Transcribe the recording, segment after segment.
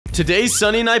Today,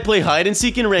 Sunny and I play hide and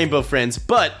seek in Rainbow Friends,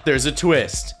 but there's a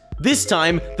twist. This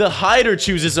time, the hider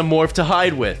chooses a morph to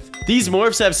hide with. These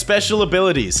morphs have special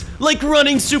abilities, like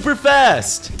running super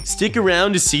fast. Stick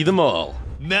around to see them all.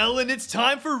 Melon, it's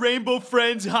time for Rainbow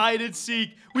Friends hide and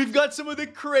seek. We've got some of the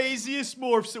craziest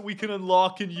morphs that we can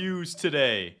unlock and use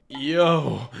today.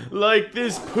 Yo, like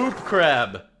this poop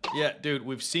crab. Yeah, dude,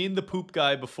 we've seen the poop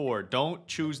guy before. Don't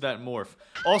choose that morph.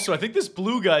 Also, I think this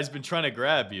blue guy's been trying to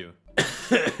grab you.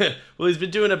 Well, he's been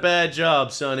doing a bad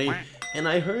job, Sonny. And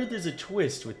I heard there's a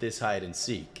twist with this hide and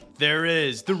seek. There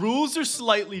is. The rules are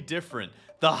slightly different.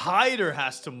 The hider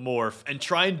has to morph and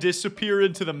try and disappear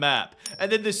into the map.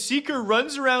 And then the seeker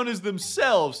runs around as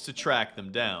themselves to track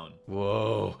them down.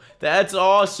 Whoa, that's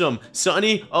awesome.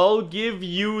 Sonny, I'll give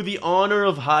you the honor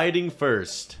of hiding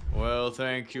first. Well,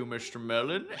 thank you, Mr.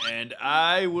 Melon. And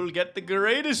I will get the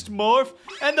greatest morph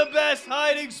and the best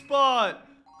hiding spot.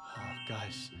 Oh,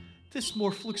 guys, this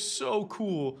morph looks so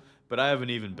cool. But I have an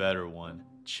even better one.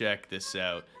 Check this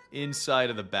out. Inside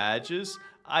of the badges,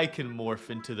 I can morph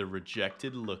into the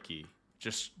rejected lookie.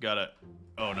 Just gotta...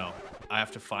 Oh no, I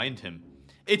have to find him.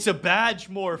 It's a badge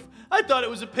morph. I thought it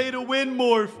was a pay-to-win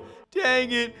morph.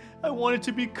 Dang it. I wanted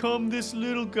to become this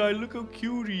little guy. Look how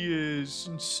cute he is.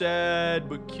 And sad,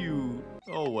 but cute.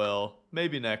 Oh well,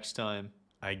 maybe next time.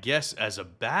 I guess as a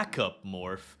backup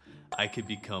morph, I could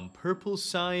become purple,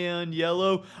 cyan,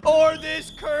 yellow, or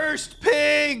this cursed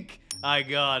pink! I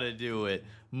gotta do it.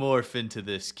 Morph into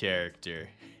this character.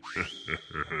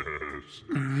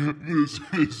 This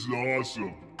is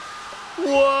awesome.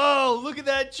 Whoa, look at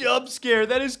that jump scare.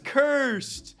 That is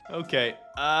cursed. Okay,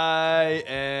 I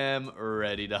am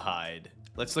ready to hide.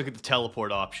 Let's look at the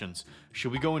teleport options.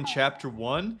 Should we go in chapter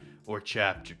 1 or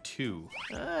chapter 2?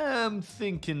 I'm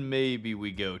thinking maybe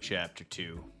we go chapter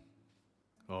 2.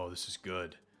 Oh, this is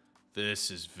good.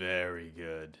 This is very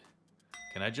good.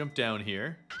 Can I jump down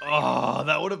here? Oh,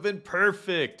 that would have been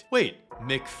perfect. Wait,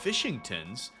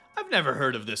 McFishington's? I've never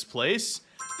heard of this place.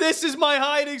 This is my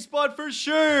hiding spot for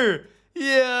sure.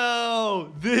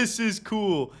 Yo, this is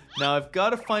cool. Now I've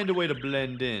got to find a way to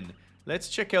blend in. Let's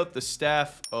check out the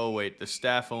staff. Oh wait, the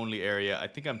staff only area. I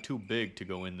think I'm too big to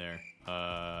go in there.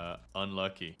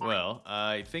 Unlucky. Well,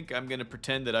 I think I'm gonna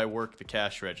pretend that I work the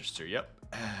cash register. Yep,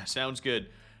 sounds good.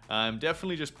 I'm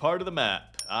definitely just part of the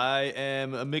map. I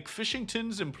am a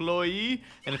McFishington's employee,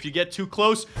 and if you get too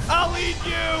close, I'll eat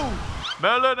you!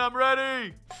 Melon, I'm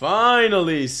ready!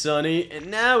 Finally, Sonny, and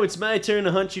now it's my turn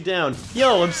to hunt you down.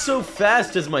 Yo, I'm so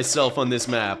fast as myself on this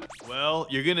map. Well,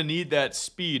 you're gonna need that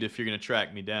speed if you're gonna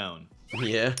track me down.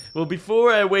 Yeah, well,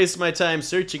 before I waste my time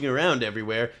searching around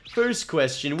everywhere, first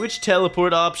question, which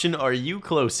teleport option are you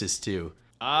closest to?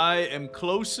 I am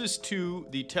closest to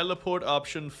the teleport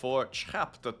option for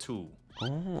chapter 2.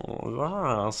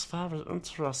 Oh, yes, very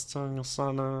interesting,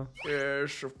 Sonny.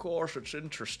 Yes, of course it's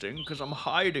interesting, because I'm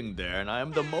hiding there, and I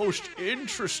am the most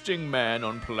interesting man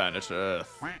on planet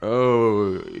Earth.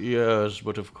 Oh, yes,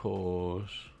 but of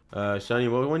course. Sonny,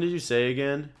 what one did you say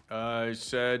again? I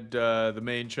said the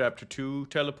main chapter 2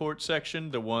 teleport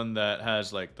section, the one that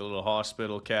has like the little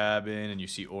hospital cabin and you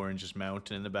see Orange's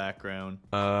Mountain in the background.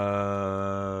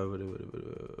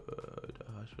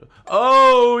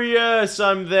 Oh, yes,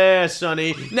 I'm there,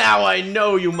 Sonny. Now I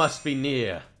know you must be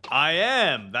near. I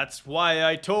am. That's why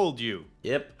I told you.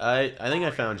 Yep, I think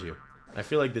I found you. I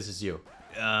feel like this is you.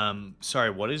 Sorry,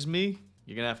 what is me?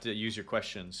 You're gonna have to use your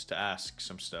questions to ask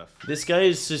some stuff. This guy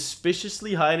is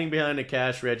suspiciously hiding behind a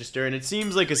cash register, and it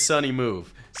seems like a Sonny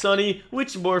move. Sonny,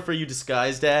 which morph are you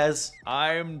disguised as?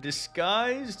 I'm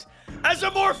disguised as a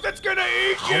morph that's gonna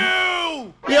eat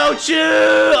you! Yo,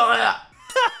 chill!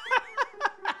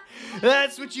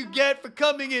 That's what you get for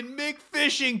coming in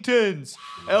McFishington's.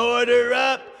 Order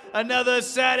up another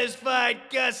satisfied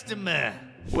customer.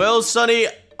 Well, Sonny,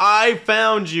 I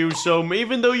found you, so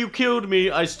even though you killed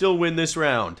me, I still win this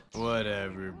round.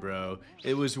 Whatever, bro.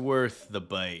 It was worth the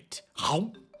bite.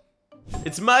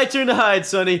 It's my turn to hide,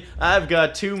 Sonny. I've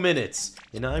got 2 minutes,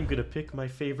 and I'm gonna pick my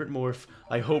favorite morph.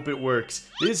 I hope it works.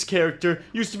 This character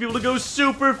used to be able to go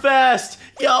super fast.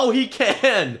 Yo, he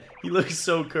can. He looks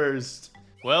so cursed.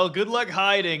 Well, good luck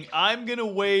hiding. I'm gonna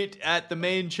wait at the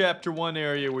main chapter 1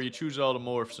 area where you choose all the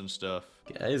morphs and stuff.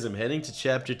 Guys, I'm heading to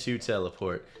chapter 2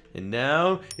 teleport. And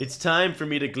now, it's time for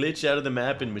me to glitch out of the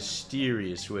map in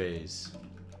mysterious ways.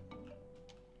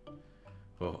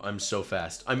 Oh, I'm so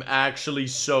fast. I'm actually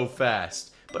so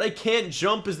fast. But I can't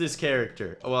jump as this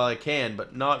character. Well, I can,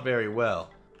 but not very well.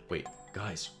 Wait,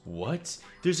 guys, what?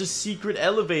 There's a secret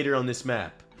elevator on this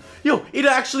map. Yo, it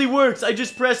actually works! I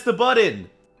just pressed the button!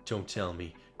 Don't tell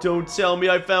me. Don't tell me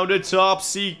I found a top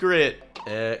secret!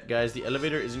 Guys, the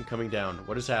elevator isn't coming down.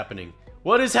 What is happening?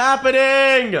 What is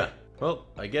happening? Well,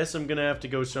 I guess I'm gonna have to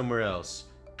go somewhere else.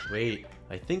 Wait,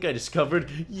 I think I discovered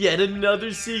yet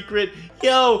another secret.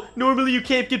 Yo, normally you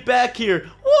can't get back here.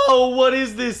 Whoa, what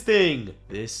is this thing?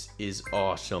 This is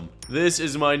awesome. This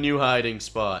is my new hiding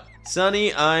spot.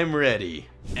 Sunny, I'm ready.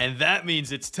 And that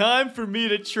means it's time for me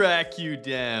to track you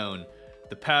down.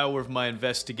 The power of my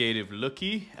investigative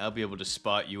lookie, I'll be able to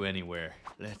spot you anywhere.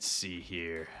 Let's see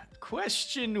here.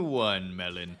 Question 1,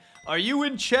 Melon. Are you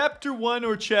in Chapter 1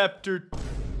 or Chapter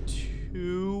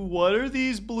 2? What are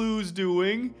these blues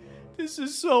doing? This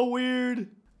is so weird.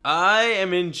 I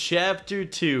am in Chapter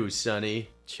 2, Sunny.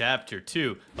 Chapter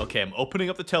 2. Okay, I'm opening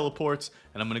up the teleports,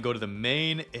 and I'm gonna go to the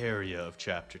main area of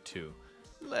Chapter 2.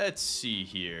 Let's see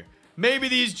here. Maybe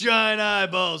these giant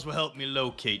eyeballs will help me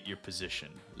locate your position.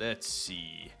 Let's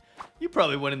see. You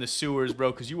probably went in the sewers,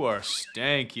 bro, because you are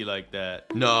stanky like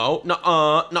that. No,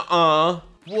 nuh-uh.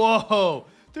 Whoa!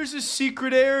 There's a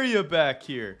secret area back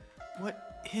here.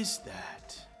 What is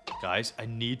that? Guys, I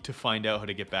need to find out how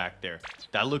to get back there.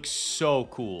 That looks so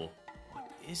cool.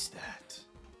 What is that?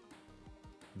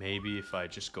 Maybe if I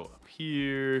just go up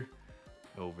here,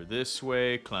 over this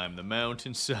way, climb the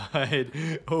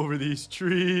mountainside, over these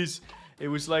trees. It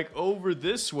was like over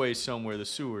this way somewhere, the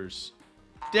sewers.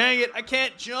 Dang it, I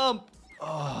can't jump.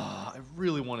 Oh, I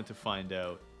really wanted to find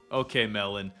out. Okay,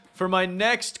 Melon, for my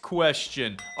next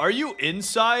question, are you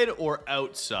inside or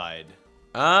outside?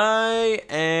 I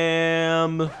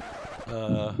am...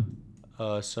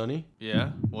 Sunny?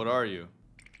 Yeah, what are you?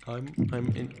 I'm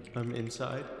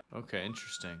inside. Okay,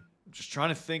 interesting. I'm just trying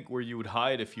to think where you would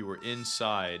hide if you were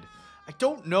inside. I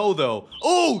don't know, though.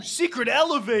 Oh, secret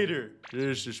elevator!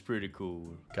 This is pretty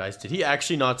cool. Guys, did he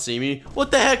actually not see me?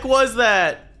 What the heck was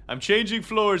that? I'm changing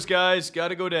floors, guys.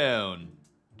 Gotta go down.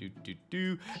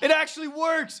 It actually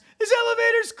works! This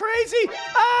elevator's crazy!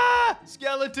 Ah!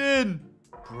 Skeleton!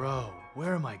 Bro,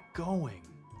 where am I going?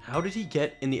 How did he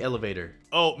get in the elevator?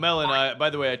 Oh, Melon,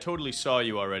 by the way, I totally saw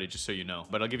you already, just so you know.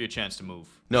 But I'll give you a chance to move.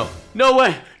 No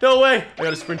way! I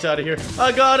gotta sprint out of here.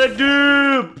 I gotta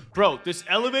dupe! Bro, this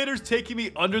elevator's taking me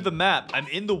under the map. I'm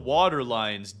in the water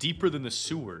lines, deeper than the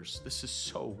sewers. This is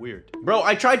so weird. Bro,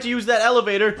 I tried to use that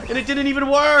elevator, and it didn't even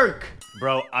work!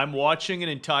 Bro, I'm watching an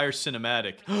entire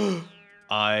cinematic.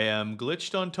 I am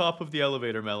glitched on top of the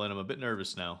elevator, Melon. I'm a bit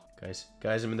nervous now. Guys,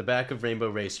 I'm in the back of Rainbow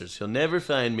Racers. He'll never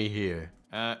find me here.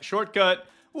 Shortcut.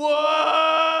 Whoa!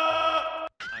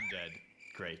 I'm dead.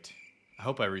 Great. I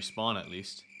hope I respawn at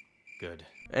least. Good.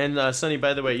 And, Sunny,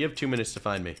 by the way, you have 2 minutes to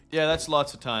find me. Yeah, that's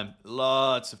lots of time.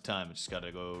 Lots of time. I just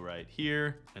gotta go right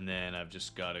here. And then I've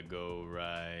just gotta go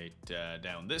right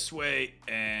down this way.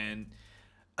 And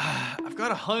I've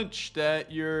got a hunch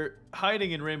that you're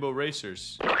hiding in Rainbow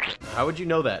Racers. How would you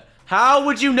know that? How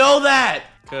would you know that?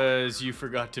 Because you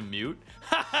forgot to mute.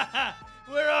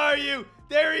 Where are you?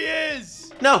 There he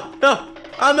is! No!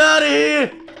 I'm out of here!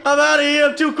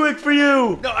 I'm too quick for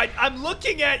you! No, I'm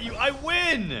looking at you! I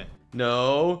win!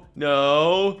 No.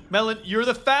 Melon, you're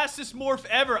the fastest morph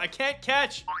ever! I can't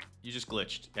catch! You just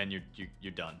glitched, and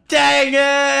you're done. Dang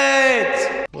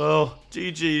it! Well,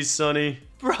 GG's, Sunny.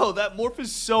 Bro, that morph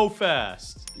is so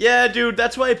fast. Yeah, dude,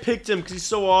 that's why I picked him, because he's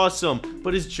so awesome.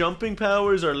 But his jumping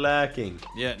powers are lacking.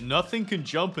 Yeah, nothing can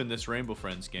jump in this Rainbow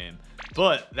Friends game.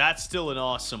 But that's still an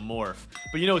awesome morph.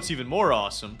 But you know what's even more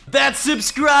awesome? That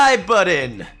subscribe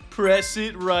button! Press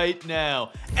it right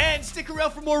now. And stick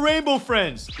around for more Rainbow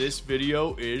Friends. This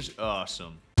video is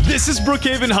awesome. This is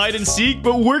Brookhaven Hide and Seek,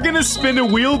 but we're gonna spin a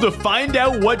wheel to find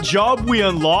out what job we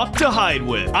unlock to hide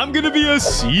with. I'm gonna be a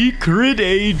secret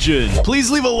agent.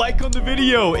 Please leave a like on the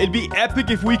video. It'd be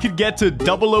epic if we could get to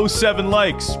 007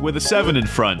 likes with a 7 in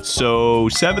front. So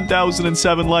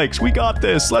 7,007 likes. We got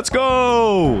this. Let's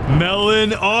go.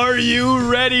 Melon, are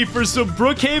you ready for some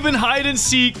Brookhaven Hide and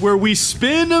Seek where we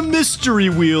spin a mystery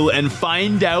wheel and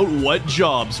find out what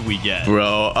jobs we get?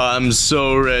 Bro, I'm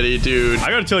so ready, dude.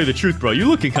 I gotta tell you the truth, bro. You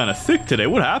looking kind of thick today.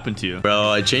 What happened to you? Bro,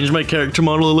 I changed my character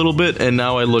model a little bit, and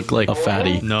now I look like a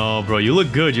fatty. No, bro, you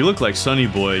look good. You look like Sunny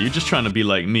Boy. You're just trying to be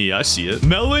like me. I see it.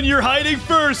 Melon, you're hiding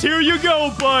first. Here you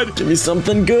go, bud. Give me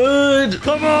something good.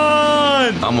 Come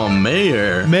on. I'm a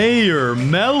mayor. Mayor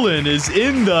Melon is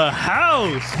in the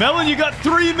house. Melon, you got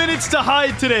 3 minutes to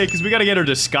hide today because we got to get our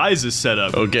disguises set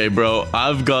up. Okay, bro,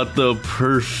 I've got the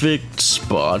perfect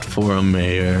spot for a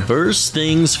mayor. First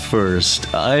things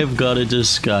first, I've got to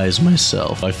disguise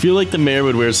myself. I feel like the mayor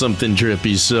would wear something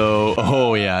drippy, so...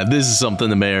 Oh, yeah, this is something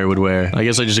the mayor would wear. I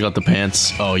guess I just got the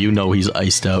pants. Oh, you know he's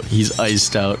iced out. He's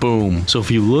iced out. Boom. So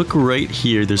if you look right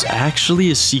here, there's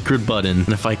actually a secret button.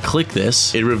 And if I click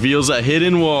this, it reveals a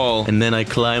hidden wall. And then I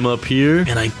climb up here,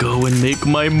 and I go and make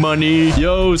my money.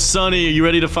 Yo, Sonny, you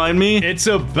ready to find me? It's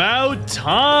about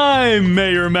time,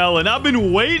 Mayor Melon. I've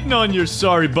been waiting on your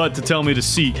sorry butt to tell me to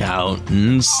seat.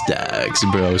 Counting stacks,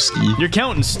 broski. You're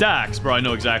counting stacks, bro. I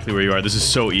know exactly where you are. This is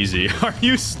so easy. Are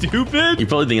you stupid? You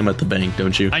probably think I'm at the bank,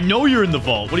 don't you? I know you're in the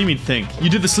vault. What do you mean think? You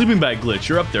did the sleeping bag glitch.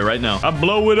 You're up there right now. I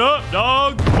blow it up,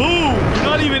 dog. Boom. You're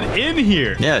not even in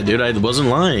here. Yeah, dude, I wasn't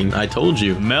lying. I told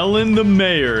you. Melon the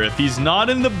mayor. If he's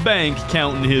not in the bank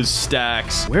counting his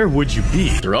stacks, where would you be?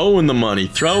 Throwing the money.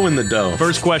 Throwing the dough.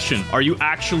 First question. Are you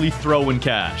actually throwing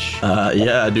cash?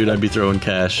 Yeah, dude, I'd be throwing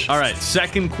cash. All right.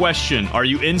 Second question. Are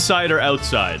you inside or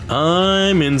outside?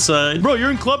 I'm inside. Bro,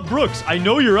 you're in Club Brooks. I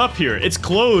know you're up here. It's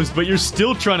closed, but you're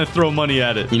still trying to throw money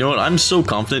at it. You know what? I'm so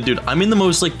confident, dude. I'm in the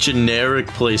most, like, generic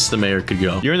place the mayor could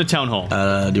go. You're in the town hall.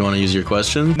 Do you want to use your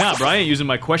question? Nah, bro, I ain't using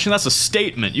my question. That's a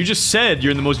statement. You just said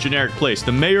you're in the most generic place.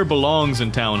 The mayor belongs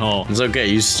in town hall. It's okay.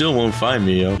 You still won't find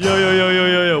me, yo.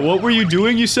 Yo. What were you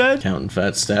doing, you said? Counting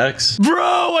fat stacks.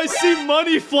 Bro, I see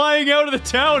money flying out of the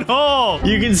town hall.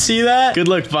 You can see that? Good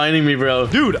luck finding me, bro.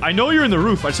 Dude, I know you're in the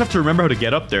roof. I just have to remember how to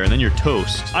get up there, and then you're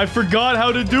toast. I forgot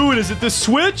how to do it. Is it the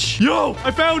switch? Yo,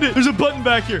 I found it. There's a button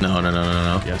back here. No.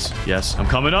 Yes. I'm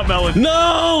coming up, Melon.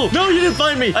 No, you didn't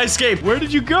find me. I escaped. Where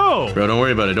did you go? Bro, don't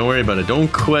worry about it.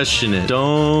 Don't question it.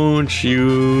 Don't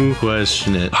you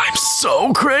question it. I'm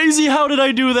so crazy. How did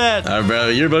I do that? Bro,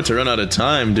 you're about to run out of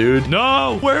time, dude.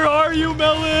 No. Where are you,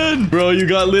 Melon? Bro, you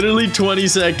got literally 20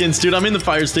 seconds, dude. I'm in the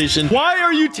fire station. Why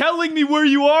are you telling me where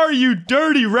you are, you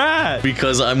dirty rat?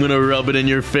 Because I'm gonna rub it in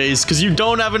your face, because you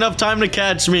don't have enough time to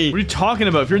catch me. What are you talking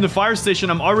about? If you're in the fire station,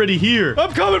 I'm already here.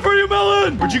 I'm coming for you,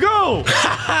 Melon. Where'd you go?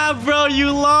 Bro,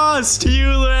 you lost.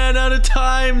 You ran out of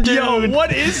time, dude. Yo,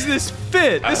 what is this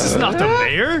fit? This is not the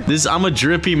mayor. I'm a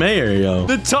drippy mayor, yo.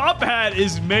 The top hat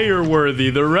is mayor worthy.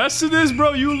 The rest of this,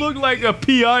 bro, you look like a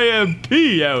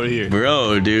PIMP out here.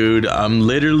 Bro, dude, I'm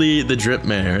literally the drip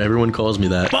mayor. Everyone calls me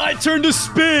that. My turn to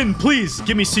spin. Please,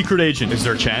 give me secret agent. Is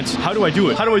there a chance? How do I do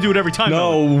it? How do I do it every time?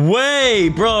 No way,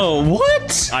 bro.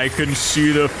 What? I can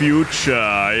see the future,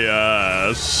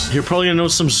 yes. You're probably gonna know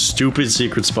some stupid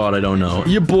secret spot I don't know.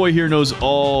 Your boy here knows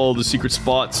all the secret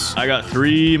spots. I got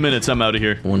 3 minutes. I'm out of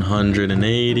here.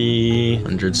 180,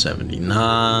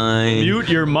 179. Mute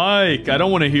your mic. I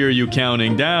don't want to hear you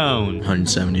counting down.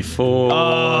 174.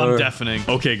 I'm deafening.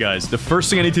 Okay, guys. The first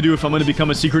thing I need to do if I'm going to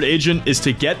become a secret agent is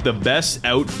to get the best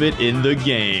outfit in the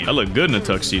game. I look good in a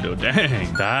tuxedo.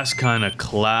 Dang. That's kind of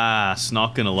class.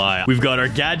 Not gonna lie. We've got our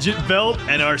gadget belt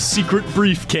and our secret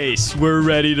briefcase. We're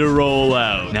ready to roll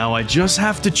out. Now, I just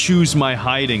have to choose my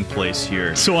hiding place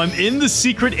here. So I'm in the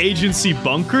secret agency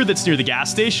bunker that's near the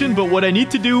gas station, but what I need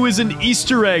to do is an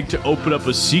Easter egg to open up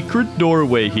a secret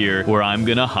doorway here where I'm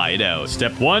gonna hide out.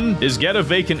 Step 1 is get a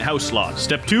vacant house lot.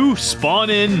 Step 2, spawn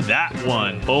in that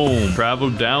one. Boom. Travel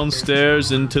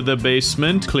downstairs into the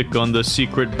basement. Click on the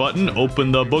secret button.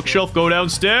 Open the bookshelf. Go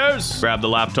downstairs. Grab the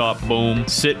laptop. Boom.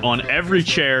 Sit on every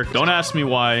chair. Don't ask me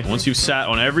why. Once you've sat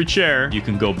on every chair, you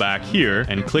can go back here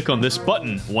and click on this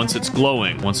button once it's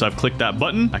glowing. Once I've clicked that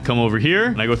button, I come over here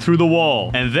and I go through the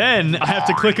wall. And then I have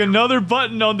to click another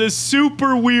button on this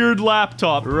super weird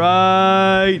laptop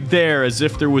right there, as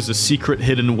if there was a secret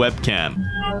hidden webcam.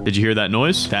 Did you hear that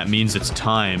noise? That means it's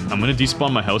time. I'm gonna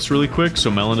despawn my house really quick so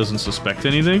Melon doesn't suspect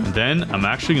anything. And then I'm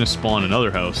actually gonna spawn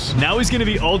another house. Now he's gonna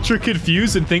be ultra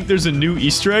confused and think there's a new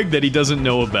Easter egg that he doesn't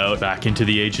know about. Back into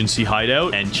the agency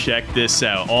hideout and check this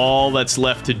out. All that's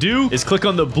left to do is click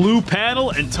on the blue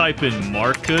panel and type in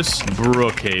Marcus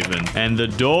Brookhaven. And the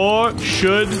door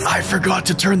should... I forgot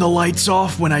to turn the lights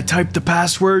off when I typed the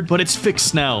password, but it's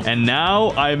fixed now. And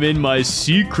now I'm in my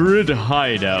secret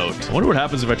hideout. I wonder what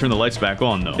happens if I turn the lights back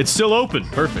on, though. It's still open.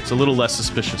 Perfect. It's a little less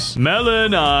suspicious.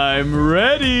 Melon, I'm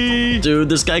ready. Dude,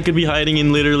 this guy could be hiding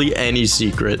in literally any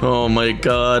secret. Oh my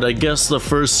god. I guess the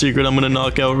first secret I'm gonna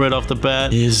knock out right off the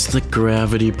bat is the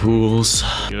gravity pools.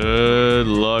 Good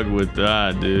luck with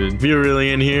that, dude. If you're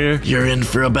really in here, you're in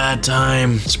for a bad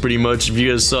time. It's pretty much, if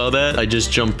you guys saw that, I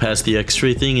just jumped past the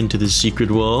x-ray thing into the secret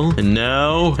wall. And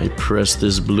now I press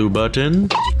this blue button.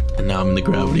 And now I'm in the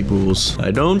gravity pools.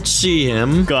 I don't see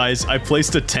him. Guys, I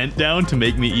placed a tent down to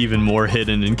make me even more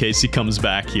hidden in case he comes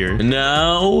back here.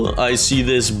 Now I see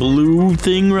this blue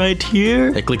thing right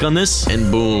here. I click on this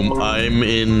and boom, I'm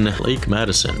in Lake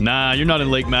Madison. Nah, you're not in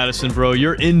Lake Madison, bro.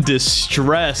 You're in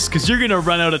distress because you're gonna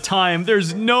run out of time.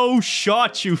 There's no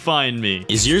shot you find me.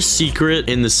 Is your secret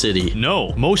in the city?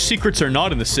 No, most secrets are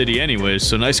not in the city anyways,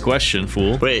 so nice question,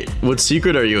 fool. Wait, what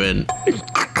secret are you in?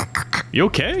 You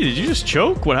okay? Did you just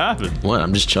choke? What happened? What?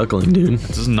 I'm just chuckling, dude.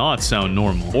 That does not sound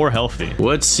normal or healthy.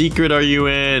 What secret are you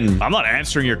in? I'm not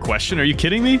answering your question. Are you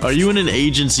kidding me? Are you in an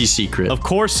agency secret? Of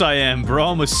course I am, bro.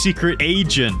 I'm a secret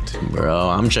agent. Bro,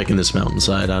 I'm checking this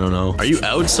mountainside. I don't know. Are you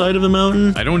outside of the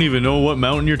mountain? I don't even know what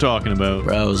mountain you're talking about.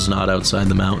 Bro's not outside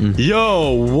the mountain.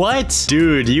 Yo, what?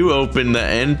 Dude, you opened the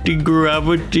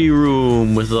anti-gravity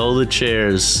room with all the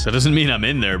chairs. That doesn't mean I'm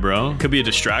in there, bro. Could be a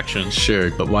distraction. Sure,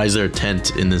 but why is there a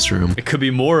tent in this room? It could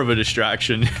be more of a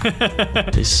distraction.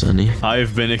 Hey, Sonny.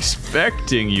 I've been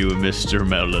expecting you, Mr.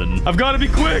 Melon. I've got to be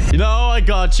quick. No, I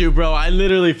got you, bro. I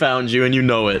literally found you and you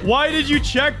know it. Why did you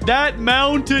check that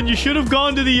mountain? You should have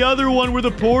gone to the other one where the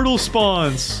portal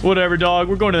spawns. Whatever, dog.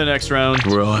 We're going to the next round.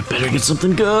 Bro, I better get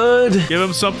something good. Give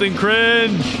him something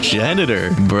cringe.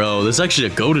 Janitor. Bro, this is actually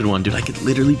a goated one, dude. I could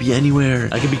literally be anywhere.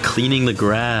 I could be cleaning the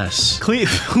grass.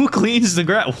 Who cleans the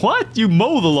grass? What? You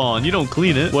mow the lawn. You don't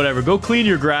clean it. Whatever. Go clean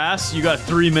your grass. You got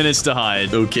 3 minutes to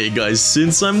hide. Okay, guys.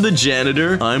 Since I'm the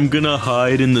janitor, I'm gonna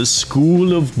hide in the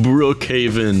School of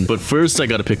Brookhaven. But first, I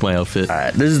gotta pick my outfit. All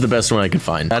right, this is the best one I could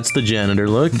find. That's the janitor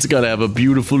look. It's gotta have a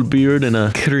beautiful beard and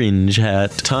a cringe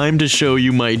hat. Time to show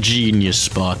you my genius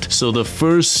spot. So the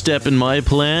first step in my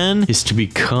plan is to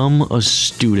become a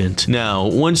student. Now,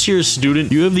 once you're a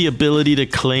student, you have the ability to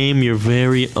claim your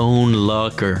very own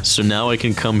locker. So now I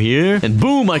can come here and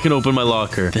boom, I can open my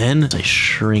locker. Then I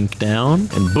shrink down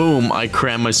and boom, I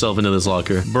cram myself into this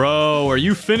locker. Bro, are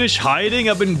you finished hiding?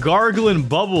 I've been gargling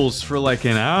bubbles for like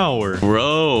an hour.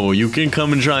 Bro, you can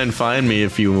come and try and find me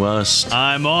if you must.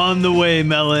 I'm on the way,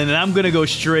 Melon, and I'm gonna go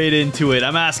straight into it.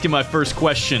 I'm asking my first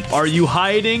question. Are you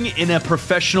hiding in a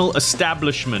professional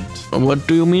establishment? What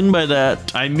do you mean by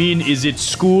that? I mean, is it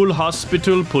school,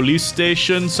 hospital, police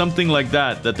station, something like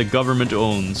that the government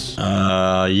owns?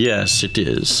 Yes, it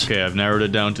is. Okay, I've narrowed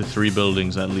it down to 3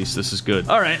 buildings at least. This is good.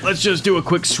 All right, let's just do a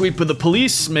quick sweep of the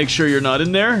police. Make sure you're not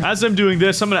in there. As I'm doing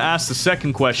this, I'm gonna ask the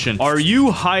second question. Are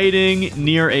you hiding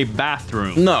near a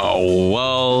bathroom? No,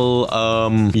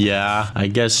 well, yeah, I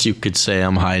guess you could say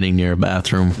I'm hiding near a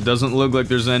bathroom. Doesn't look like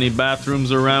there's any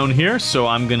bathrooms around here, so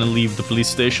I'm gonna leave the police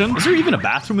station. Is there even a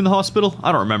bathroom in the hospital?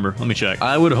 I don't remember. Let me check.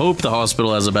 I would hope the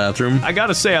hospital has a bathroom. I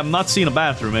gotta say, I'm not seeing a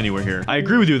bathroom anywhere here. I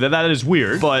agree with you that is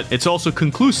weird, but it's also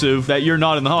conclusive that you're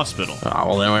not in the hospital. Oh,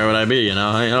 well, then where would I be, you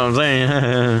know? You know what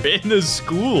I'm saying? In the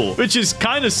school, which is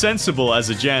kind of sensible as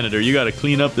a janitor. You gotta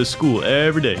clean up the school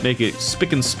every day. Make it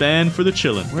spick and span for the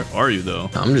chillin'. Where are you, though?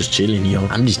 I'm just chilling, yo.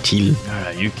 I'm just chilling. All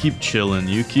right, you keep chilling.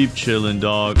 You keep chilling,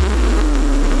 dog.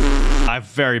 I have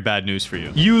very bad news for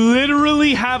you. You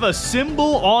literally have a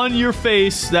symbol on your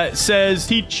face that says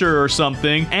teacher or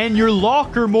something, and your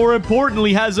locker, more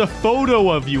importantly, has a photo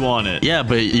of you on it. Yeah,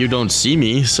 but you don't see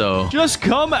me, so... Just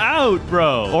come out,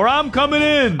 bro, or I'm coming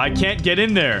in. I can't get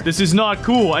in there. This is not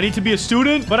cool. I need to be a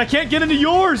student, but I can't get into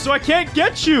yours, so I can't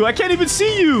get you. I can't even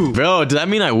see you. Bro, does that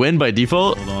mean I win by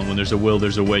default? Hold on, when there's a will,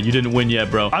 there's a way. You didn't win yet,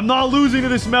 bro. I'm not losing to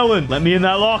this Melon. Let me in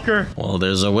that locker. Well,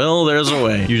 there's a will, there's a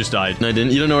way. You just died. No, I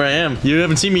didn't. You don't know where I am. You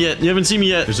haven't seen me yet. You haven't seen me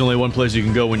yet. There's only one place you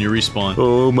can go when you respawn.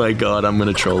 Oh my god, I'm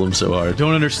gonna troll him so hard.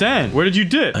 Don't understand. Where did you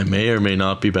dip? I may or may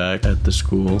not be back at the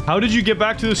school. How did you get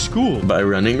back to the school? By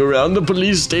running around the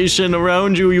police station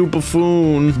around you, you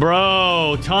buffoon.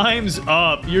 Bro, time's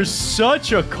up. You're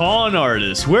such a con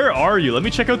artist. Where are you? Let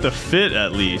me check out the fit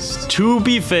at least. To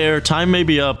be fair, time may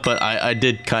be up, but I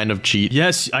did kind of cheat.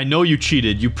 Yes, I know you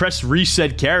cheated. You pressed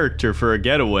reset character for a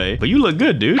getaway, but you look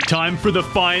good, dude. Time for the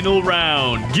final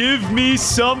round. Give me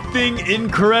something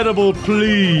incredible,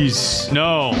 please.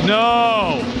 No.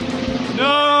 No.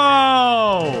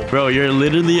 No! Bro, you're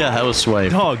literally a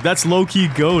housewife. Dog, that's low-key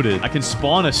goated. I can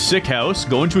spawn a sick house,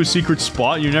 go into a secret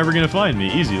spot, you're never gonna find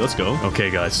me. Easy, let's go.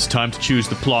 Okay, guys, it's time to choose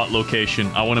the plot location.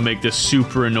 I want to make this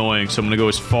super annoying, so I'm gonna go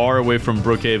as far away from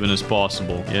Brookhaven as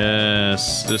possible.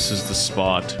 Yes, this is the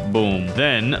spot. Boom.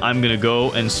 Then, I'm gonna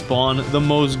go and spawn the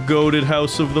most goated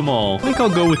house of them all. I think I'll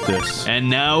go with this. And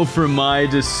now for my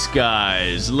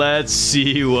disguise. Let's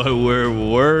see what we're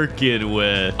working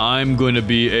with. I'm gonna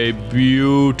be a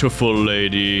beautiful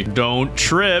lady. Ready? Don't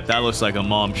trip. That looks like a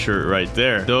mom shirt right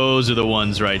there. Those are the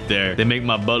ones right there. They make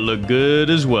my butt look good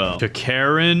as well. To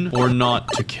Karen or not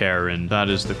to Karen? That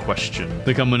is the question. I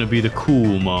think I'm gonna be the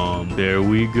cool mom. There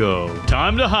we go.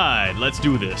 Time to hide. Let's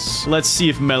do this. Let's see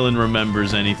if Melon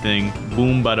remembers anything.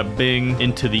 Boom, bada bing.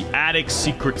 Into the attic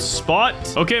secret spot.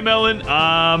 Okay, Melon,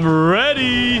 I'm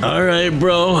ready. All right,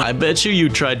 bro. I bet you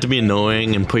tried to be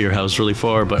annoying and put your house really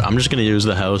far, but I'm just gonna use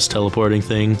the house teleporting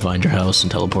thing. Find your house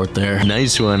and teleport there.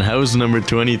 Nice one. House number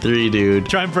 23, dude.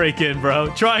 Try and break in, bro.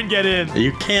 Try and get in.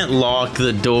 You can't lock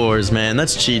the doors, man.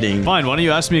 That's cheating. Fine, why don't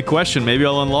you ask me a question? Maybe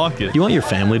I'll unlock it. You want your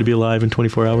family to be alive in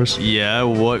 24 hours? Yeah,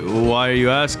 what? Why are you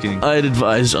asking? I'd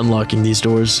advise unlocking these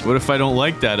doors. What if I don't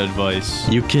like that advice?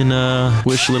 You can,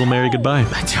 wish Little Mary goodbye.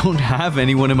 I don't have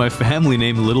anyone in my family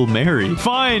named Little Mary.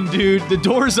 Fine, dude. The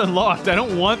door's unlocked. I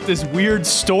don't want this weird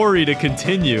story to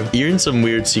continue. You're in some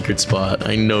weird secret spot.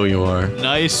 I know you are.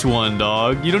 Nice one,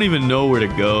 dog. You don't even know where to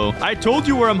go. I told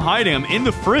you where I'm hiding. I'm in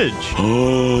the fridge.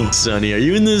 Oh, Sonny, are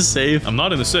you in this safe? I'm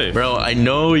not in the safe. Bro, I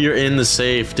know you're in the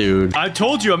safe, dude. I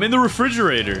told you I'm in the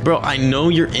refrigerator. Bro, I know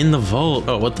you're in the vault.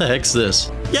 Oh, what the heck's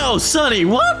this? Yo, Sonny,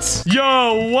 what?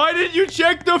 Yo, why didn't you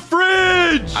check the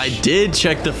fridge? I did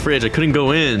check the fridge. I couldn't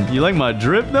go in. You like my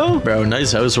drip, though? Bro,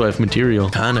 nice housewife material.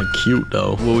 Kinda cute,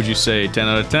 though. What would you say, 10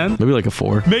 out of 10? Maybe like a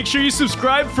 4. Make sure you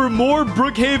subscribe for more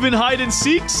Brookhaven hide and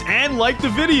seeks and like the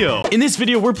video. In this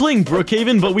video, we're playing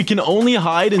Brookhaven, but we can only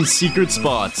hide in secret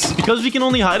spots. Because we can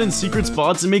only hide in secret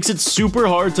spots, it makes it super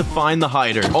hard to find the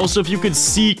hider. Also, if you could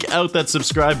seek out that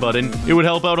subscribe button, it would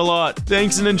help out a lot.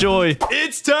 Thanks and enjoy.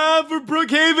 It's time for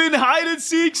Brookhaven hide and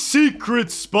seek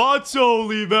secret spots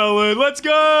only, Melon. Let's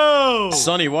go.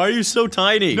 Sonny, why are you so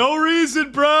tiny? No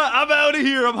reason, bruh. I'm out of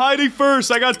here. I'm hiding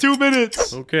first. I got 2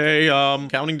 minutes. Okay,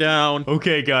 counting down.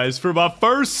 Okay, guys, for my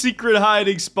first secret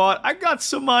hiding spot, I got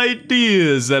some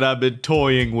ideas that I've been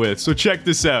toying with. So check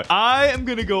this out. I am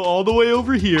gonna go all the way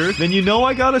over here. Then you know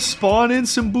I gotta spawn in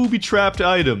some booby-trapped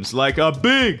items, like a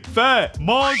big, fat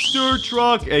monster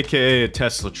truck, aka a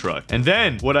Tesla truck. And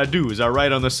then what I do is I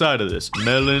write on the side of this,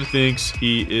 Melon thinks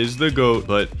he is the goat,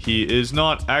 but he is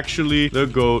not actually the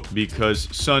goat because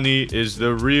Sonny is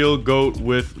the real goat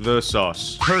with the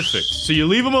sauce. Perfect. So you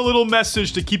leave him a little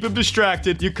message to keep him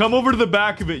distracted. You come over to the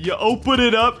back of it, you open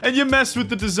it up, and you mess with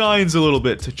the designs a little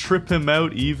bit to trip him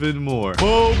out even more.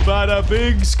 Boom, bada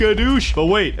bing, skadoosh. But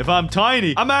wait, if I'm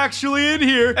tiny, I'm actually in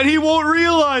here, and he won't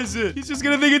realize it. He's just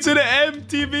gonna think it's an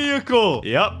empty vehicle.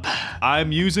 Yep.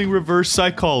 I'm using reverse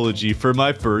psychology for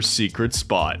my first secret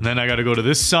spot. And then I gotta go to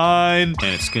this sign,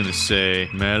 and it's gonna say,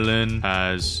 Melon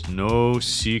has no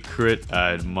secret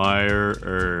admirers.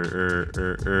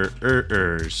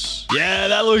 Yeah,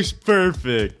 that looks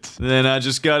perfect. Then I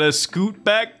just gotta scoot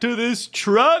back to this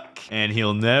truck, and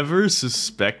he'll never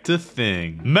suspect a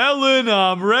thing. Melon,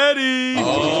 I'm ready.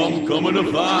 I'm coming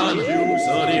to find you,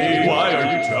 Sonny. Why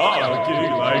are you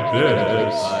talking like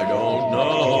this? I don't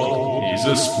know. He's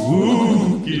a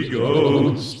spooky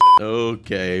ghost.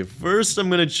 Okay, first I'm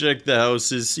gonna check the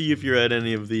houses, see if you're at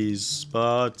any of these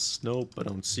spots. Nope, I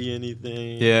don't see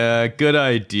anything. Yeah, good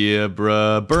idea,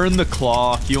 bruh. Burn the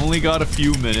clock. You only got a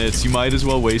few minutes. You might as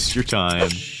well waste your time.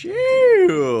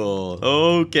 Cool.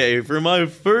 Okay, for my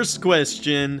first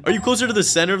question, are you closer to the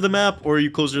center of the map or are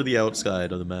you closer to the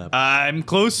outside of the map? I'm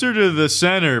closer to the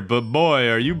center, but boy,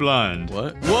 are you blind.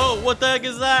 What? Whoa, what the heck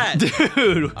is that?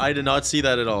 Dude, I did not see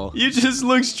that at all. you just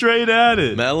look straight at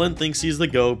it. Melon thinks he's the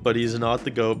goat, but he's not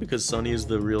the goat because Sonny is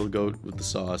the real goat with the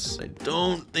sauce. I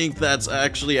don't think that's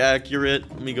actually accurate.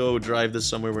 Let me go drive this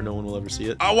somewhere where no one will ever see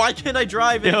it. Oh, why can't I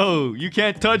drive it? Yo, you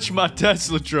can't touch my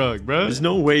Tesla truck, bro. There's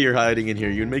no way you're hiding in here.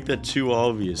 You'd make that too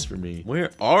obvious for me.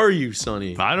 Where are you,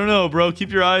 Sonny? I don't know, bro.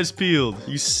 Keep your eyes peeled.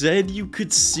 You said you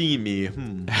could see me.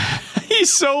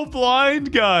 He's so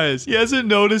blind, guys. He hasn't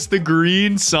noticed the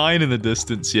green sign in the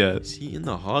distance yet. Is he in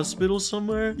the hospital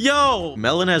somewhere? Yo!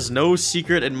 Melon has no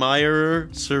secret admirer.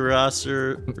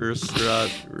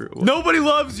 Nobody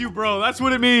loves you, bro. That's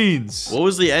what it means. What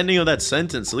was the ending of that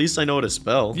sentence? At least I know how to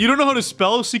spell. You don't know how to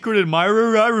spell secret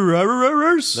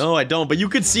admirers? No, I don't, but you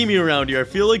could see me around here. I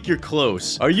feel like you're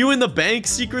close. Are you in the bank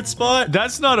secret spot?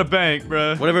 That's not a bank,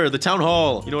 bro. Whatever, the town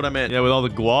hall. You know what I meant. Yeah, with all the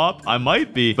guap, I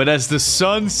might be. But as the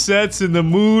sun sets and the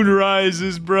moon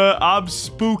rises, bruh, I'm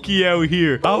spooky out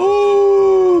here.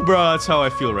 Oh, bruh, that's how I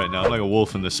feel right now. I'm like a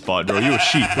wolf in this spot, bro. You a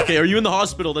sheep. Okay, are you in the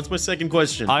hospital? That's my second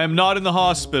question. I am not in the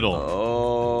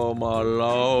hospital. my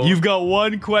lord. You've got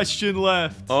one question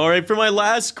left. All right, for my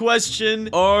last question,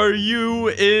 are you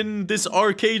in this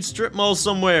arcade strip mall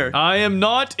somewhere? I am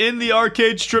not in the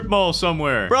arcade strip mall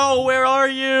somewhere. Bro, where are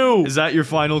you? Is that your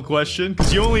final question?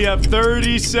 Because you only have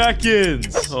 30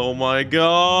 seconds. Oh my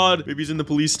god. Maybe he's in the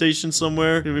police station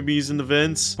somewhere. Maybe he's in the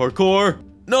vents. Parkour.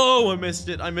 No, I missed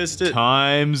it. I missed it.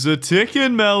 Time's a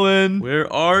ticking, Melon.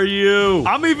 Where are you?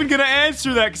 I'm even gonna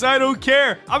answer that because I don't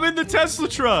care. I'm in the Tesla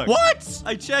truck. What?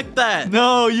 I checked that.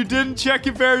 No, you didn't check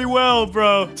it very well,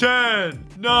 bro. 10,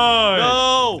 9,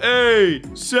 No.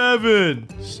 8, 7,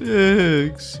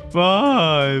 6,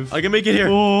 5. I can make it here.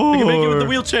 4, I can make it with the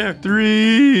wheelchair.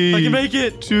 3. I can make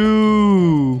it.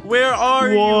 2. Where are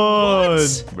 1. you? What?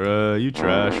 Bruh, you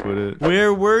trash with it.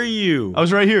 Where were you? I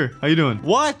was right here. How you doing?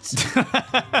 What?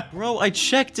 Bro, I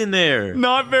checked in there.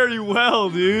 Not very well,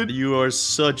 dude. You are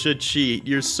such a cheat.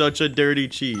 You're such a dirty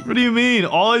cheat. What do you mean?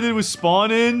 All I did was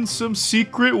spawn in some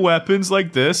secret weapons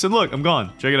like this, and look, I'm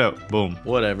gone. Check it out. Boom.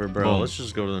 Whatever, bro. Boom. Let's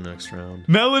just go to the next round.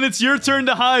 Melon, it's your turn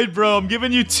to hide, bro. I'm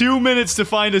giving you 2 minutes to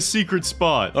find a secret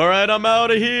spot. All right, I'm out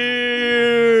of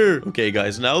here. Okay,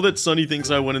 guys, now that Sunny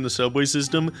thinks I went in the subway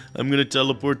system, I'm gonna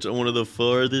teleport to one of the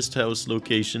farthest house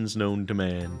locations known to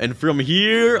man. And from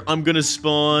here, I'm gonna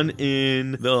spawn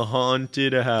in the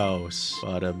haunted house.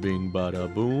 Bada bing,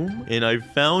 bada boom. And I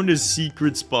found a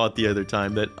secret spot the other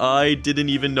time that I didn't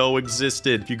even know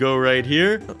existed. If you go right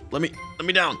here, let me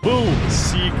down. Boom,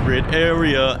 secret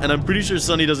area. And I'm pretty sure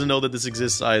Sunny doesn't know that this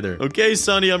exists either. Okay,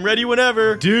 Sunny, I'm ready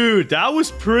whenever. Dude, that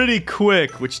was pretty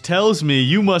quick, which tells me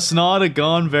you must not have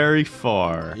gone very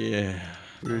far. Yeah.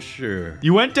 For sure.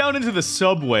 You went down into the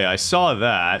subway. I saw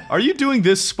that. Are you doing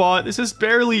this spot? This is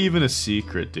barely even a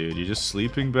secret, dude. You just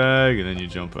sleeping bag and then you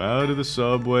jump out of the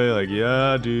subway. Like,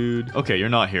 yeah, dude. Okay, you're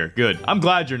not here. Good. I'm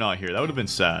glad you're not here. That would have been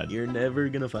sad. You're never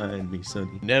gonna find me,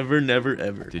 Sunny. Never, never,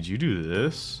 ever. Did you do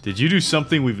this? Did you do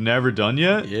something we've never done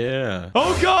yet? Yeah.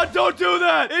 Oh God, don't do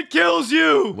that. It kills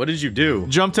you. What did you do?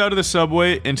 Jumped out of the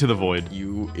subway into the void.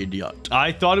 You idiot.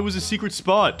 I thought it was a secret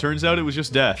spot. Turns out it was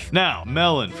just death. Now,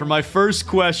 Melon, for my first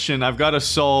question, I've got to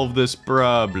solve this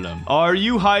problem. Are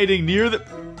you hiding near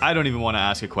the... I don't even want to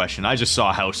ask a question. I just saw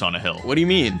a house on a hill. What do you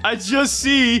mean? I just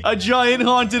see a giant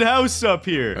haunted house up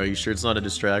here. Are you sure it's not a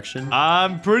distraction?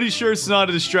 I'm pretty sure it's not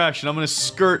a distraction. I'm gonna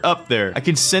skirt up there. I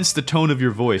can sense the tone of your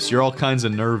voice. You're all kinds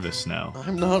of nervous now.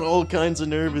 I'm not all kinds of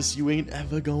nervous. You ain't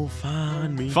ever gonna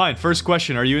find me. Fine, first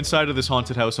question. Are you inside of this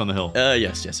haunted house on the hill?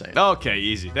 Yes, I am. Okay,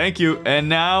 easy. Thank you. And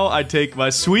now I take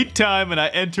my sweet time and I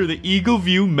enter the Eagle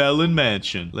View Melon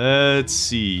Mansion. Let's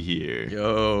see here.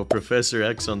 Yo, Professor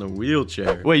X on the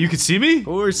wheelchair. Wait, you can see me? Of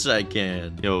course I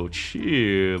can. Yo,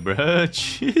 chill, bruh.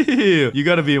 Chill. You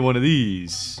gotta be in one of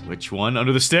these. Which one?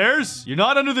 Under the stairs? You're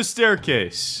not under the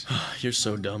staircase. You're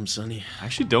so dumb, Sunny. I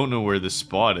actually don't know where this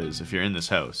spot is if you're in this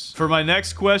house. For my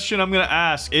next question, I'm gonna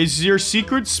ask, is your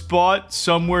secret spot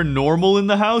somewhere normal in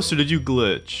the house or did you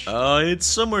glitch? It's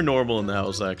somewhere normal in the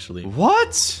house, actually. What?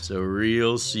 It's a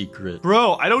real secret.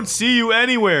 Bro, I don't see you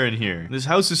anywhere in here. This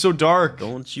house is so dark.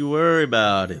 Don't you worry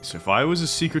about it. So if I was a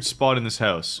secret spot in this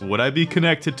house, would I be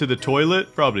connected to the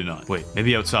toilet? Probably not. Wait,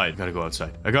 maybe outside. I gotta go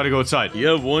outside. I gotta go outside. You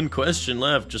have one question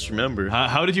left, just remember.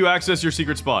 How did you access your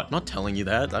secret spot? I'm not telling you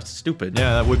that. That's stupid.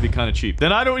 Yeah, that would be kind of cheap.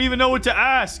 Then I don't even know what to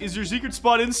ask. Is your secret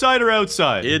spot inside or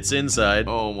outside? It's inside.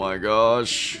 Oh my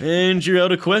gosh. And you're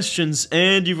out of questions,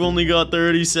 and you've only got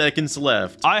 30 seconds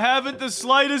left. I haven't the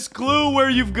slightest clue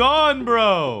where you've gone,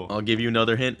 bro. I'll give you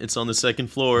another hint. It's on the second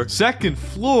floor. Second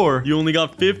floor? You only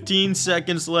got 15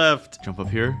 seconds left. Jump up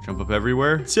here. Jump up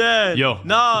everywhere. 10. Yo.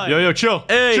 9. Yo, chill.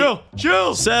 8.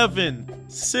 Chill. 7.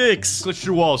 6. Glitch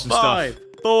through walls and 5. stuff.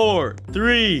 4.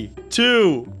 3.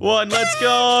 2. 1. Let's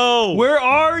go. Where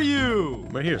are you?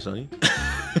 I'm right here, Sonny.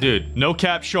 Dude, no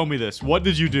cap, show me this. What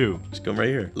did you do? Just come right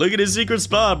here. Look at his secret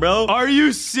spot, bro. Are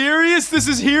you serious? This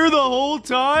is here the whole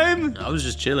time? I was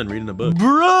just chilling, reading a book.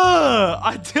 Bruh,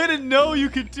 I didn't know you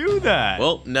could do that.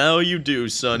 Well, now you do,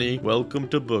 Sonny. Welcome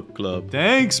to book club.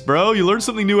 Thanks, bro. You learn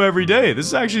something new every day. This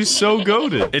is actually so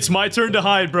goated. It's my turn to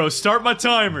hide, bro. Start my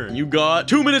timer. You got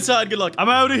 2 minutes hide. Good luck. I'm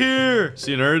out of here.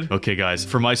 See you, nerd. Okay, guys.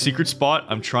 For my secret spot,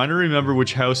 I'm trying to remember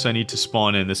which house I need to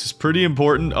spawn in. This is pretty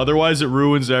important. Otherwise, it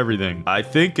ruins everything. I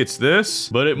think it's this,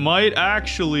 but it might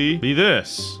actually be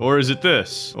this. Or is it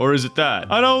this? Or is it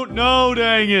that? I don't know,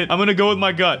 dang it. I'm gonna go with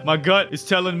my gut. My gut is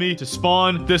telling me to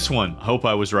spawn this one. I hope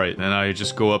I was right. Then I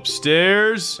just go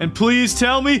upstairs. And please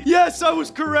tell me, yes, I was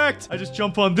correct. I just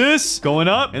jump on this, going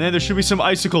up, and then there should be some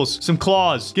icicles, some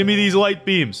claws. Give me these light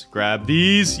beams. Grab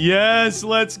these. Yes,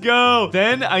 let's go.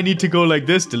 Then I need to go like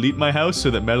this, delete my house so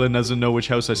that Melon doesn't know which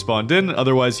house I spawned in.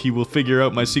 Otherwise, he will figure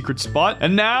out my secret spot.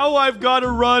 And now I've got to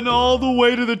run all the way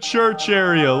way to the church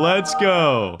area. Let's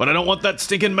go. But I don't want that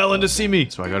stinking melon to see me.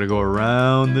 So I gotta go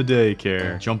around the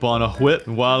daycare. Jump on a whip.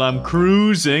 And while I'm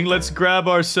cruising, let's grab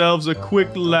ourselves a quick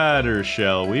ladder,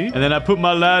 shall we? And then I put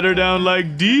my ladder down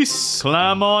like this.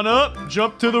 Climb on up.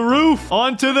 Jump to the roof.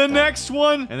 On to the next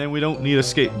one. And then we don't need a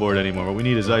skateboard anymore. What we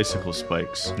need is icicle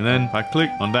spikes. And then if I click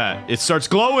on that, it starts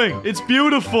glowing. It's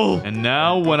beautiful. And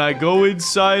now when I go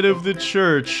inside of the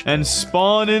church and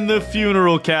spawn in the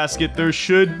funeral casket, there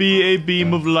should be a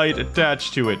beam of light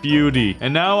attached to it. Beauty.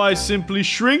 And now I simply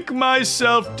shrink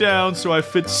myself down so I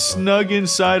fit snug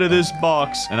inside of this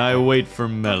box and I wait for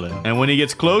Melon. And when he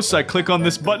gets close, I click on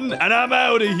this button and I'm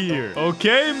out of here.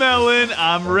 Okay, Melon,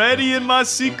 I'm ready in my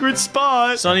secret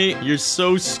spot. Sonny, you're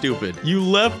so stupid. You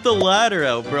left the ladder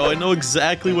out, bro. I know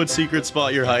exactly what secret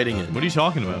spot you're hiding in. What are you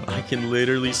talking about? I can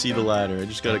literally see the ladder. I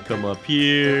just gotta come up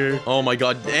here. Oh my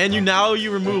god. And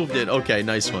you removed it. Okay,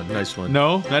 nice one. Nice one.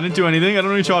 No, I didn't do anything. I don't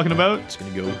know what you're talking about. Just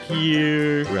gonna go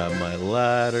here. Grab my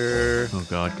ladder. Oh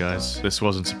god, guys. This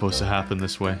wasn't supposed to happen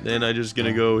this way. Then I just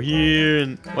gonna go here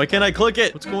and... Why can't I click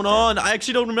it? What's going on? I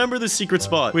actually don't remember this secret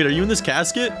spot. Wait, are you in this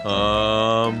casket?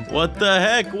 What the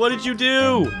heck? What did you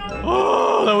do?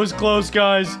 Oh, that was close,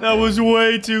 guys. That was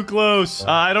way too close.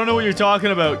 I don't know what you're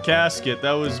talking about, casket.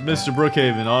 That was Mr.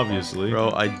 Brookhaven, obviously.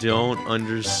 Bro, I don't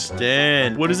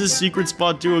understand. What does this secret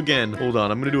spot do again? Hold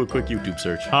on, I'm gonna do a quick YouTube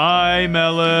search. Hi,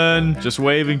 Melon. Just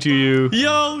waving to you.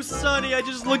 Yo, Sonny, I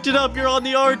just looked it up. You're on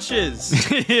the arches.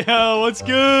 Yo, what's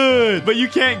good? But you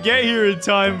can't get here in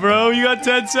time, bro. You got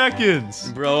 10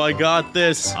 seconds. Bro, I got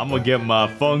this. I'm gonna get my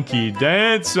funky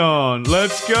dance on.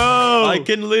 Let's go. I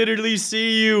can literally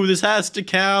see you. This has to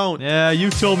count. Yeah, you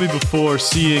told me before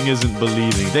seeing isn't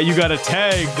believing. That you gotta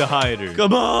tag the hider.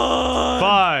 Come on.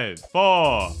 5,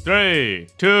 4, 3,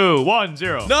 2, 1,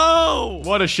 0. No.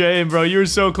 What a shame, bro. You were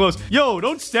so close. Yo,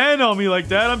 don't stand on me like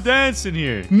that. I'm dancing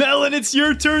here. Melon, it's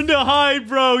your turn to hide,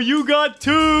 bro. You got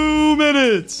 2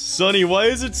 minutes. Sonny, why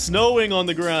is it snowing on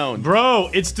the ground?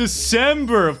 Bro, it's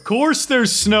December. Of course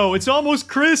there's snow. It's almost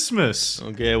Christmas.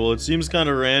 Okay, well, it seems kind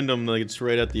of random, like it's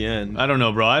right at the end. I don't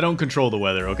know, bro. I don't control the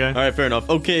weather, okay? All right, fair enough.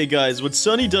 Okay, guys, what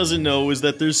Sonny doesn't know is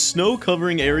that there's snow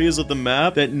covering areas of the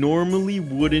map that normally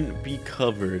wouldn't be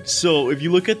covered. So, if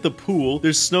you look at the pool,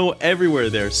 there's snow everywhere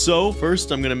there. So,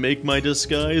 first, I'm gonna make my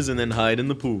disguise and then hide in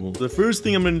the pool. The first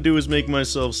thing I'm gonna do is make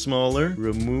myself smaller,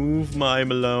 remove my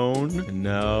Melon, and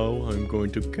now I'm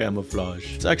going to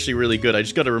camouflage. It's actually really good. I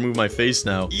just gotta remove my face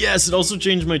now. Yes, it also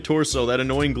changed my torso. That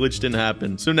annoying glitch didn't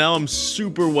happen. So now I'm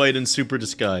super white and super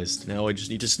disguised. Now I just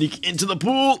need to sneak into the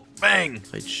pool. Bang!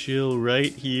 I chill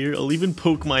right here. I'll even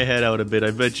poke my head out a bit.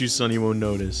 I bet you Sonny won't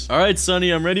notice. All right,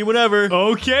 Sonny, I'm ready whenever.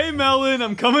 Okay, Melon,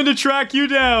 I'm coming to track you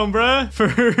down, bruh.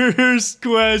 First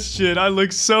question. I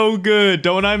look so good,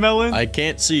 don't I, Melon? I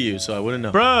can't see you, so I wouldn't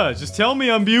know. Bruh, just tell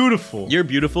me I'm beautiful. You're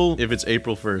beautiful if it's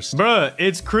April 1st. Bruh,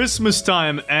 it's Christmas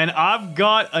time, and I've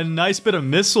got a nice bit of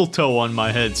mistletoe on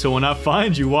my head, so when I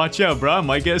find you, watch out, bruh. I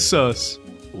might get sus.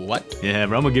 What? Yeah,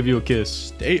 bro, I'm gonna give you a kiss.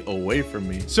 Stay away from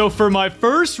me. So for my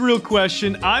first real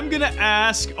question, I'm gonna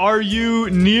ask, are you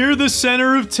near the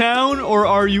center of town or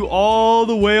are you all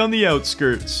the way on the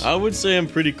outskirts? I would say I'm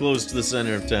pretty close to the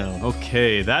center of town.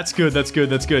 Okay, that's good, that's good,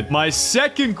 that's good. My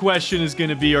second question is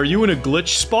gonna be, are you in a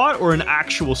glitch spot or an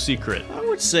actual secret? I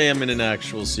would say I'm in an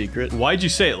actual secret. Why'd you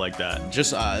say it like that?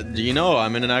 Just, you know,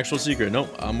 I'm in an actual secret.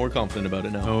 Nope, I'm more confident about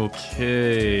it now.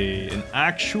 Okay, an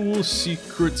actual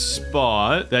secret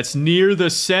spot that's near the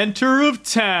center of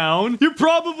town. You're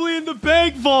probably in the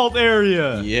bank vault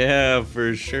area. Yeah,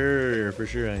 for sure. For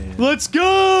sure I am. Let's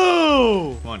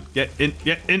go! Come on, get in,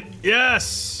 get in.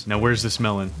 Yes! Now where's this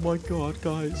Melon? Oh my god,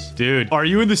 guys. Dude, are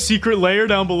you in the secret layer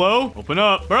down below? Open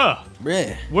up. Bruh.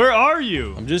 Bleh. Where are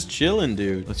you? I'm just chilling,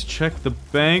 dude. Let's check the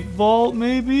bank vault,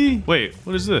 maybe? Wait,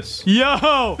 what is this?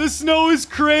 Yo, the snow is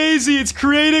crazy. It's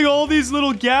creating all these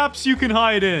little gaps you can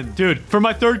hide in. Dude, for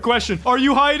my third question, are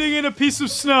you hiding in a piece of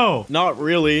snow? Not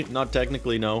really. Not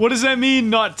technically, no. What does that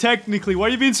mean, not technically? Why are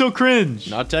you being so cringe?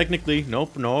 Not technically.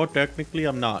 Nope, no, technically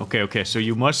I'm not. Okay, so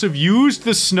you must have used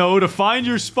the snow to find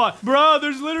your spot. Bro,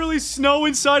 there's literally snow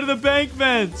inside of the bank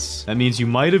vents. That means you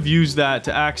might have used that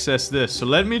to access this. So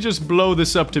let me just blow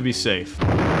this up to be safe.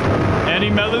 Any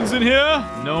melons in here?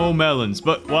 No melons.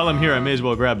 But while I'm here, I may as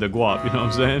well grab the guap, you know what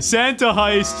I'm saying? Santa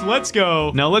heist, let's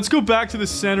go. Now let's go back to the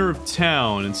center of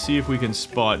town and see if we can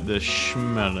spot the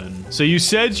schmelon. So you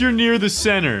said you're near the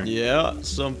center. Yeah,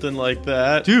 something like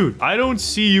that. Dude, I don't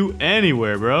see you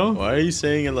anywhere, bro. Why are you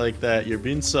saying it like that? You're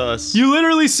being sus. You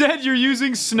literally said you're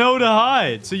using snow to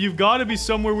hide. So you've got to be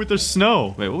somewhere with the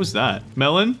snow. Wait, what was that?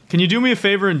 Melon, can you do me a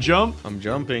favor and jump? I'm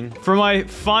jumping. For my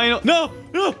final... No!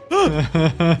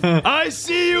 I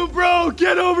see you, bro.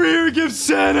 Get over here and give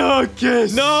Santa a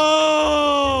kiss.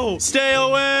 No! Stay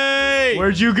away!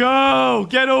 Where'd you go?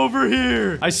 Get over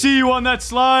here. I see you on that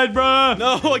slide, bro.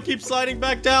 No, I keep sliding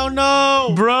back down.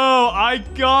 No! Bro, I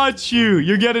got you.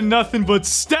 You're getting nothing but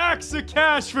stacks of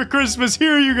cash for Christmas.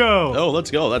 Here you go. Oh,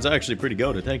 let's go. That's actually pretty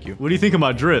goated. Thank you. What do you think of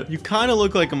my drip? You kind of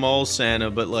look like a mall Santa,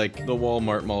 but like the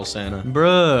Walmart mall Santa.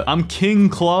 Bruh, I'm King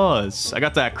Claus. I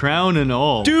got that crown and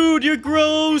all. Dude, you're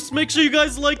gross. Make sure you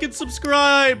guys like and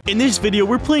subscribe. In this video,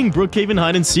 we're playing Brookhaven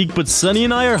hide and seek, but Sunny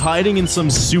and I are hiding in some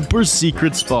super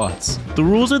secret spots. The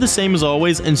rules are the same as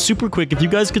always and super quick. If you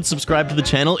guys could subscribe to the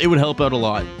channel, it would help out a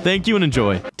lot. Thank you and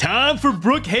enjoy. Time for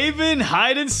Brookhaven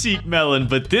hide and seek, Melon,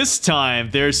 but this time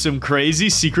there's some crazy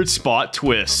secret spot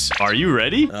twists. Are you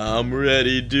ready? I'm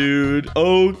ready, dude.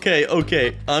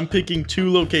 Okay. I'm picking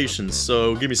 2 locations,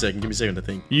 so give me a second to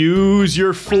think. Use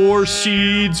your 4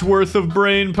 seeds worth of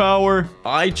brain power.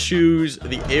 I choose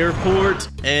the airport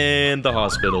and the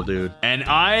hospital, dude. And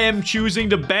I am choosing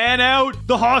to ban out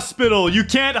the hospital. You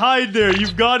can't hide there.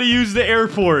 You've got to use the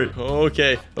airport.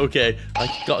 Okay.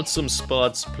 I got some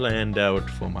spots planned out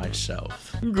for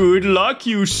myself. Good luck,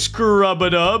 you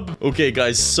scrub-a-dub. Okay,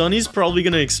 guys, Sunny's probably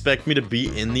gonna expect me to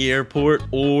be in the airport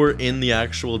or in the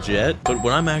actual jet, but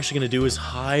what I'm actually gonna do is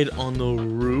hide on the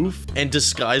roof and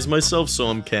disguise myself so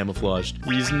I'm camouflaged.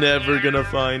 He's never gonna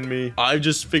find me. I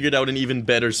just figured out an even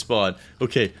better spot.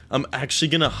 Okay, I'm actually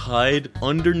gonna hide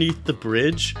underneath the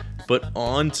bridge, but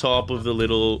on top of the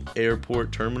little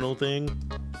airport terminal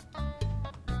thing.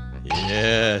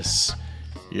 Yes.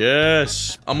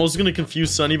 I'm also gonna confuse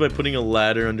Sunny by putting a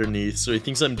ladder underneath, so he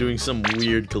thinks I'm doing some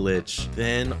weird glitch.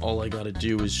 Then all I gotta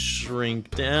do is shrink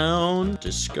down,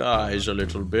 disguise a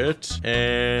little bit,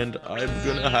 and I'm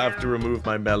gonna have to remove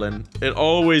my melon. It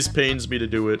always pains me to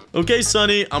do it. Okay,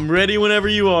 Sunny, I'm ready whenever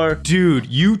you are. Dude,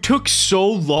 you took so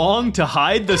long to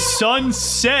hide. The sun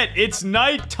set. It's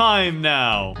nighttime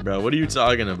now. Bro, what are you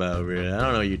talking about, bro? I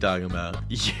don't know what you're talking about.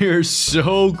 You're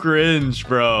so cringe,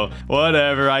 bro.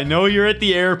 Whatever. I know you're at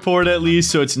the airport at least,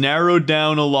 so it's narrowed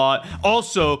down a lot.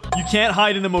 Also, you can't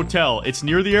hide in the motel. It's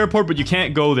near the airport, but you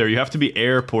can't go there. You have to be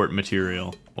airport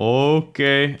material.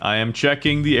 Okay, I am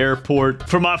checking the airport.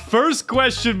 For my first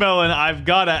question, Melon, I've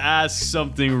got to ask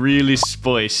something really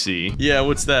spicy. Yeah,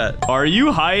 what's that? Are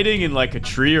you hiding in like a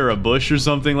tree or a bush or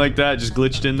something like that? Just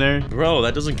glitched in there? Bro,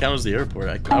 that doesn't count as the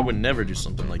airport. I would never do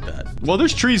something like that. Well,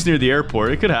 there's trees near the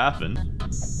airport. It could happen.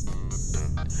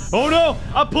 Oh no!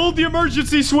 I pulled the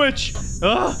emergency switch!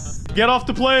 Get off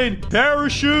the plane!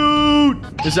 Parachute!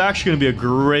 This is actually gonna be a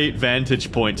great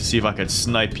vantage point to see if I can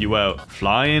snipe you out.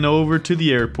 Flying over to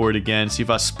the airport again, see if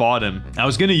I spot him. I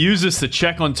was gonna use this to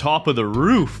check on top of the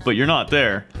roof, but you're not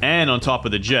there. And on top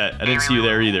of the jet. I didn't see you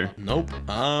there either. Nope,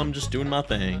 I'm just doing my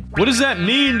thing. What does that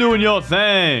mean, doing your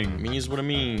thing? It means what it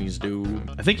means,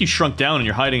 dude. I think you shrunk down and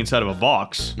you're hiding inside of a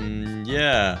box.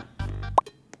 Yeah.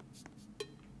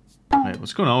 Wait,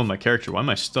 what's going on with my character? Why am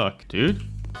I stuck? Dude?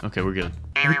 Okay, we're good.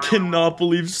 I cannot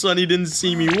believe Sunny didn't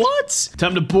see me. What?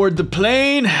 Time to board the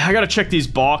plane. I gotta check these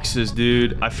boxes,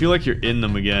 dude. I feel like you're in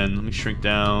them again. Let me shrink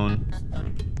down.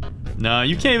 Nah,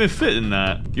 you can't even fit in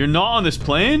that. You're not on this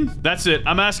plane? That's it.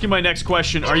 I'm asking my next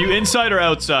question. Are you inside or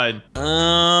outside?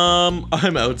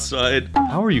 I'm outside.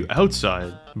 How are you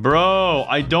outside? Bro,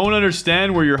 I don't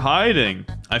understand where you're hiding.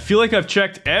 I feel like I've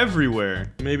checked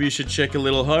everywhere. Maybe you should check a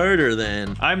little harder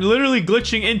then. I'm literally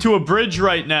glitching into a bridge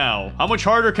right now. How much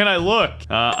harder can I look?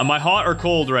 Am I hot or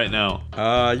cold right now?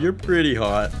 You're pretty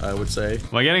hot, I would say.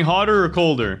 Am I getting hotter or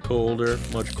colder? Colder,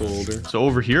 much colder. So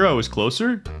over here I was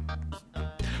closer?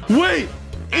 Wait!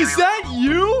 Is that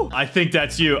you? I think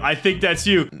that's you. I think that's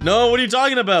you. No, what are you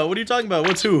talking about? What are you talking about?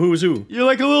 What's who? Who's who? You're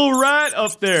like a little rat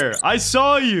up there. I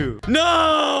saw you.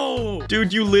 No!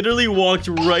 Dude, you literally walked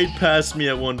right past me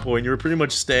at one point. You were pretty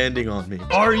much standing on me.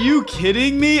 Are you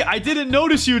kidding me? I didn't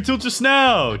notice you until just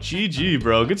now. GG,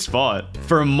 bro. Good spot.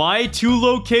 For my 2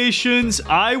 locations,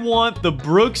 I want the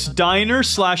Brooks Diner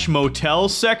 / motel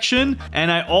section,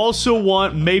 and I also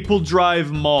want Maple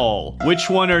Drive Mall. Which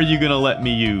one are you gonna let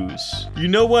me use? You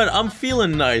know what? I'm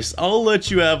feeling nice. I'll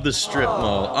let you have the strip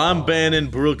mall. I'm banning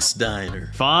Brooks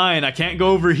Diner. Fine, I can't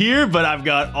go over here, but I've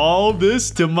got all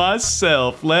this to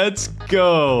myself. Let's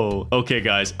go. Okay,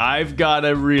 guys, I've got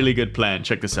a really good plan.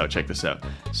 Check this out, check this out.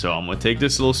 So I'm gonna take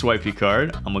this little swipey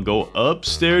card. I'm gonna go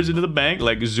upstairs into the bank,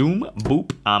 like zoom,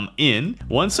 boop, I'm in.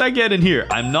 Once I get in here,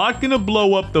 I'm not gonna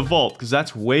blow up the vault, because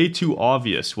that's way too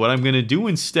obvious. What I'm gonna do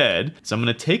instead is I'm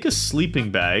gonna take a sleeping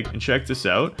bag, and check this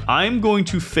out. I'm going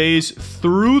to phase 3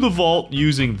 through the vault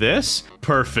using this.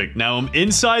 Perfect. Now I'm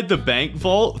inside the bank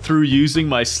vault through using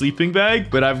my sleeping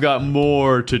bag, but I've got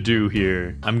more to do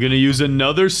here. I'm gonna use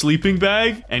another sleeping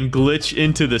bag and glitch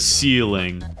into the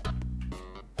ceiling.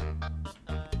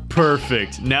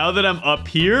 Perfect. Now that I'm up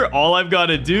here, all I've got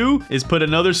to do is put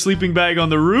another sleeping bag on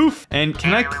the roof. And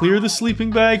can I clear the sleeping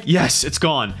bag? Yes, it's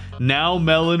gone. Now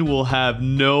Melon will have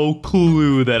no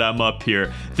clue that I'm up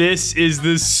here. This is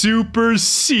the super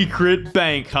secret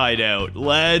bank hideout.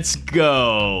 Let's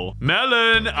go.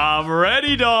 Melon, I'm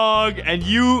ready, dog. And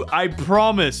you, I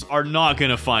promise, are not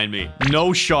gonna find me.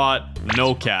 No shot,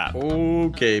 no cap.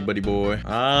 Okay, buddy boy.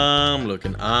 I'm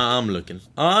looking.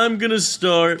 I'm gonna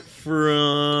start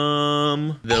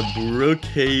from the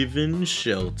Brookhaven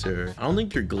shelter. I don't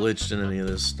think you're glitched in any of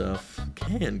this stuff.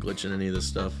 Can glitch in any of this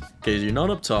stuff. Okay, you're not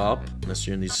up top, unless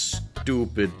you're in these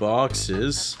stupid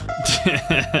boxes.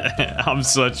 I'm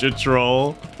such a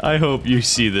troll. I hope you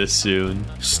see this soon.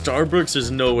 Starbucks,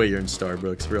 there's no way you're in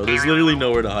Starbucks, bro. There's literally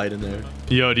nowhere to hide in there.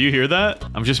 Yo, do you hear that?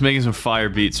 I'm just making some fire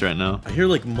beats right now. I hear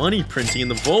like money printing in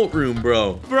the vault room,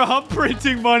 bro. Bro, I'm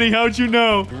printing money. How'd you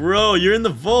know? Bro, you're in the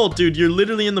vault, dude. You're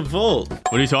literally in the vault.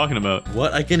 What are you talking about?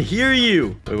 What? I can hear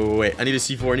you. Wait. I need a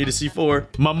C4. I need a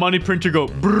C4. My money printer go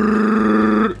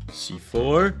brrrr.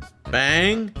 C4.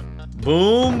 Bang.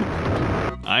 Boom.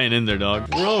 I ain't in there, dog.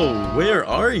 Bro, where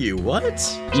are you?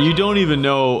 What? You don't even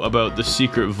know about the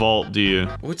secret vault, do you?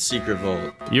 What secret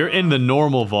vault? You're in the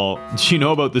normal vault. Do you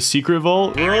know about the secret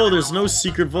vault? Bro, there's no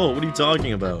secret vault. What are you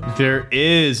talking about? There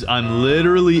is. I'm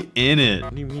literally in it.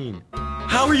 What do you mean?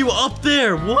 How are you up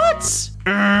there? What?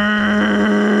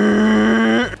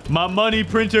 My money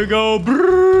printer go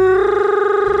brrrr.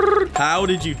 How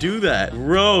did you do that?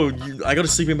 Bro, I got a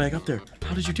sleeping bag up there.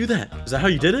 How did you do that? Is that how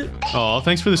you did it? Oh,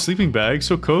 thanks for the sleeping bag.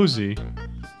 So cozy.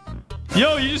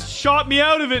 Yo, you just shot me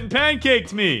out of it and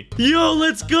pancaked me. Yo,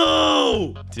 let's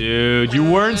go. Dude,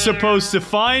 you weren't supposed to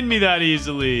find me that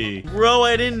easily. Bro,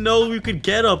 I didn't know we could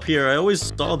get up here. I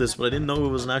always saw this, but I didn't know it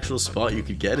was an actual spot you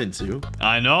could get into.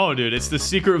 I know, dude. It's the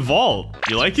secret vault.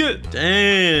 You like it?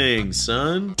 Dang,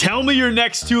 son. Tell me your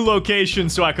next 2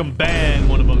 locations so I can ban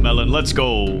one of them, Melon. Let's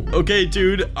go. Okay,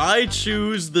 dude. I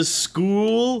choose the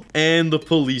school and the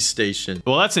police station.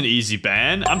 Well, that's an easy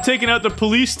ban. I'm taking out the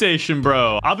police station,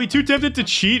 bro. I'll be too tempted to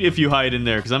cheat if you hide in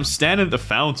there because I'm standing at the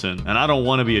fountain and I don't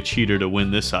want to be a cheater to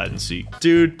win this hide and seek.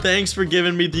 Dude, thanks for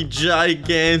giving me the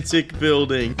gigantic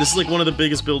building. This is like one of the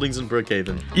biggest buildings in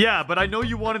Brookhaven. Yeah, but I know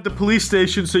you wanted the police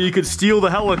station so you could steal the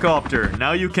helicopter.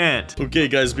 Now you can't. Okay,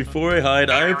 guys, before I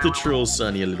hide, I have to troll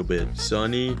Sunny a little bit.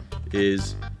 Sunny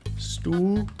is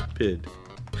stupid.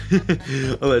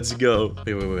 Let's go.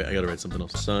 Wait. I gotta write something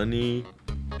else. Sunny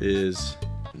is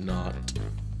not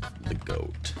the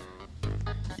goat.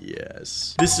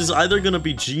 Yes. This is either gonna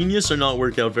be genius or not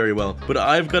work out very well. But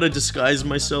I've got to disguise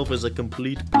myself as a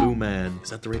complete blue man.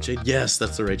 Is that the right shade? Yes,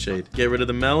 that's the right shade. Get rid of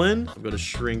the melon. I've got to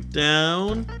shrink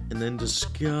down and then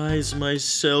disguise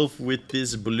myself with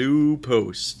this blue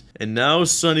post. And now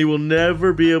Sunny will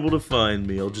never be able to find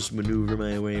me. I'll just maneuver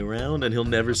my way around and he'll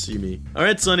never see me. All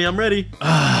right, Sunny, I'm ready.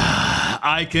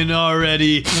 I can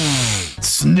already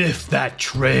sniff that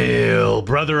trail.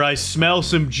 Brother, I smell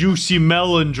some juicy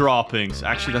melon droppings.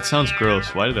 Actually, that sounds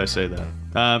gross. Why did I say that?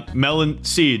 Melon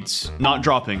seeds, not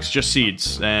droppings, just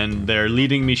seeds. And they're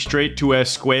leading me straight to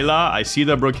Escuela. I see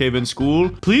the Brookhaven school.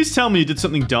 Please tell me you did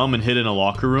something dumb and hid in a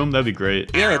locker room. That'd be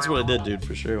great. Yeah, that's what I did, dude,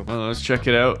 for sure. Well, let's check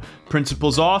it out.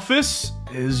 Principal's office.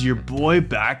 Is your boy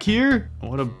back here?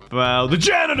 What about the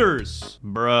janitors?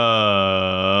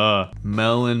 Bruh.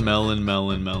 Melon.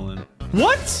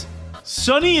 What?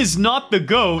 Sunny is not the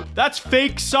goat. That's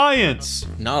fake science.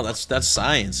 No, that's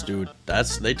science, dude.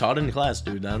 They taught it in class,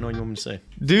 dude. I don't know what you want me to say.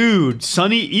 Dude,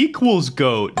 Sunny equals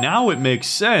goat. Now it makes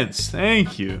sense.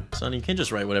 Thank you. Sonny, you can't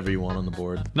just write whatever you want on the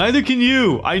board. Neither can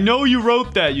you. I know you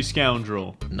wrote that, you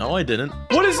scoundrel. No, I didn't.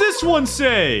 What does this one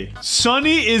say?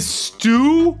 Sunny is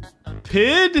stupid?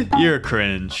 You're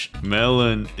cringe.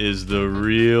 Melon is the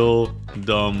real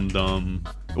dum-dum.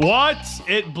 What?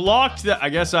 It blocked that. I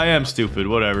guess I am stupid.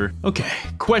 Whatever. Okay.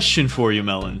 Question for you,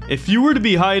 Melon. If you were to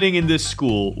be hiding in this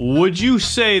school, would you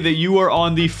say that you are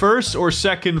on the first or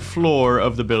second floor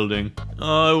of the building?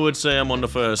 I would say I'm on the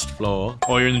first floor.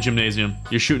 Oh, you're in the gymnasium.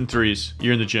 You're shooting threes.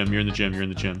 You're in the gym. You're in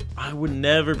the gym. I would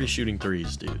never be shooting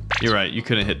threes, dude. You're right. You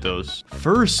couldn't hit those.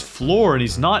 First floor and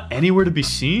he's not anywhere to be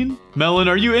seen? Melon,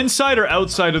 are you inside or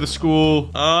outside of the school?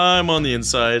 I'm on the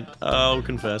inside. I'll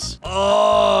confess.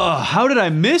 Oh, how did I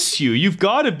miss you? You've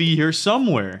got to be here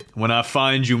somewhere. When I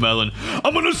find you, Melon,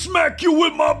 I'm gonna smack you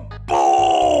with my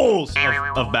balls! bowls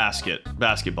of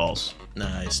basketballs.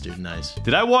 Nice, dude, nice.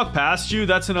 Did I walk past you?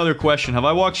 That's another question. Have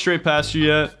I walked straight past you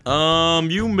yet?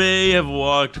 You may have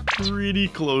walked pretty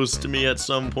close to me at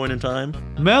some point in time.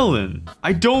 Melon,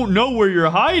 I don't know where you're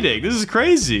hiding. This is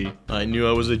crazy. I knew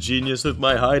I was a genius with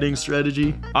my hiding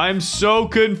strategy. I'm so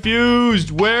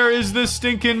confused. Where is this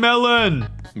stinking melon?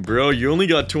 Bro, you only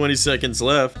got 20 seconds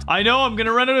left. I know, I'm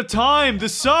gonna run out of time.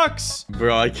 This sucks.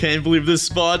 Bro, I can't believe this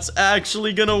spot's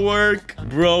actually gonna work.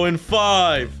 Bro, in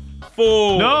 5,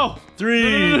 4, No.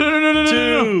 3, No.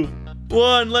 2,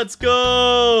 1, let's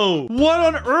go! What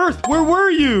on earth? Where were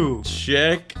you?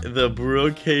 Check the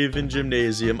Brookhaven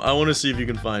Gymnasium. I want to see if you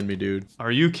can find me, dude.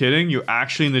 Are you kidding? You're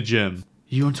actually in the gym.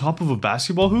 You on top of a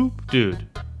basketball hoop? Dude,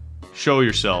 show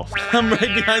yourself. I'm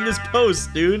right behind this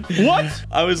post, dude. What?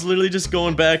 I was literally just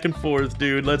going back and forth,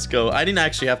 dude. Let's go. I didn't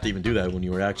actually have to even do that when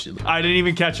you were actually... I didn't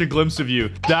even catch a glimpse of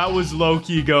you. That was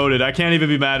low-key goated. I can't even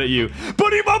be mad at you.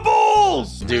 But eat my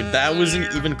balls! Dude, that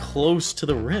wasn't even close to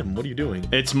the rim. What are you doing?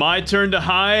 It's my turn to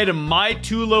hide, and my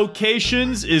 2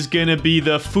 locations is gonna be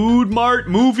the Food Mart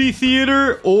movie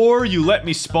theater, or you let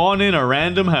me spawn in a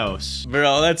random house.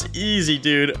 Bro, that's easy,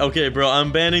 dude. Okay, bro,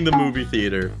 I'm banning the movie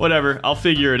theater. Whatever, I'll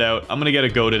figure it out. I'm gonna get a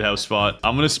goated house spot.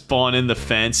 I'm gonna spawn in the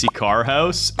fancy car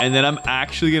house, and then I'm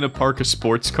actually gonna park a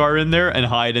sports car in there and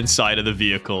hide inside of the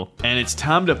vehicle. And it's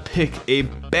time to pick a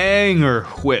banger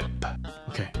whip.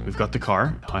 Okay, we've got the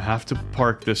car. I have to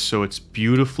park this so it's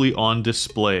beautifully on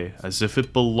display, as if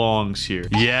it belongs here.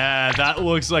 Yeah, that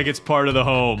looks like it's part of the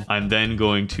home. I'm then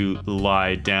going to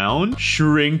lie down,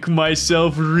 shrink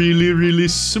myself really, really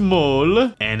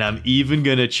small, and I'm even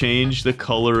gonna change the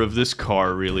color of this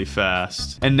car really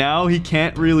fast. And now he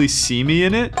can't really see me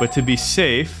in it, but to be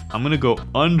safe, I'm gonna go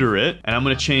under it, and I'm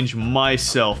gonna change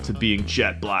myself to being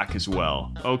jet black as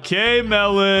well. Okay,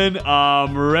 Melon,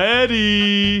 I'm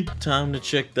ready. Time to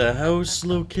check the house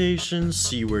location,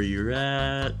 see where you're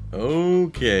at.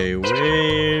 Okay,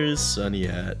 where's Sunny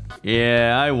at?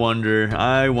 Yeah, I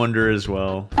wonder as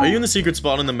well. Are you in the secret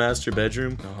spot in the master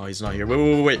bedroom? Oh, he's not here.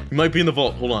 Wait. He might be in the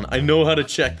vault. Hold on. I know how to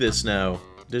check this now.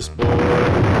 This boy.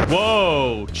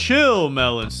 Whoa, chill,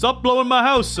 Melon. Stop blowing my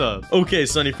house up. Okay,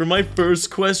 Sunny, for my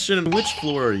first question, which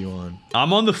floor are you on?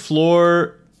 I'm on the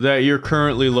floor that you're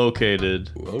currently located.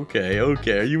 Okay.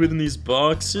 Are you within these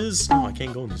boxes? No, I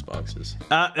can't go in these boxes.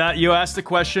 You asked the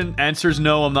question. Answer's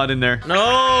no, I'm not in there.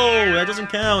 No, that doesn't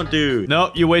count, dude.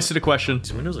 No, you wasted a question.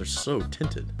 These windows are so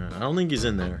tinted. I don't think he's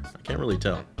in there. I can't really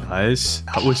tell. Guys,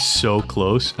 that was so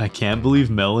close. I can't believe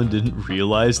Melon didn't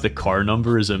realize the car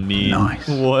number is a meme. Nice.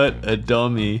 What a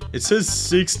dummy. It says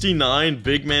 69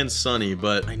 Big Man Sunny,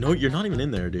 but I know you're not even in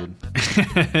there, dude.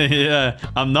 Yeah,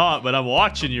 I'm not, but I'm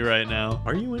watching you right now.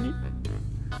 Are you in it?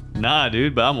 Nah,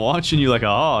 dude, but I'm watching you like a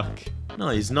hawk. No,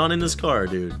 he's not in this car,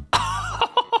 dude.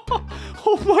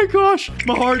 Oh my gosh,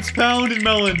 my heart's pounding,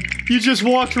 Melon. You just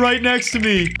walked right next to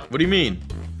me. What do you mean?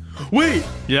 Wait!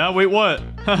 Yeah, wait, what?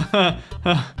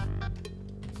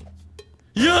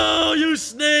 Yo, you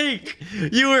snake!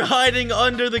 You were hiding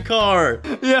under the car.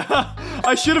 Yeah,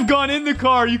 I should have gone in the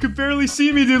car. You could barely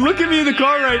see me, dude. Look at me in the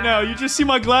car right now. You just see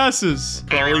my glasses.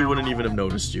 Probably wouldn't even have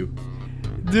noticed you.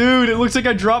 Dude, it looks like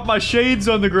I dropped my shades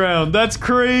on the ground. That's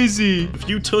crazy. If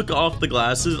you took off the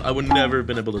glasses, I would never have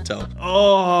been able to tell.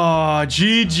 Oh,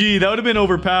 GG. That would have been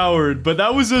overpowered. But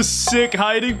that was a sick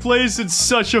hiding place. It's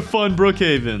such a fun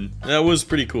Brookhaven. That was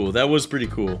pretty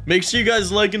cool. Make sure you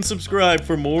guys like and subscribe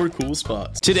for more cool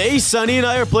spots. Today, Sunny and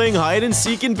I are playing hide and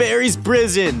seek in Barry's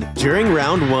prison. During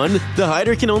round 1, the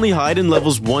hider can only hide in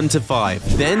levels 1 to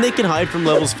 5. Then they can hide from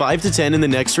levels 5 to 10 in the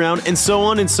next round, and so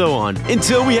on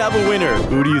until we have a winner.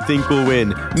 Who do you think will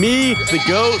win? Me, the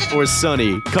goat, or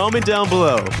Sunny? Comment down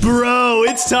below. Bro,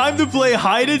 it's time to play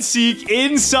hide and seek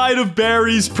inside of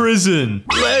Barry's prison.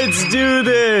 Let's do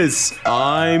this.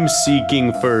 I'm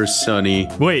seeking first, Sunny.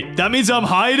 Wait, that means I'm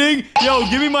hiding? Yo,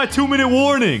 give me my 2-minute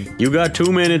warning. You got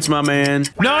 2 minutes, my man.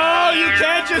 No, you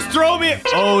can't just throw me.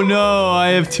 Oh no,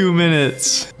 I have 2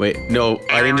 minutes. Wait, no,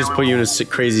 I didn't just put you in a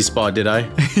crazy spot, did I?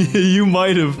 You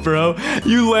might have, bro.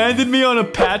 You landed me on a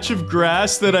patch of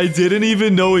grass that I didn't even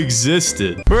know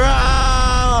existed.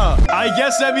 I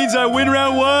guess that means I win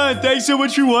round 1. Thanks so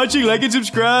much for watching. Like and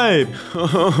subscribe.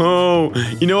 Oh,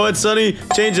 you know what, Sunny?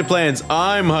 Change the plans.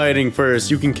 I'm hiding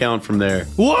first. You can count from there.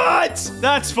 What?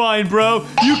 That's fine, bro.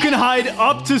 You can hide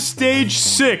up to stage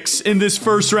 6 in this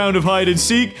first round of hide and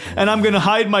seek, and I'm gonna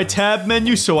hide my tab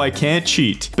menu so I can't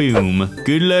cheat. Boom.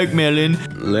 Good luck, Melon.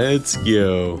 Let's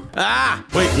go. Ah!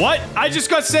 Wait, what? I just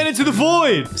got sent into the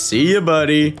void. See ya,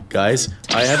 buddy. Guys,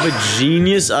 I have a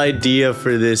genius idea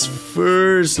for this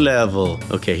first level.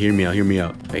 Okay, hear me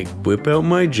out. I whip out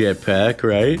my jetpack,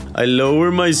 right? I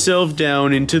lower myself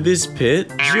down into this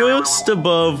pit just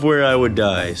above where I would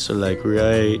die. So like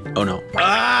right... Oh no.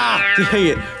 Ah! Dang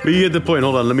it. But you get the point.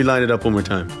 Hold on. Let me line it up one more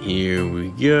time. Here we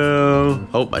go.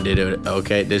 Oh, I did it.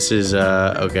 Okay, this is...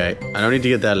 Okay. I don't need to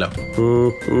get that low.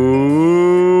 Ooh.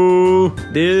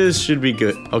 This should be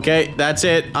good. Okay, that's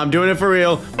it. I'm doing it for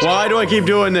real. Why do I keep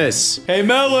doing this? Hey,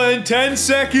 Melon, 10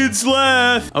 seconds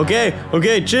left. Okay,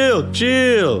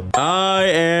 chill. I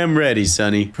am ready,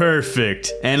 Sonny.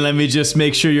 Perfect. And let me just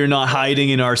make sure you're not hiding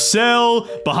in our cell,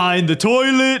 behind the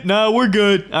toilet. No, we're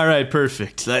good. All right,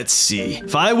 perfect. Let's see.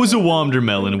 If I was a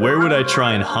Wandermelon, where would I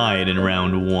try and hide in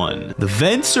round 1? The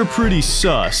vents are pretty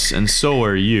sus, and so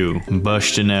are you. I'm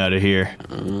busting out of here.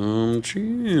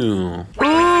 Chill.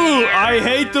 Ooh, I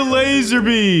hate the laser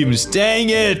beams. Dang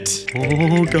it.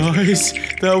 Oh, guys,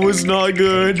 that was not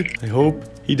good. I hope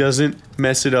he doesn't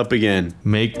mess it up again.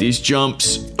 Make these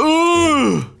jumps.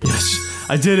 Ooh! Yes,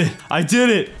 I did it.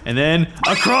 And then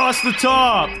across the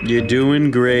top. You're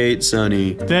doing great,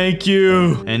 Sonny. Thank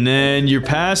you. And then you're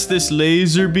past this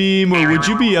laser beam, or would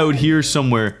you be out here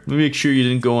somewhere? Let me make sure you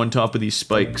didn't go on top of these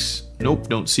spikes. Nope,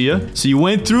 don't see ya. So you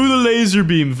went through the laser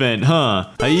beam vent, huh?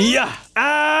 Hi-ya!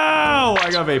 Ow! I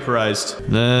got vaporized.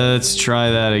 Let's try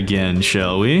that again,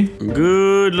 shall we?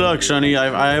 Good luck, Sonny.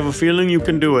 I have a feeling you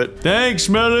can do it. Thanks,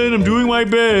 Melon. I'm doing my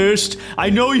best.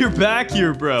 I know you're back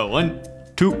here, bro. 1,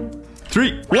 2,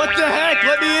 3. What the heck?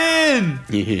 Let me in!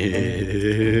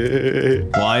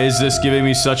 Why is this giving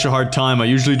me such a hard time? I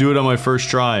usually do it on my first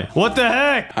try. What the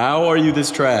heck? How are you this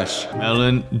trash?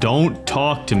 Melon, don't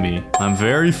talk to me. I'm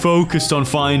very focused on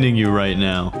finding you right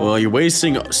now. Well, you're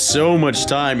wasting so much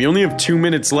time. You only have 2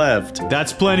 minutes left.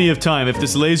 That's plenty of time. If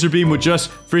this laser beam would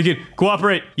just freaking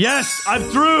cooperate. Yes, I'm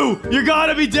through! You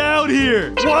gotta be down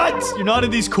here! What? You're not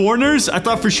in these corners? I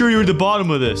thought for sure you were at the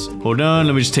bottom of this. Hold on,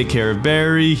 let me just take care of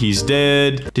Barry. He's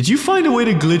dead. Did you find a way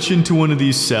to glitch into one of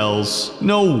these cells?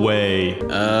 No way.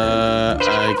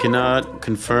 I cannot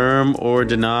confirm or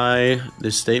deny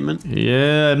this statement.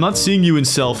 Yeah, I'm not seeing you in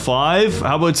cell 5.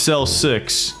 How about cell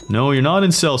 6? No, you're not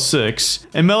in cell 6.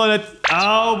 And Melon,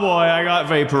 oh boy, I got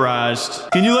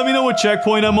vaporized. Can you let me know what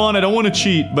checkpoint I'm on? I don't want to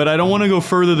cheat, but I don't want to go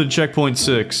further than checkpoint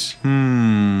 6.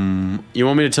 You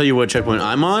want me to tell you what checkpoint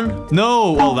I'm on?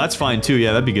 No, well, that's fine too.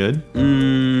 Yeah, that'd be good.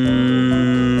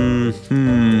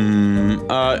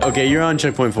 Okay, you're on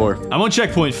checkpoint 4. I'm on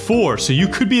checkpoint 4, so you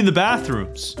could be in the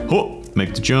bathrooms. Oh,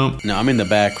 make the jump. No, I'm in the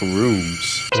back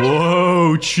rooms.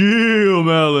 Whoa, chill,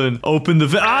 Melon. Open the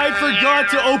vent. I forgot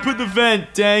to open the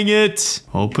vent. Dang it.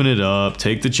 Open it up.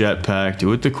 Take the jetpack.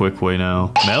 Do it the quick way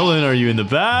now. Melon, are you in the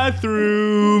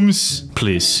bathrooms?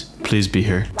 Please be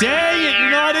here. Dang it,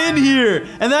 you're not in here.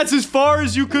 And that's as far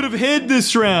as you could have hid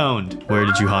this round. Where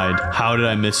did you hide? How did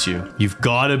I miss you? You've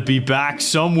got to be back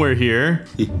somewhere here.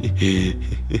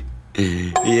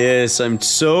 Yes, I'm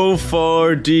so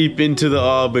far deep into the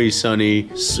obby, Sonny.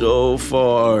 So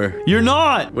far. You're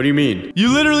not. What do you mean?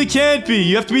 You literally can't be.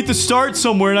 You have to be at the start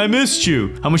somewhere, and I missed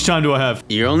you. How much time do I have?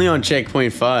 You're only on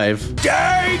checkpoint 5.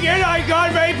 Dang it, I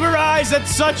got vaporized.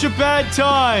 That's such a bad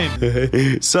time.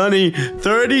 Sonny,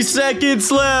 30 seconds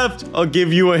left. I'll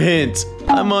give you a hint.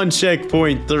 I'm on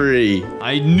checkpoint 3.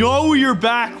 I know you're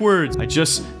backwards. I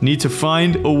just need to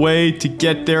find a way to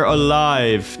get there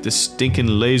alive. The stinking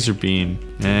laser beam.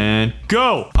 And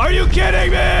go. Are you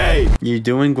kidding me? You're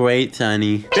doing great,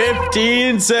 Sonny.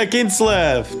 15 seconds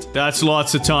left. That's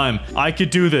lots of time. I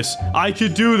could do this. I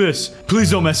could do this.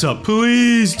 Please don't mess up.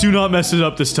 Please do not mess it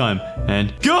up this time.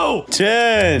 And go.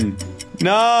 10,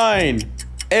 9,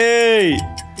 8,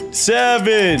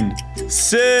 7,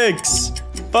 6,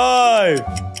 5,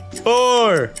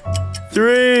 4,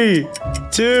 3,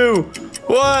 2,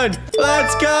 1.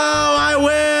 Let's go! I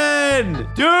win!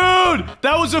 Dude,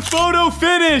 that was a photo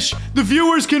finish. The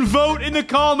viewers can vote in the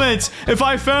comments if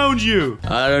I found you.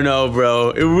 I don't know, bro.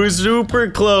 It was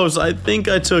super close. I think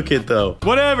I took it, though.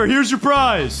 Whatever, here's your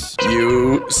prize.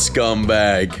 You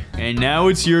scumbag. And now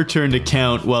it's your turn to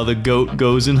count while the goat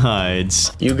goes and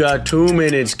hides. You got 2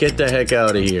 minutes. Get the heck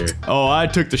out of here. Oh, I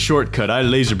took the shortcut. I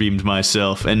laser beamed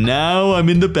myself. And now I'm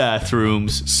in the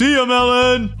bathrooms. See ya,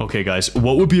 Melon. Okay, guys,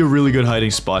 what would be a really good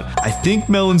hiding spot? I think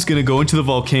Melon's gonna go into the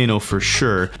volcano for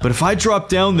sure. But if I drop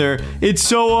down there, it's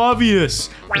so obvious.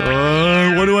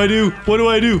 What do I do? What do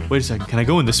I do? Wait a second. Can I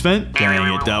go in this vent?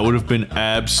 Dang it. That would have been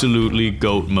absolutely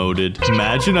goat moded.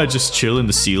 Imagine I just chill in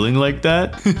the ceiling like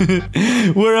that.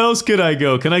 Where else could I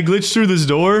go? Can I glitch through this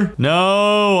door?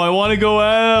 No, I want to go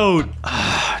out.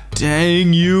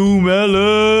 Dang you,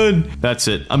 Melon. That's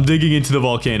it. I'm digging into the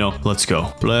volcano. Let's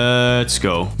go. Let's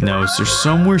go. Now, is there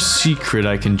somewhere secret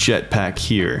I can jetpack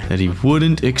here that he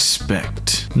wouldn't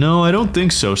expect? No, I don't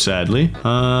think so, sadly.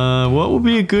 What would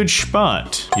be a good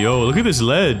spot? Yo, look at this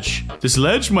ledge. This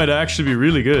ledge might actually be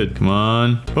really good. Come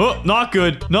on. Oh, not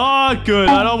good. Not good.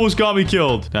 That almost got me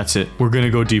killed. That's it. We're gonna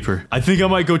go deeper. I think I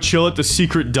might go chill at the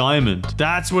secret diamond.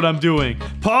 That's what I'm doing.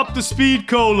 Pop the speed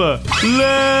cola.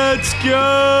 Let's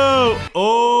go.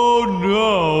 Oh,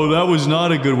 no. That was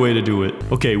not a good way to do it.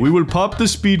 Okay, we will pop the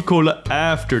speed cola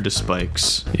after the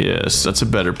spikes. Yes, that's a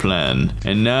better plan.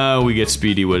 And now we get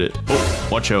speedy with it. Oh,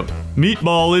 watch out.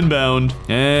 Meatball inbound.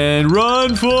 And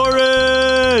run for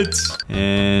it.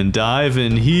 And dive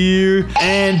in here.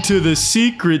 And to the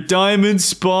secret diamond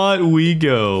spot we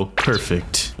go.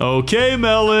 Perfect. Okay,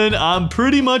 Melon, I'm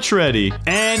pretty much ready.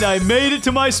 And I made it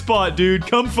to my spot, dude.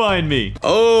 Come find me.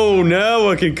 Oh, now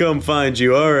I can come find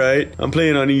you. All right. I'm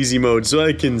playing on easy mode so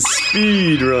I can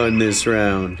speed run this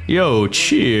round. Yo,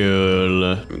 chill.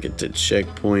 Let me get to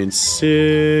checkpoint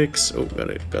 6. Oh,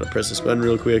 gotta press this button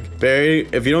real quick. Barry,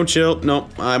 if you don't chill, no,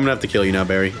 I'm gonna have to kill you now,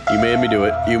 Barry. You made me do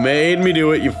it. You made me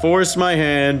do it. You forced my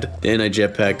hand. Then I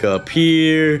jetpack up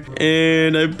here.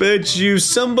 And I bet you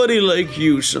somebody like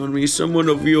you, Sonny, someone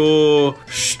of your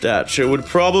stature would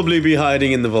probably be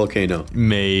hiding in the volcano.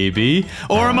 Maybe.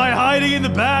 Or am I hiding in the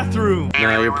bathroom?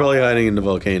 Nah, you're probably hiding in the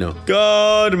volcano.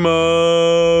 God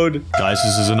mode. Guys,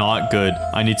 this is not good.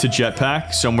 I need to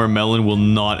jetpack somewhere Melon will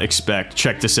not expect.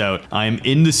 Check this out. I am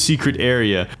in the secret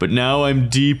area, but now I'm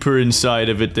deeper inside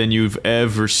of it than you've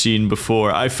ever seen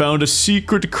before. I found a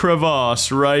secret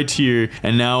crevasse right here,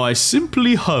 and now I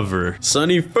simply hover.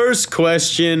 Sonny, first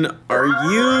question. Are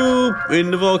you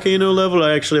in the volcano level?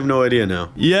 I actually have no idea now.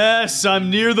 Yes, I'm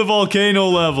near the volcano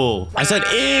level. I said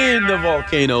in the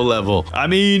volcano level. I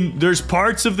mean, there's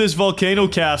parts of this volcano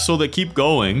castle that keep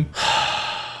going.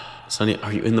 Sonny,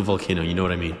 are you in the volcano? You know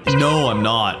what I mean? No, I'm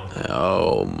not.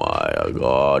 Oh my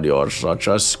god, you're such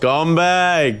a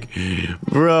scumbag.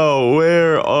 Bro,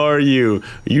 where are you?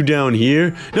 Are you down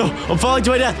here? No, I'm falling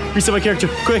to my death. Reset my character.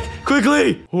 Quick,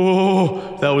 quickly.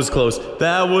 Oh, that was close.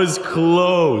 That was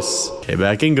close. Okay,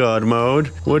 back in God mode.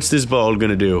 What's this ball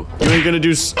gonna do? You ain't gonna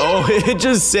do oh, it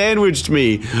just sandwiched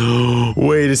me.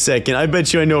 Wait a second. I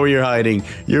bet you I know where you're hiding.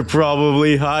 You're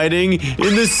probably hiding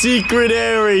in the secret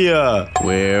area.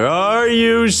 Where are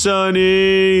you,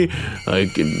 Sonny? I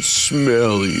can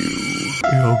smell you.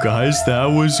 Yo, guys, that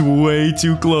was way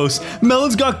too close.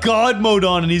 Melon's got God mode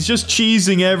on and he's just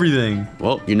cheesing everything.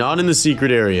 Well, you're not in the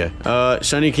secret area.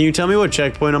 Sonny, can you tell me what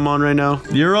checkpoint I'm on right now?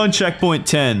 You're on checkpoint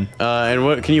 10. And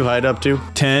what can you hide up to?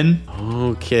 10.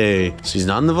 Okay, so he's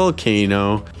not in the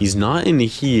volcano. He's not in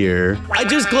here. I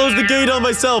just closed the gate on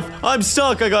myself. I'm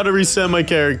stuck. I gotta reset my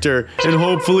character, and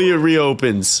hopefully it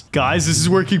reopens. Guys, this is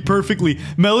working perfectly.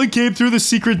 Melon came through the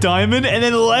secret diamond and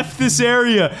then left this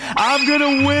area. I'm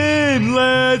gonna win.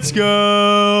 Let's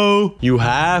go. You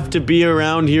have to be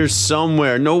around here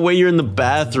somewhere. No way you're in the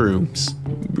bathrooms.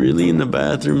 Really in the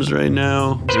bathrooms right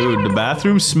now? Dude, the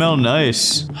bathrooms smell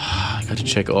nice. I gotta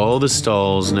check all the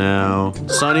stalls now.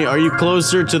 Sonny, are you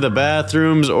closer to the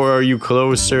bathrooms or are you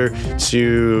closer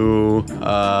to,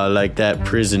 like that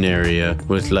prison area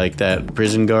with like that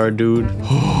prison guard dude?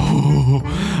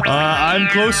 I'm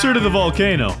closer to the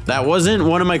volcano. That wasn't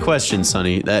one of my questions,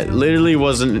 Sonny. That literally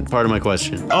wasn't part of my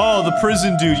question. Oh, the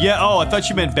prison dude. Yeah, oh, I thought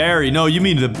you meant Barry. No, you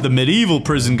mean the medieval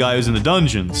prison guy who's in the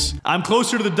dungeons. I'm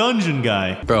closer to the dungeon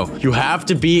guy. Bro, you have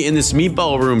to be in this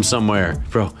meatball room somewhere.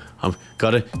 Bro,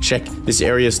 gotta check this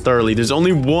area thoroughly. There's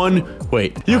only one.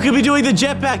 Wait, you could be doing the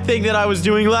jetpack thing that I was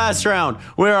doing last round.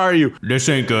 Where are you? This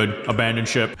ain't good. Abandoned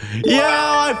ship. Yeah,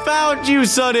 I found you,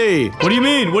 Sonny. What do you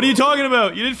mean? What are you talking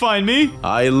about? You didn't find me.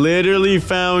 I literally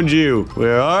found you.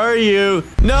 Where are you?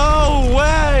 No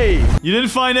way. You didn't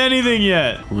find anything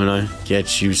yet. When I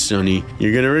get you, Sonny,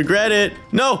 you're gonna regret it.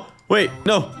 No, wait,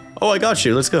 no. Oh, I got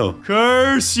you. Let's go.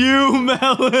 Curse you,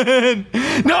 Melon.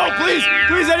 No,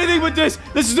 please, anything but this.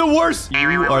 This is the worst.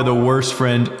 You are the worst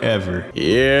friend ever.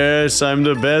 Yes, I'm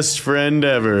the best friend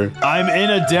ever. I'm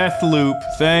in a death loop.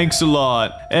 Thanks a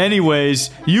lot. Anyways,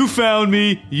 you found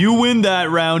me. You win that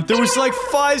round. There was like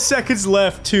 5 seconds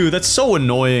left, too. That's so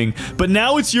annoying. But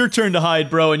now it's your turn to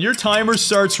hide, bro, and your timer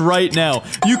starts right now.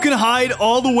 You can hide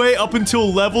all the way up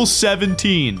until level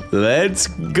 17. Let's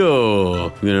go.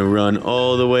 I'm gonna run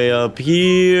all the way up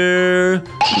here.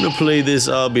 I'm gonna play this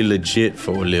I'll be legit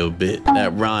for a little bit.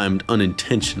 That rhymed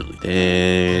unintentionally.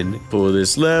 And pull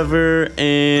this lever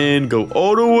and go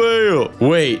all the way up.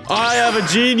 Wait, I have a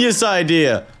genius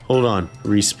idea. Hold on.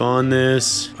 Respawn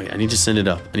this. Wait, I need to send it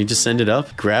up. I need to send it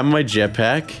up. Grab my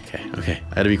jetpack. Okay.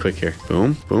 I gotta be quick here.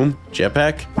 Boom.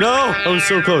 Jetpack. No! I was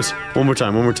so close. One more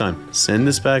time. Send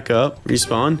this back up.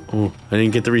 Respawn. Oh, I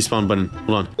didn't get the respawn button.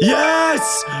 Hold on.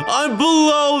 Yes! I'm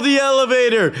below the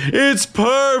elevator. It's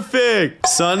perfect.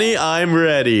 Sonny, I'm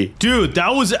ready. Dude,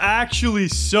 that was actually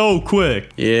so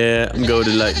quick. Yeah, I'm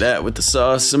goated like that with the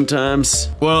sauce sometimes.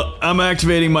 Well, I'm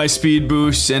activating my speed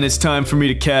boost, and it's time for me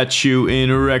to catch you in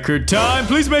a record time.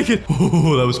 Please make it.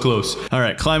 Oh, that was close. All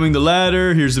right, climbing the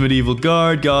ladder. Here's the medieval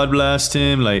guard. God blast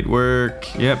him. Light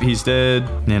work. Yep, he's dead.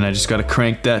 And I just gotta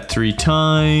crank that 3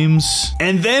 times.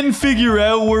 And then figure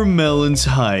out where Melon's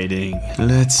hiding.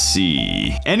 Let's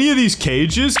see. Any of these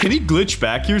cages? Can he glitch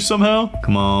back here somehow?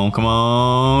 Come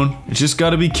on. Just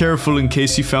gotta be careful in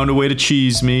case he found a way to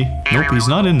cheese me. Nope, he's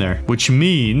not in there. Which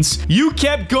means you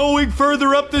kept going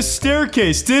further up this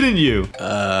staircase, didn't you?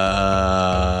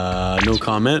 No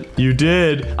comment. You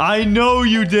did. I know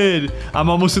you did. I'm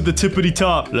almost at the tippity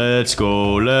top. Let's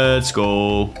go.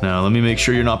 Now, let me make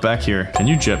sure you're not back here. Can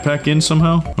you jetpack in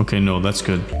somehow? Okay, no, that's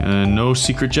good. No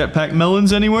secret jetpack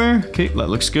melons anywhere? Okay, that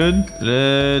looks good.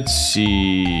 Let's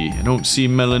see. I don't see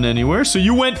Melon anywhere, so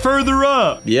you went further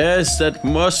up. Yes, that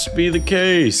must be the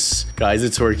case. Guys,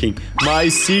 it's working. My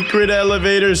secret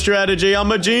elevator strategy.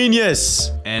 I'm a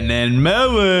genius. And then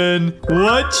Melon,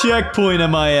 what checkpoint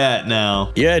am I at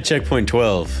now? Yeah, checkpoint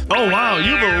 12. Oh, wow,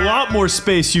 you have a lot more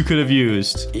space you could have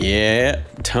used. Yeah,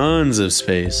 tons of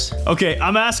space. Okay,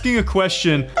 I'm asking a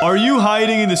question. Are you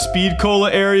hiding in the speed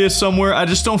cola area somewhere? I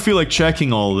just don't feel like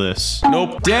checking all this.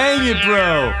 Nope. Dang it,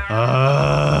 bro.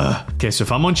 Okay, so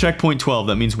if I'm on checkpoint 12,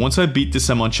 that means once I beat this,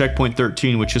 I'm on checkpoint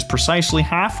 13, which is precisely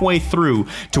halfway through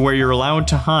to where you're allowed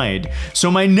to hide. So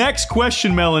my next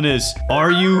question, Melon, is,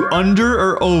 are you under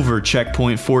or over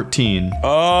checkpoint 14?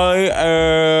 Let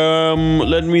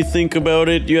me think about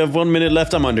it. You have 1 minute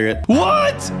left. I'm under it.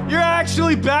 What? You're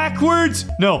actually backwards?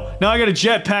 No, now I gotta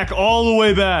jetpack all the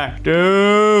way back.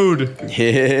 Dude.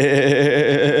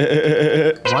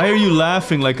 Why are you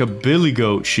laughing like a billy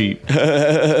goat sheep?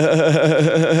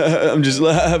 I'm just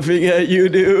laughing at you,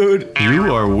 dude.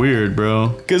 You are weird,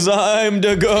 bro. Cause I'm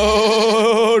the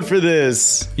goat for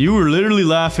this. You were literally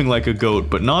laughing like a goat,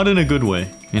 but not in a good way.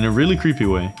 In a really creepy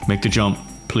way. Make the jump,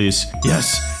 please.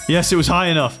 Yes, it was high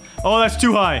enough. Oh, that's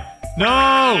too high.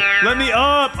 No, let me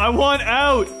up. I want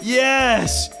out.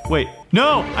 Yes. Wait,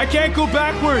 no, I can't go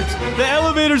backwards. The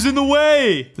elevator's in the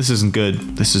way. This isn't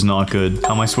good. This is not good.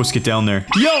 How am I supposed to get down there?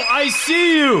 Yo, I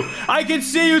see you. I can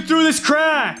see you through this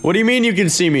crack. What do you mean you can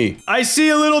see me? I see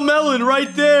a little melon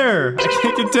right there. I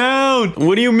can't get down.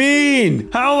 What do you mean?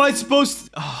 How am I supposed to?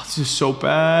 Oh, this is so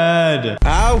bad.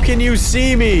 How can you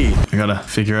see me? I gotta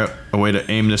figure out a way to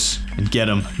aim this and get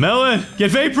him. Melon,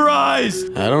 get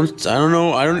vaporized. I don't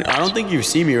know. I don't think you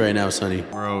see me right now, Sonny.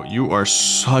 Bro, you are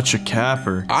such a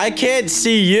capper. I can't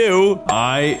see you.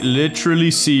 I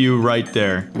literally see you right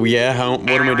there. Yeah, what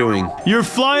am I doing? You're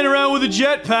flying around with a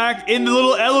jetpack in the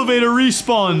little elevator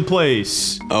respawn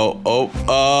place.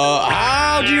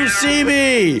 How do you see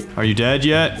me? Are you dead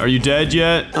yet?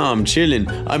 Oh, I'm chilling.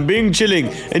 I'm being chilling.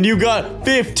 And you got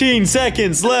 15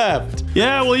 seconds left.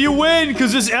 Yeah, well, you win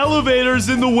because this elevator's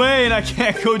in the way and I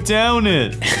can't go down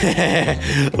it.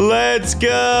 Let's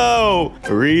go.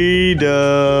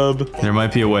 Redub. There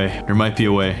might be a way.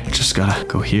 Just gotta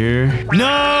go here. No,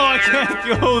 I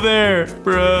can't go there.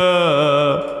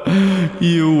 Bruh.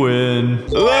 You win.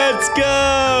 Let's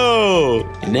go.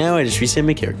 And now I just reset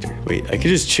my character. Wait, I could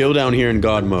just chill down here in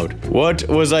God mode. What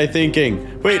was I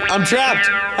thinking? Wait, I'm trapped.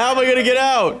 How am I gonna get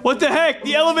out? What the heck?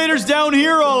 The elevator's down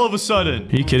here all of a sudden.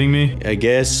 Are you kidding me? I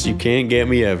guess you can't get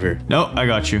me ever. No, I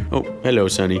got you. Oh, hello,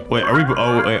 Sonny. Wait,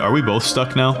 are we both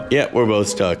stuck now? Yeah, we're both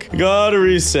stuck. Gotta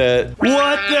reset.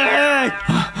 What the heck?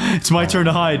 It's my turn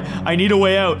to hide. I need a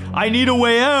way out.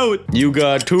 You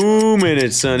got 2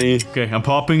 minutes, Sonny. Okay, I'm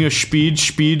popping a speed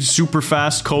super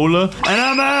fast cola, and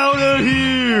I'm out of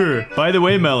here. By the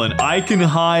way, Melon, I can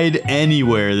hide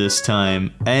anywhere this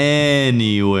time.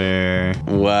 Anywhere.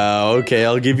 Wow, okay,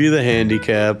 I'll give you the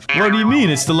handicap. What do you mean?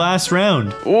 It's the last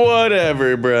round.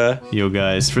 Whatever, bruh. Yo,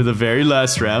 guys, for the very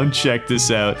last round, check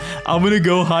this out. I'm gonna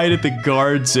go hide at the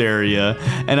guards area,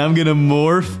 and I'm gonna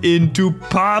morph into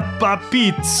Papa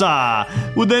Pizza.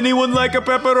 Would anyone like a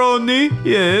pepperoni?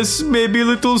 Yes, maybe a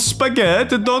little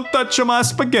spaghetti. Don't touch my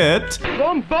spaghetti.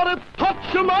 Somebody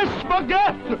touch my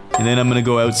spaghetti! And then I'm gonna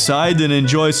go outside and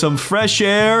enjoy some fresh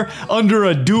air under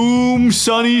a doom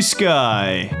sunny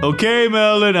sky. Okay,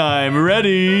 Melon, I'm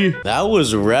ready. That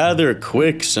was rather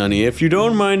quick, Sonny. If you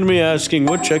don't mind me asking,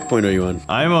 what checkpoint are you on?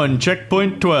 I'm on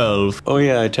checkpoint 12. Oh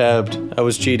yeah, I tabbed. I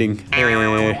was cheating.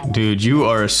 Dude, you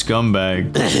are a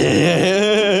scumbag.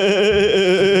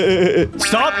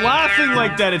 Stop laughing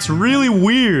like that. It's really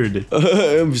weird.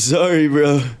 I'm sorry,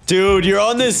 bro. Dude, you're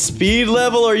on this speed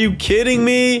level? Are you kidding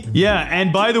me? Yeah,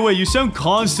 and by the way, you sound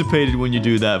constipated when you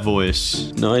do that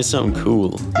voice. No, I sound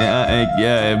cool.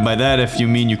 Yeah, by that, if you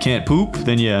mean you can't poop,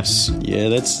 then yes. Yeah,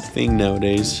 that's the thing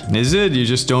nowadays. Is it? You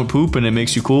just don't poop and it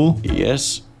makes you cool?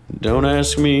 Yes. Don't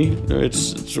ask me.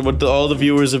 It's what all the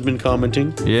viewers have been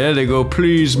commenting. Yeah, they go,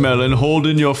 please, Melon, hold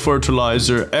in your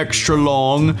fertilizer extra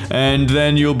long, and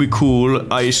then you'll be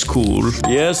cool, ice cool.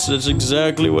 Yes, that's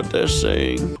exactly what they're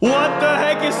saying. What the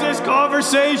heck is this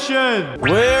conversation?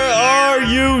 Where are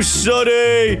you,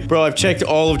 Sonny? Bro, I've checked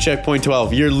all of checkpoint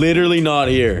 12. You're literally not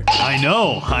here. I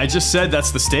know. I just said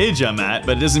that's the stage I'm at,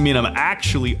 but it doesn't mean I'm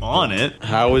actually on it.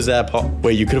 How is that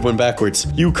Wait, you could have went backwards.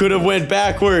 You could have went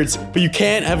backwards, but you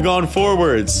can't have gone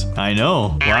forwards. I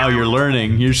know. Wow, you're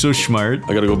learning. You're so smart.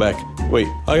 I gotta go back. Wait,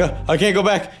 I can't go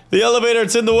back. The elevator,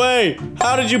 it's in the way.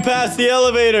 How did you pass the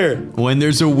elevator? When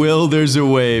there's a will, there's a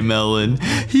way, Melon.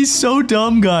 He's so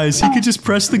dumb, guys. He could just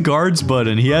press the guards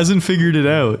button. He hasn't figured it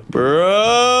out.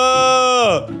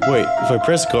 Bro! Wait, if I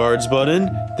press guards button,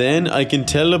 then I can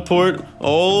teleport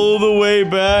all the way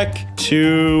back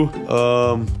to,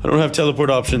 I don't have teleport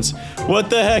options. What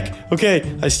the heck?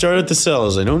 Okay, I start at the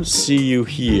cells. I don't see you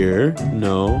here.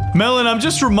 No. Melon, I'm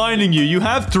just reminding you, you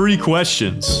have 3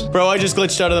 questions. Bro, I just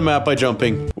glitched out of the map by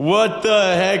jumping. What the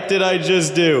heck did I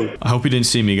just do? I hope you didn't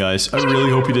see me, guys. I really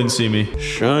hope you didn't see me.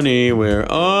 Shani,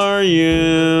 where are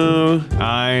you?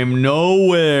 I'm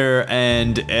nowhere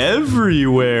and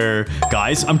everywhere.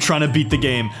 Guys, I'm trying to beat the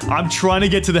game. I'm trying to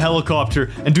get to the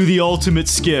helicopter and do the ultimate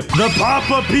skip. The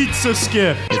Papa Pizza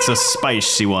skip. It's a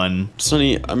spicy one.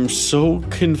 Sonny, I'm so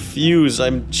confused.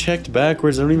 I'm checked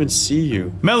backwards. I don't even see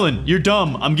you. Melon, you're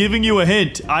dumb. I'm giving you a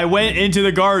hint. I went into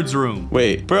the guards room.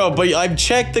 Wait, bro, but I've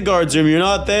checked the guards room. You're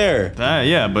not there.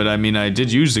 Yeah, but I mean, I did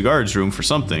use the guards room for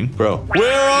something. Bro,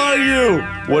 where are you?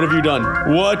 What have you done?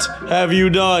 What have you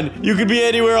done? You could be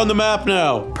anywhere on the map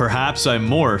now. Perhaps I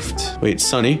morphed. Wait,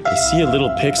 Sonny, I see a little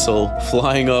pixel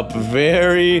flying up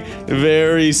very,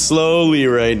 very slowly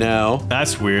right now.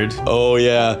 That's weird. Oh,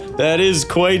 yeah, that is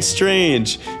quite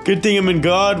strange. Good thing I'm in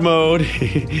God mode.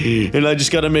 And I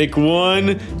just gotta make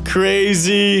one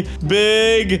crazy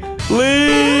big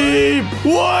leap.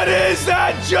 What is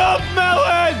that jump,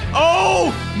 Melon?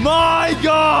 Oh my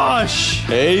gosh!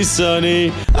 Hey,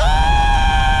 Sonny.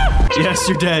 Yes,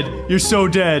 you're dead. You're so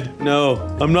dead. No,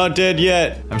 I'm not dead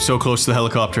yet. I'm so close to the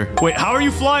helicopter. Wait, how are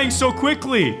you flying so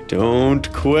quickly? Don't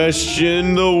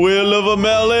question the will of a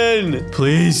melon.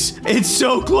 Please. It's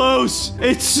so close.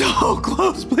 It's so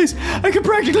close. Please. I can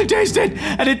practically taste it.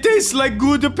 And it tastes like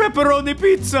good pepperoni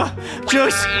pizza.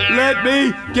 Just let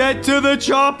me get to the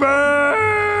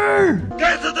chopper.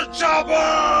 Get to the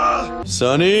chopper!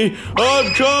 Sonny,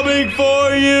 I'm coming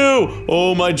for you.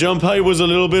 Oh, my jump height was a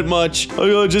little bit much.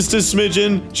 Oh, just a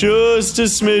smidgen. Just a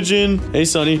smidgen. Hey,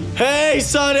 Sonny. Hey,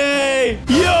 Sonny!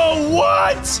 Yo,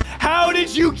 what? How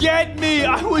did you get me?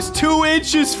 I was 2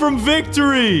 inches from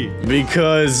victory.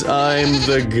 Because I'm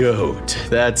the GOAT.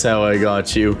 That's how I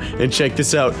got you. And check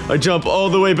this out. I jump all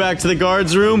the way back to the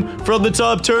guards room from the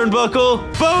top turnbuckle.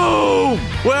 Boom!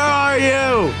 Where are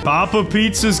you? Papa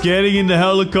Pizza's getting in the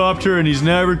helicopter and he's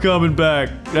never coming back.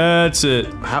 That's it.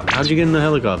 How'd you get in the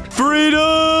helicopter?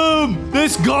 Freedom!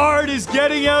 This guard is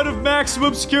getting out of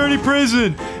maximum security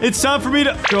prison. It's time for me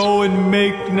to go and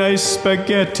make nice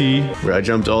spaghetti. Where I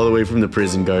jumped all the way from the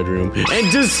prison guard room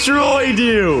and destroyed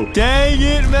you. Dang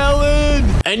it, Melon!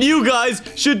 And you guys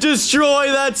should destroy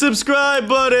that subscribe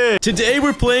button. Today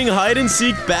we're playing hide and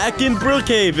seek back in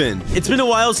Brookhaven. It's been a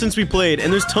while since we played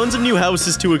and there's tons of new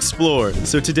houses to explore.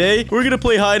 So today we're gonna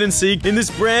play hide and seek in this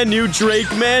brand new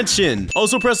Drake mansion.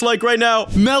 Also press like right now.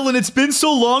 Melon, it's been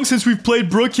so long since we've played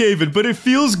Brookhaven, but it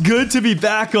feels good to be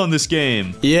back on this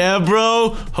game. Yeah,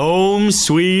 bro. Home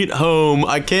sweet home.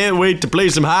 I can't wait to play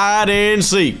some hide and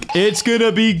seek. It's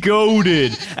gonna be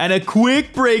goated. And a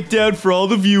quick breakdown for all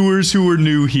the viewers who are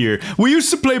new here. We used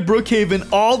to play Brookhaven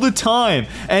all the time,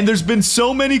 and there's been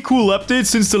so many cool updates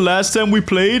since the last time we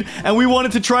played, and we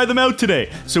wanted to try them out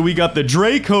today. So we got the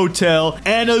Drake Hotel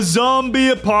and a zombie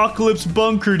apocalypse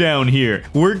bunker down here.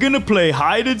 We're gonna play hide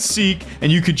hide and seek, and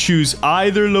you could choose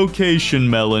either location,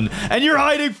 Melon. And you're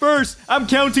hiding first. I'm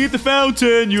counting at the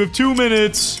fountain. You have 2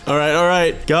 minutes. All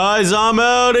right. Guys, I'm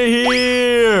out of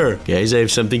here. Guys, I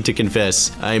have something to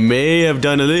confess. I may have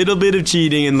done a little bit of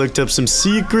cheating and looked up some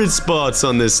secret spots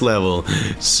on this level.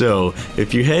 So,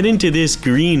 if you head into this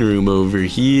green room over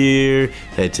here,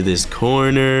 head to this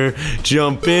corner,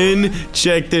 jump in,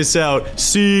 check this out.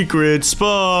 Secret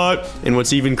spot. And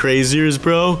what's even crazier is,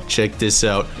 bro, check this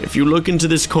out. If you look into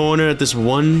this corner at this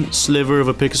one sliver of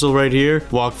a pixel right here,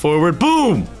 walk forward,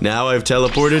 boom! Now I've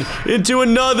teleported into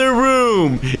another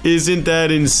room. Isn't that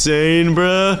insane,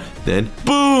 bruh? Then,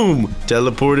 boom!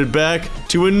 Teleported back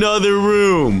to another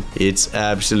room. It's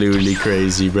absolutely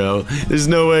crazy, bro. There's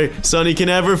no way Sonny can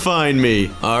ever find me.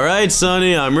 All right,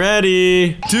 Sonny, I'm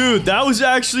ready. Dude, that was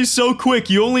actually so quick.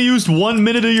 You only used 1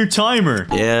 minute of your timer.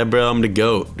 Yeah, bro, I'm the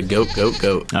goat. The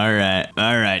goat. All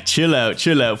right. Chill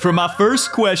out. For my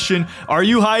first question, are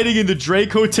you hiding in the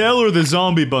Drake Hotel or the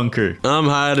zombie bunker? I'm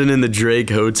hiding in the Drake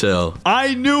Hotel.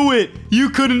 I knew it. You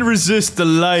couldn't resist the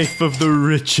life of the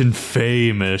rich and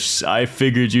famous. I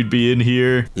figured you'd be in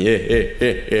here. Yeah.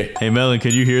 Hey, Melon,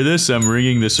 can you hear this? I'm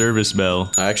ringing the service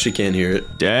bell. I actually can't hear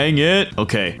it. Dang it.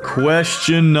 Okay,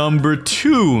 question number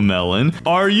 2, Melon.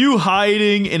 Are you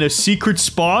hiding in a secret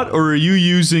spot or are you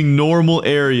using normal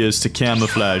areas to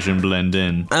camouflage and blend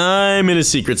in? I'm in a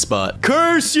secret spot.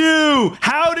 Curse you!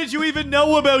 How did you even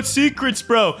know about secrets,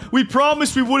 bro? We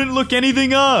promised we wouldn't look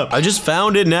anything up. I just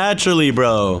found it naturally,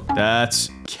 bro. That's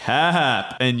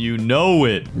cap, and you know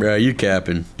it. Bro, you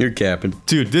capping. You're capping.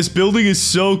 Dude, this building is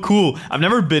so cool. I've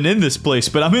never been in this place,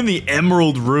 but I'm in the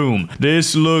Emerald Room.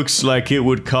 This looks like it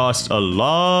would cost a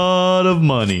lot of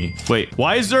money. Wait,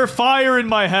 why is there fire in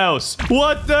my house?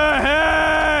 What the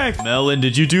heck? Melon,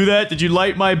 did you do that? Did you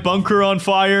light my bunker on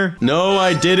fire? No,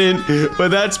 I didn't, but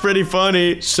that's pretty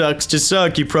funny. Sucks to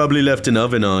suck. You probably left an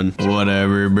oven on.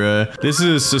 Whatever, bruh. This is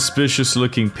a suspicious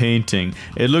looking painting.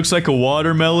 It looks like a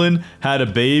watermelon had a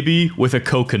baby with a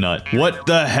coconut. What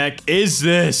the heck is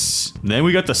this? And then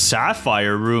we got the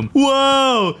sapphire room.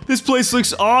 Whoa, this place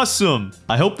looks awesome.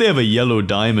 I hope they have a yellow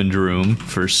diamond room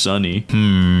for Sunny.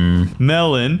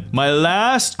 Melon, my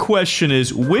last question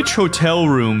is, which hotel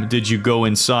room did you go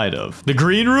inside of? The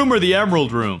green room or the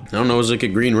emerald room? I don't know. It was like a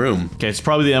green room. Okay, it's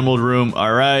probably the emerald room.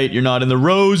 All right, you're not in the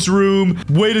rose room.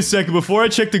 Wait a second. Before I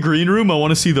check the green room, I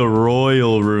want to see the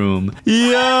royal room.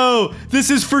 Yo,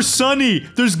 this is for Sunny.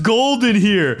 There's gold in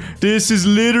here. This is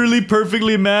literally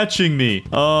perfectly matching me.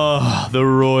 Oh, the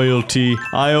royalty.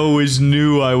 I always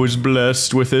knew I was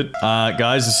blessed with it.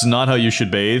 Guys, this is not how you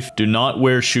should bathe. Do not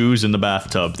wear shoes in the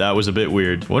bathtub. That was a bit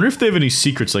weird. I wonder if they have any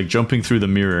secrets like jumping through the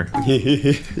mirror.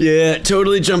 Yeah,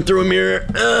 totally jumped through a mirror.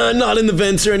 Not in the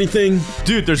vents or anything.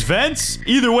 Dude, there's vents?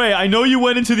 Either way, I know you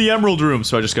went into the emerald room,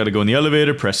 so I just gotta go in the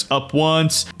elevator, press up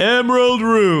once. Emerald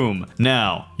room.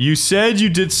 Now, you said you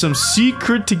did some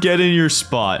secret to get in your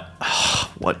spot.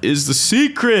 What is the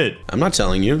secret? I'm not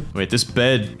telling you. Wait, this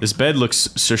bed looks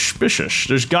suspicious.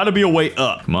 There's gotta be a way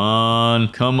up. Come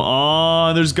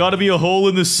on. There's gotta be a hole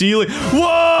in the ceiling.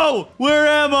 Whoa! Where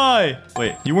am I?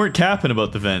 Wait, you weren't capping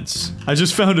about the vents. I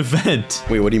just found a vent.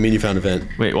 Wait, what do you mean you found a vent?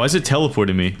 Wait, why is it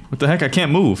teleporting me? What the heck? I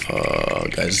can't move. Oh,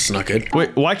 guys, it's not good.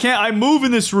 Wait, why can't I move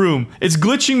in this room? It's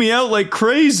glitching me out like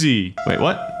crazy. Wait,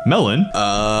 what? Melon?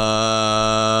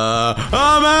 I'm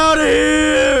out of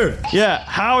here! Yeah,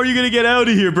 how are you gonna get out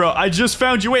of here, bro? I just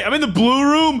found you. Wait, I'm in the blue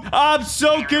room? I'm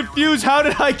so confused. How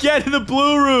did I get in the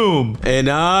blue room? And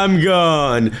I'm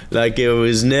gone, like it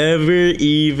was never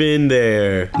even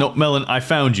there. No, Melon, I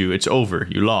found you. It's over.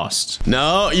 You lost.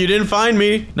 No, you didn't find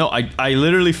me. No, I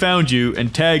literally found you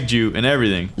and tagged you and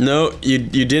everything. No, you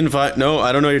didn't find... No,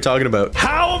 I don't know what you're talking about.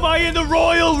 How am I in the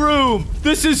royal room?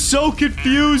 This is so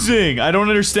confusing. I don't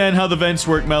understand how the vents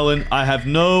work, Melon. I have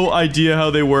no idea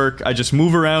how they work. I just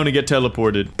move around and get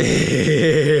teleported.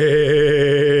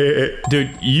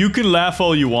 Dude, you can laugh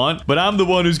all you want, but I'm the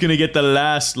one who's gonna get the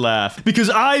last laugh. Because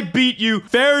I beat you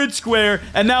fair and square,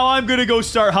 and now I'm gonna go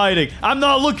start hiding. I'm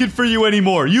not looking for you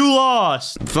anymore. You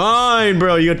lost. Fine,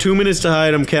 bro. You got 2 minutes to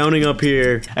hide. I'm counting up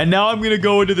here. And now I'm gonna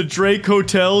go into the Drake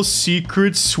Hotel's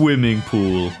secret swimming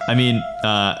pool. I mean,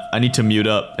 I need to mute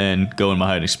up and go in my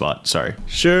hiding spot. Sorry.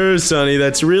 Sure, Sonny.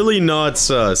 That's really not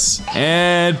sus.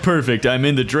 And perfect. I'm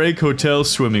in the Drake Hotel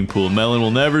swimming pool. Melon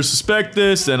will never suspect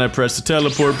this. Then I press the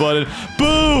teleport button.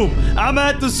 Boom! Boom! I'm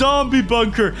at the zombie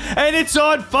bunker, and it's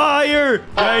on fire!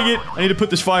 Dang it. I need to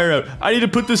put this fire out. I need to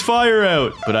put this fire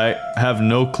out. But I have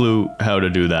no clue how to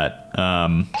do that.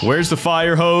 Where's the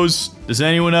fire hose? Does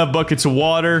anyone have buckets of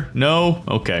water? No?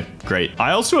 Okay, great.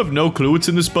 I also have no clue what's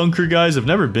in this bunker, guys. I've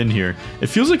never been here. It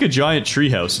feels like a giant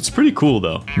treehouse. It's pretty cool,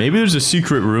 though. Maybe there's a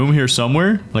secret room here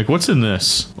somewhere. Like, what's in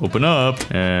this? Open up.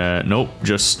 Nope.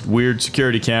 Just weird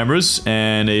security cameras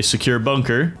and a secure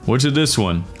bunker. What's in this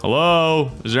one?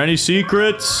 Hello? Is there any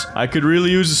secrets? I could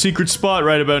really use a secret spot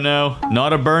right about now.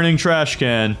 Not a burning trash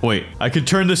can. Wait, I could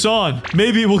turn this on.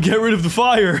 Maybe it will get rid of the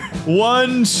fire.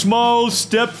 One small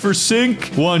step for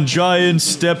sink, one giant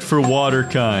step for water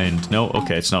kind. No?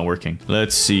 Okay, it's not working.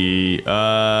 Let's see.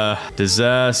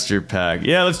 Disaster pack.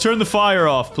 Yeah, let's turn the fire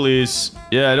off, please.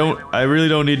 Yeah, I really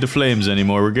don't need the flames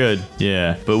anymore. We're good.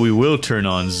 Yeah, but we will turn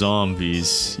on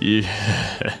zombies.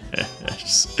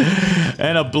 Yes.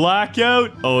 And a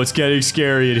blackout? Oh, it's getting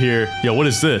scary in here. Yo, what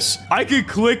is this? I can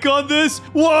click on this?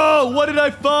 Whoa, what did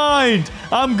I find?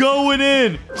 I'm going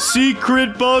in.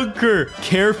 Secret bunker.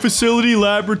 Care facility,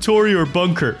 laboratory, or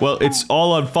bunker? Well, it's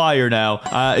all on fire now.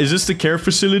 Is this the care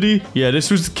facility? Yeah,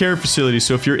 this was the care facility.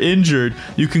 So if you're injured,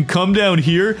 you can come down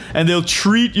here and they'll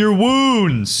treat your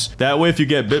wounds. That way, if you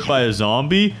get bit by a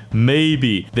zombie,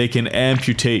 maybe they can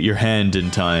amputate your hand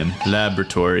in time.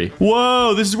 Laboratory.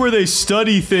 Whoa, this is where they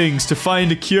study things to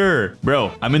find a cure.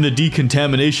 Bro, I'm in the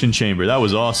decontamination chamber. That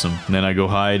was awesome. And then I go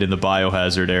hide in the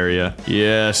biohazard area.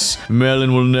 Yes,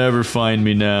 Melon will never find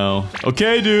me now.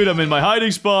 Okay, dude, I'm in my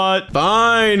hiding spot.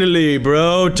 Finally,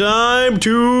 bro. Time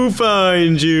to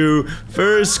find you.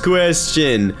 First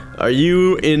question. Are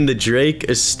you in the Drake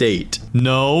estate?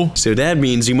 No. So that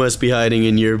means you must be hiding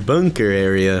in your bunker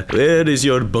area. Where is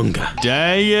your bunker?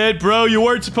 Dang it, bro. You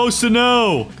weren't supposed to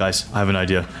know. Guys, I have an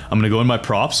idea. I'm gonna go in my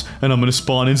props, and I'm gonna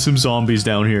spawn in some zombies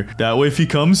down here. That way, if he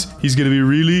comes, he's gonna be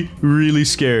really, really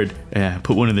scared. Yeah,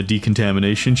 put one in the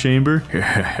decontamination chamber.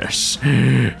 Yes.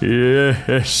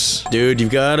 Yes. Dude, you've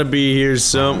gotta be here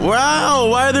some... Wow,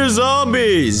 why are there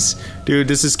zombies? Dude,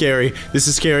 this is scary. This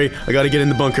is scary. I gotta get in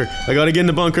the bunker. I gotta get in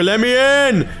the bunker. Let me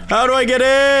in! How do I get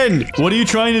in? What are you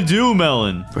trying to do,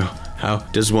 Melon? Bro, how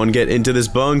does one get into this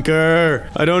bunker?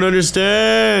 I don't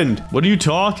understand. What are you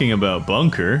talking about,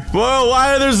 bunker? Whoa,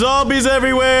 why are there zombies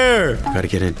everywhere? I gotta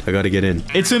get in. I gotta get in.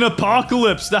 It's an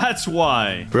apocalypse, that's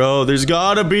why. Bro, there's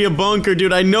gotta be a bunker,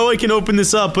 dude. I know I can open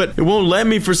this up, but it won't let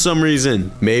me for some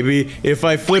reason. Maybe if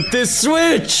I flip this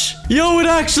switch. Yo, it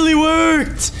actually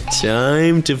worked.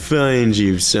 Time to find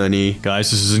you, Sonny.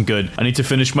 Guys, this isn't good. I need to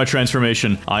finish my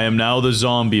transformation. I am now the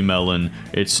zombie Melon.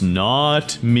 It's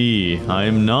not me.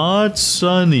 I'm not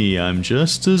Sonny. I'm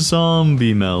just a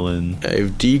zombie Melon.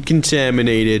 I've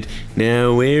decontaminated.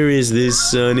 Now, where is this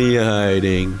Sonny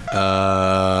hiding?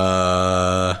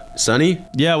 Sonny?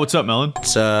 Yeah, what's up, Melon?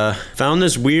 Found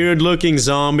this weird-looking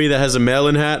zombie that has a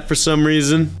melon hat for some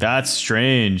reason. That's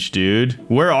strange, dude.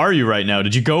 Where are you right now?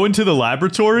 Did you go into the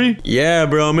laboratory? Yeah,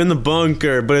 bro, I'm in the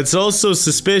bunker, but it's also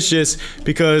suspicious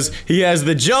because he has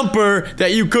the jumper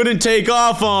that you couldn't take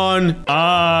off on.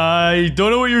 I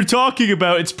don't know what you're talking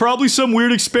about. It's probably some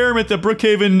weird experiment that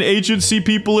Brookhaven agency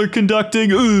people are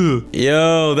conducting. Ugh.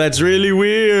 Yo, that's really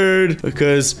weird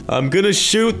because I'm gonna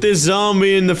shoot this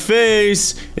zombie in the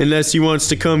face unless he wants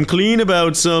to come clean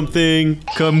about something.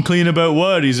 Come clean about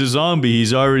what? He's a zombie.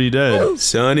 He's already dead.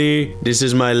 Sonny, this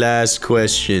is my last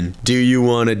question. Do you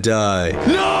want to die?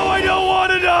 No, I don't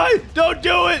want to die. Don't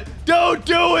do it. Don't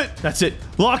do it. That's it.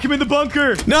 Lock him in the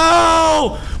bunker.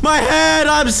 No! My head!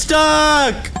 I'm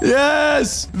stuck!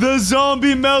 Yes! The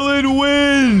zombie Melon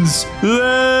wins!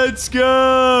 Let's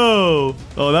go!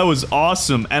 Oh, that was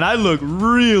awesome. And I look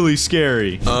really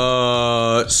scary.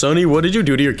 Sonny, what did you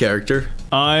do to your character?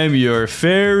 I'm your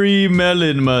fairy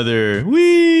melon mother.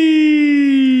 Whee!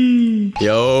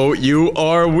 Yo, you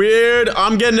are weird.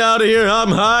 I'm getting out of here. I'm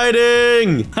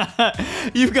hiding.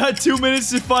 You've got 2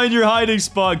 minutes to find your hiding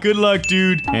spot. Good luck,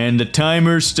 dude. And the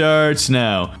timer starts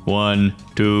now. 1,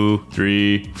 2,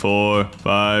 3, 4,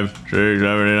 5, 6, 7, 8,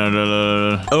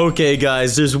 9. Okay,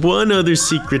 guys, there's one other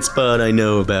secret spot I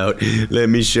know about. Let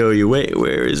me show you. Wait,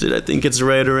 where is it? I think it's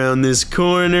right around this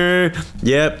corner.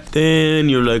 Yep. Then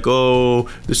you're like, oh,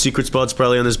 the secret spot's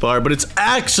probably on this bar, but it's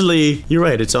actually, you're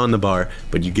right, it's on the bar.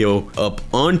 But you go up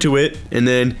onto it, and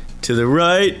then to the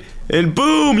right, and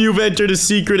boom, you've entered a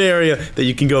secret area that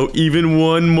you can go even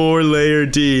one more layer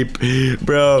deep.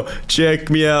 Bro, check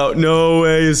me out. No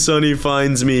way Sonny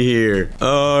finds me here.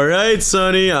 All right,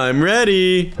 Sonny, I'm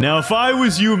ready. Now, if I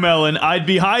was you, Melon, I'd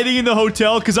be hiding in the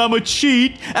hotel because I'm a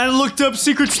cheat and looked up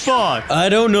secret spot. I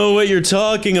don't know what you're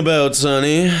talking about,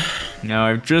 Sonny. Now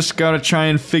I've just got to try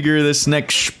and figure this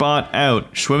next spot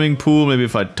out. Swimming pool, maybe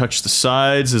if I touch the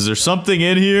sides. Is there something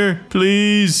in here?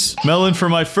 Please. Melon, for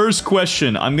my first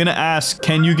question, I'm gonna ask,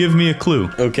 can you give me a clue?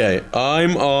 Okay,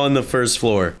 I'm on the first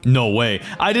floor. No way.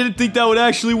 I didn't think that would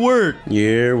actually work.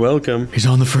 You're welcome. He's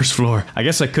on the first floor. I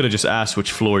guess I could have just asked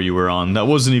which floor you were on. That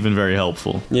wasn't even very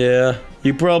helpful. Yeah,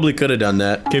 you probably could have done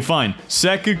that. Okay, fine.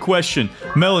 Second question.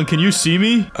 Melon, can you see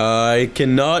me? I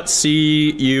cannot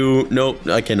see you. Nope,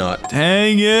 I cannot.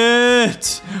 Dang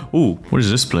it! Ooh, what is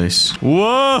this place?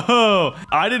 Whoa!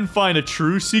 I didn't find a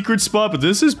true secret spot, but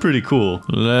this is pretty cool.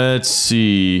 Let's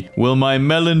see. Will my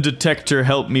melon detector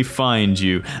help me find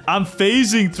you? I'm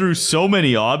phasing through so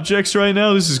many objects right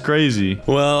now. This is crazy.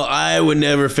 Well, I would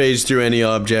never phase through any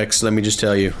objects, let me just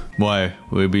tell you. Why?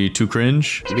 Would it be too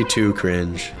cringe? It'd be too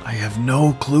cringe. I have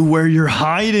no clue where you're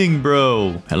hiding,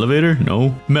 bro. Elevator?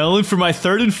 No. Melon, for my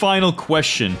third and final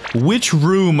question, which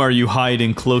room are you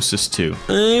hiding closest to?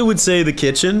 I would say the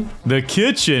kitchen. The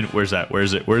kitchen? Where's that? Where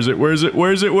is it? Where is it? Where is it?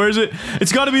 Where is it? Where is it?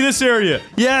 It's got to be this area.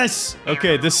 Yes!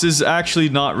 Okay, this is actually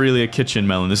not really a kitchen,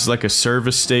 Melon. This is like a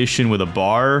service station with a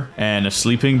bar and a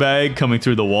sleeping bag coming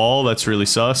through the wall. That's really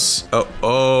sus. I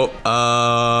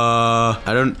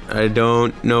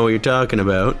don't know what you're talking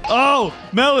about. Oh,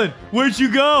 Melon, where'd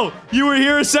you go? You were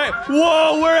here a sec.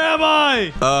 Whoa, where am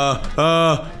I?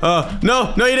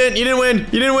 No, you didn't. You didn't win.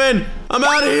 You didn't win. I'm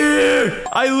out of here.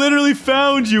 I literally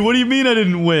found you. What do you mean I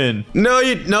didn't win? No,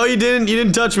 you didn't. You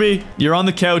didn't touch me. You're on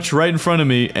the couch right in front of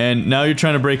me, and now you're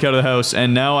trying to break out of the house,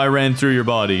 and now I ran through your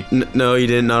body. No, you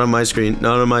didn't. Not on my screen.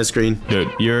 Not on my screen.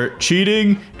 Dude, you're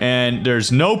cheating, and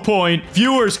there's no point.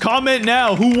 Viewers, comment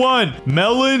now. Who won?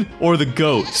 Melon or the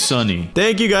goat, Sunny?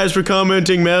 Thank you guys for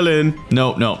commenting, Melon.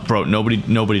 No, bro.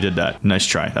 Nobody did that. Nice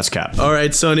try. That's cap. All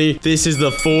right, Sunny. This is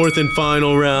the fourth and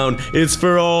final round. It's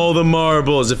for all the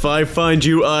marbles. If I find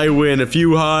you, I win. If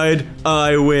you hide,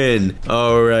 I win.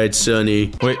 All right,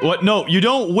 Sunny. Wait, what? No, you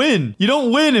don't win. You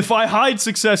don't win if I hide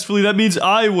successfully. That means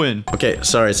I win. Okay,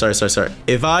 sorry.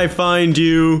 If I find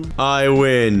you, I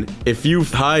win. If you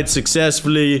hide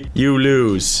successfully, you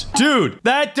lose. Dude,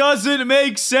 that doesn't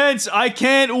make sense. I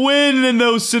can't win in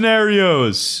those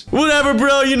scenarios. Whatever,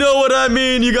 bro. You know what I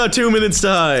mean. You got 2 minutes to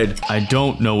hide. I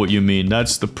don't know what you mean.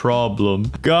 That's the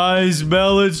problem. Guys,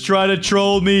 Melon's trying to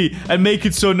troll me and make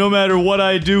it so no matter what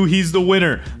I do, he's the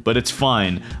winner. But it's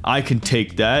fine. I can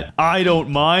take that. I don't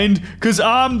mind, because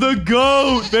I'm the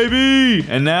GOAT, baby.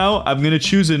 And now I'm going to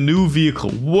choose a new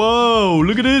vehicle. Whoa,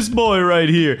 look at this boy right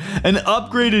here. An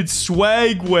upgraded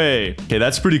Swagway. Okay,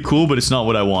 that's pretty cool, but it's not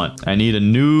what I want. I need a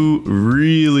new,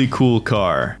 really cool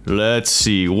car. Let's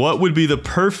see. What would be the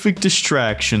perfect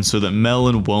distraction so that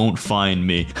Melon won't find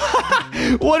me?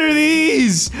 What are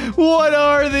these? What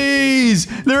are these?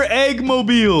 They're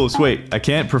eggmobiles. Wait, I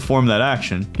can't perform that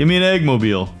action. Give me an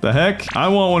eggmobile. The heck? I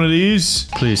want one of these.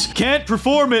 Please. Can't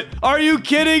perform it. Are you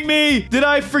kidding me? Did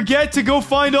I forget to go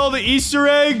find all the Easter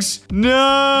eggs?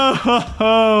 No.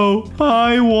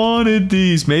 I wanted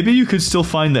these. Maybe you could still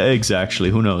find the eggs, actually.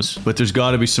 Who knows? But there's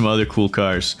got to be some other cool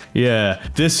cars. Yeah,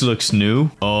 this looks new.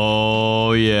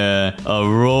 Oh, yeah. A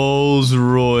Rolls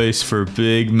Royce for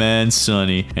big man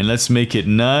Sunny. And let's make it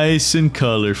nice and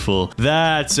colorful.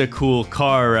 That's a cool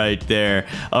car right there.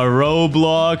 A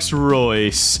Roblox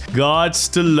Royce.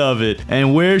 Gots to love it.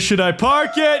 And where should I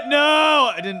park it?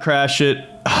 No! I didn't crash it.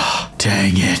 Ah,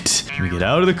 dang it. Let me get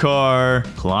out of the car,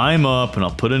 climb up, and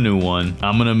I'll put a new one.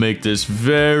 I'm gonna make this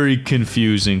very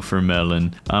confusing for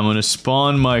Melon. I'm gonna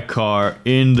spawn my car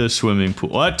in the swimming pool.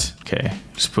 What? Okay,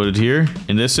 just put it here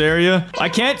in this area. I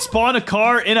can't spawn a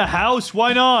car in a house.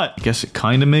 Why not? I guess it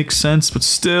kind of makes sense, but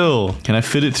still. Can I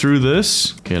fit it through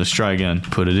this? Okay, let's try again.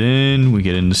 Put it in. We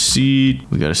get in the seat.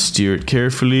 We gotta steer it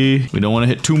carefully. We don't want to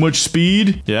hit too much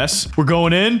speed. Yes, we're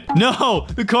going in. No,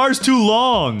 the car's too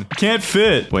long. Can't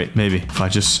fit. Wait, maybe if I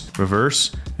just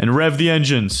reverse and rev the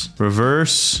engines.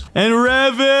 Reverse and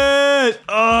rev it.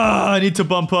 I need to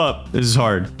bump up. This is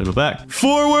hard. A little back.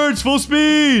 Forwards, full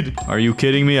speed. Are you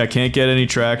kidding me? I can't get any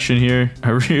traction here. I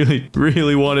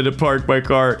really wanted to park my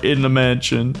car in the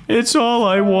mansion. It's all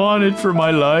I wanted for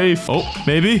my life. Oh,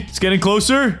 maybe it's getting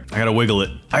closer. I gotta wiggle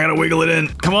it. I gotta wiggle it in.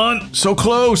 Come on. So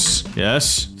close.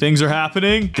 Yes. Things are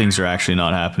happening. Things are actually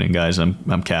not happening, guys.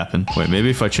 I'm capping. Wait, maybe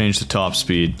if I change the top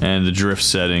speed and the drift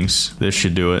settings, this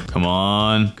should do it. Come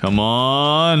on. Come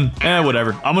on.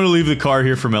 Whatever. I'm gonna leave the car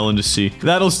here for Melon to see.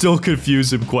 That'll still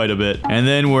confuse him quite a bit. And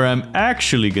then where I'm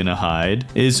actually gonna hide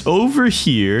is over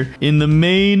here in the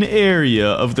main area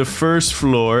of the first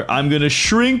floor. I'm gonna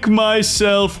shrink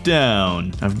myself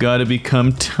down. I've gotta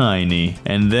become tiny.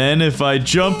 And then if I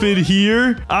jump in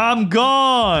here, I'm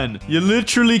gone. You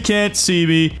literally can't see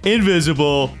me.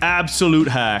 Invisible. Absolute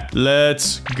hack.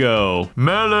 Let's go.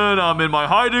 Melon, I'm in my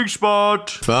hiding spot.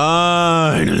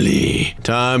 Finally,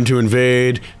 time to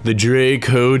invade the Drake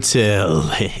Hotel.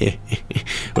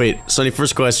 Wait, Sonny,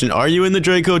 first question. Are you in the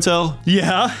Drake Hotel?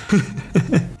 Yeah.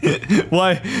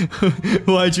 Why?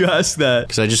 Why'd you ask that?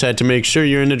 Because I just had to make sure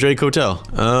you're in the Drake Hotel.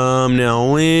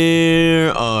 Now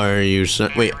where are you,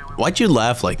 son? Wait, why'd you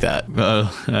laugh like that?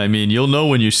 I mean, you'll know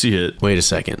when you see it. Wait a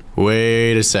second.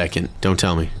 Wait a second. Don't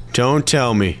tell me. Don't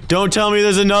tell me. Don't tell me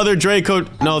there's another Drake Hotel.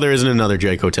 No, there isn't another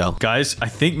Drake Hotel. Guys, I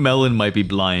think Melon might be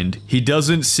blind. He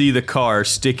doesn't see the car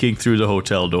sticking through the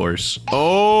hotel doors.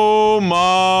 Oh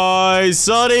my,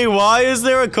 Sonny, why is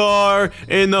there a car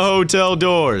in the hotel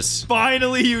doors?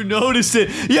 Finally, you noticed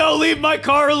it. Yo, leave my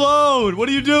car alone. What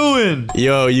are you doing?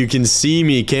 Yo, you can see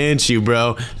me, can't you,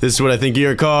 bro? This is what I think of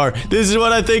your car. This is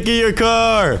what I think of your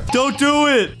car. Don't do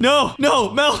it. No,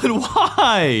 Melon,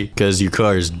 why? Because your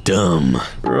car is dumb.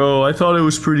 Bro, I thought it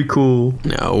was pretty cool.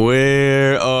 Now,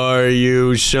 where are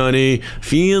you, Sonny?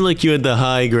 Feel like you had the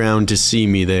high ground to see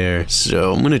me there.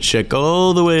 So I'm gonna check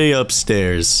all the way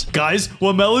upstairs. Guys,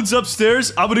 while Melon's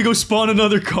upstairs, I'm gonna go spawn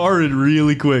another car in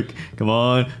really quick. Come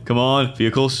on.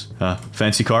 Vehicles.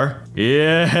 Fancy car.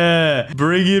 Yeah,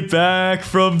 bring it back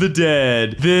from the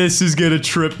dead. This is gonna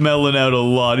trip Melon out a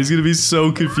lot. He's gonna be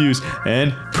so confused.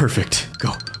 And perfect.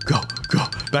 Go.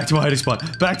 Back to my hiding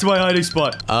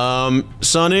spot.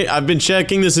 Sonny, I've been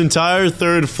checking this entire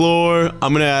third floor.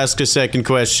 I'm gonna ask a second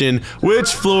question. Which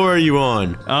floor are you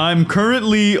on? I'm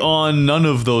currently on none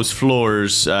of those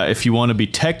floors, if you want to be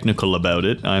technical about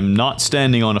it. I'm not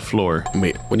standing on a floor.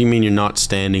 Wait, what do you mean you're not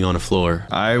standing on a floor?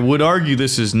 I would argue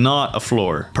this is not a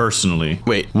floor, personally.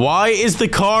 Wait, why is the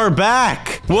car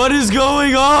back? What is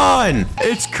going on?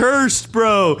 It's cursed,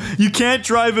 bro. You can't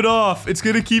drive it off. It's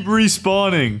gonna keep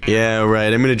respawning. Yeah,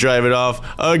 right. I'm gonna drive it off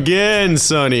again,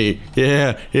 Sonny.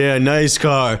 Yeah, nice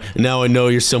car. Now I know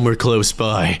you're somewhere close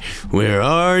by. Where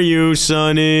are you,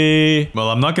 Sonny? Well,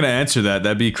 I'm not gonna answer that.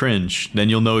 That'd be cringe. Then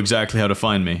you'll know exactly how to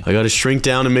find me. I gotta shrink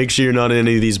down and make sure you're not in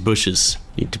any of these bushes.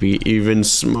 Need to be even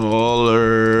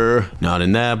smaller. Not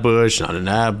in that bush, not in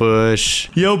that bush.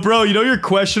 Yo, bro, you know your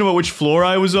question about which floor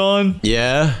I was on?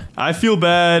 Yeah? I feel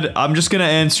bad. I'm just gonna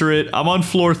answer it. I'm on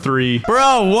floor 3.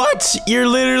 Bro, what? You're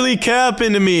literally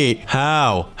capping to me.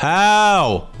 How?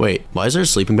 Wait, why is there a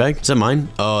sleeping bag? Is that mine?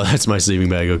 Oh, that's my sleeping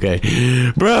bag,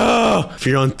 okay. Bro, if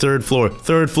you're on third floor.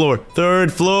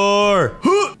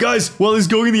 Guys, while he's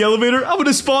going in the elevator, I'm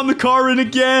gonna spawn the car in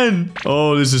again.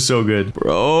 Oh, this is so good.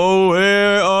 Bro,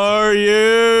 where are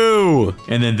you?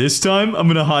 And then this time, I'm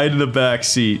gonna hide in the back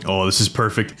seat. Oh, this is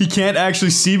perfect. He can't actually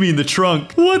see me in the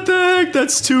trunk. What the heck?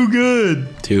 That's too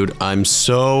good. Dude, I'm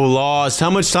so lost.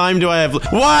 How much time do I have?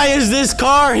 Why is this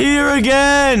car here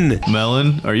again?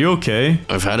 Melon, are you okay?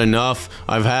 I've had enough.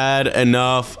 I'm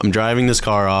driving this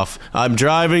car off.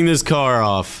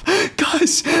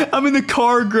 Guys, I'm in the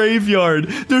car graveyard.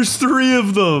 There's 3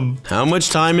 of them. How much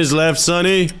time is left,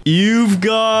 Sonny? You've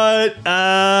got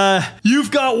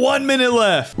 1 minute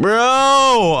left.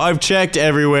 Bro, I've checked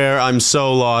everywhere. I'm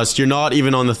so lost. You're not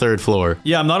even on the 3rd floor.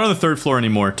 Yeah, I'm not on the 3rd floor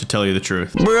anymore, to tell you the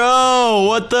truth. Bro,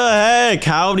 what the heck?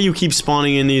 How do you keep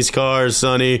spawning in these cars,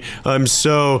 Sonny? I'm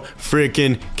so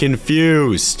freaking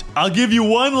confused. I'll give you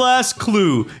one last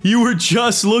clue. You were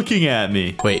just looking at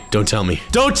me. Wait, don't tell me.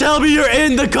 Don't tell me you're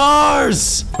in the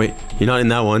cars! Wait, you're not in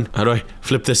that one. How do I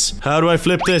flip this?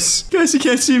 Guys, he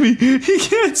can't see me. He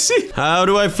can't see. How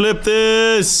do I flip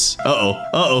this?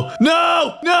 Uh-oh.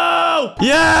 No!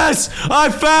 Yes! I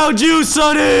found you,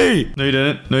 Sonny! No, you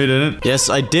didn't. Yes,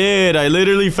 I did. I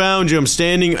literally found you. I'm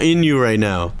standing in you right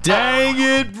now. Dang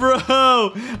it,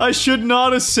 bro. I should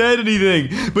not have said anything,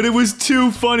 but it was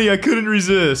too funny. I couldn't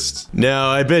resist. Now,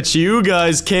 I bet you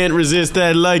guys can't resist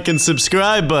that like and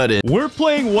subscribe button. We're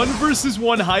playing 1 versus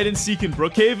 1 hide and seek in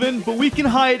Brookhaven, but we can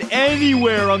hide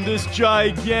anywhere on this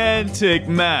gigantic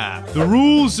map. The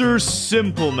rules are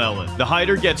simple, Melon. The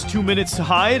hider gets 2 minutes to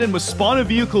hide and must spawn a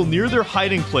vehicle near their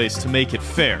hiding place to make it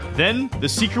fair. Then, the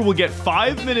seeker will get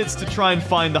 5 minutes to try and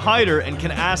find the hider and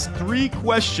can ask 3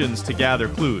 questions to gather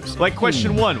clues. Like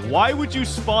question 1, why would you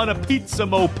spawn a pizza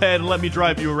moped and let me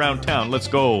drive you around town? Let's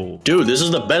go. Dude, this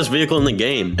is the best vehicle in the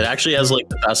game. It actually has like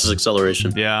the fastest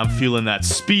acceleration. Yeah, I'm feeling that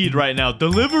speed right now.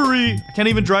 Delivery! I can't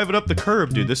even drive it up the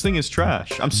curb, dude. This thing is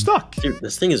trash. I'm stuck. Dude,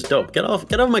 this thing is dope. Get out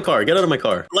of my car. Get out of my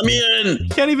car. Let me in. You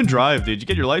can't even drive, dude. You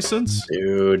get your license?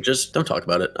 Dude, just don't talk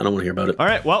about it. I don't want to hear about it. All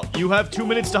right, well, you have 2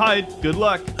 minutes to hide. Good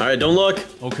luck. All right, don't look.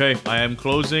 Okay, I am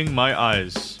closing my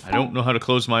eyes. I don't know how to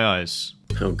close my eyes.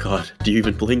 Oh god, do you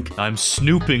even blink? I'm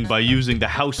snooping by using the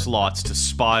house lots to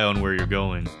spy on where you're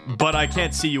going. But I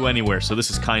can't see you anywhere, so this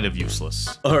is kind of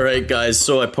useless. Alright guys,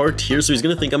 so I parked here, so he's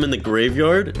gonna think I'm in the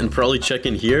graveyard and probably check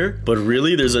in here. But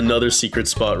really, there's another secret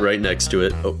spot right next to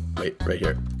it. Oh, wait, right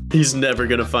here. He's never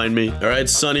gonna find me. Alright,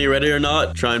 Sonny, ready or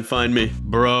not? Try and find me.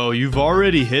 Bro, you've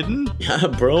already hidden? Yeah,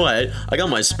 bro, I got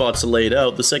my spots laid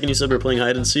out. The second you said we were playing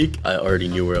hide and seek, I already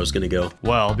knew where I was gonna go.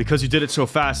 Well, because you did it so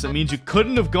fast, that means you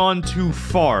couldn't have gone too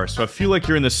far. So I feel like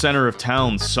you're in the center of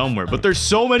town somewhere. But there's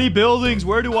so many buildings.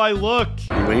 Where do I look?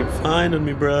 You ain't finding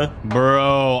me, bruh.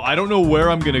 Bro, I don't know where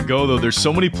I'm gonna go, though. There's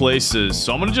so many places.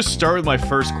 So I'm gonna just start with my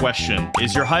first question.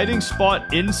 Is your hiding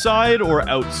spot inside or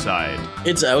outside?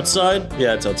 It's outside?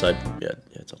 Yeah, it's outside. Yeah,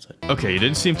 it's outside. Okay, you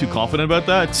didn't seem too confident about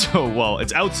that. So, well,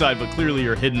 it's outside, but clearly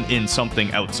you're hidden in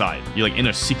something outside. You're like in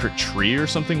a secret tree or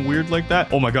something weird like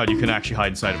that. Oh my god, you can actually hide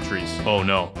inside of trees. Oh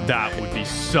no, that would be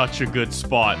such a good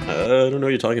spot. I don't know what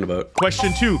you're talking about.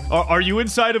 Question 2, are you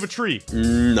inside of a tree?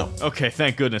 No. Okay,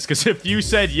 thank goodness, because if you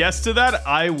said yes to that,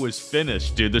 I was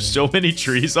finished, dude. There's so many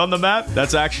trees on the map.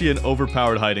 That's actually an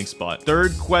overpowered hiding spot.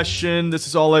 Third question, this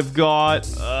is all I've got.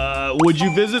 Would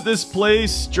you visit this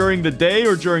place during the day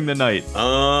or during the night?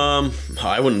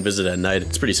 I wouldn't visit at night.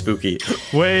 It's pretty spooky.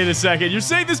 Wait a second. You're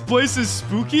saying this place is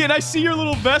spooky and I see your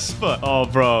little Vespa. Oh,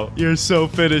 bro. You're so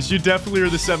finished. You definitely are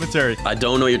the cemetery. I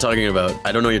don't know what you're talking about.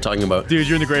 I don't know what you're talking about. Dude,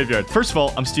 you're in the graveyard. First of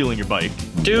all, I'm stealing your bike.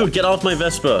 Dude, get off my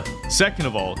Vespa. Second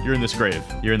of all, you're in this grave.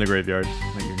 You're in the graveyard.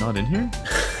 Wait, you're not in here?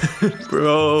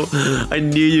 Bro, I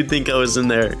knew you'd think I was in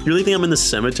there. You really think I'm in the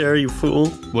cemetery, you fool?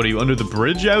 What, are you under the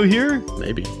bridge out here?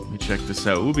 Maybe. Let me check this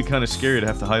out. It would be kind of scary to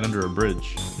have to hide under a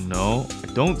bridge. No, I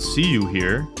don't see you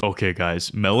here. Okay,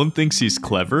 guys, Melon thinks he's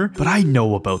clever, but I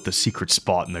know about the secret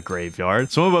spot in the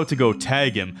graveyard, so I'm about to go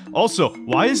tag him. Also,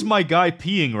 why is my guy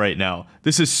peeing right now?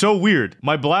 This is so weird.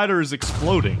 My bladder is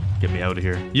exploding. Get me out of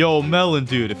here. Yo, Melon,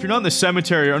 dude, if you're not in the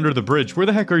cemetery or under the bridge, where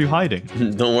the heck are you hiding?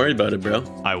 Don't worry about it, bro.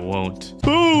 I won't.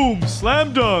 Boom!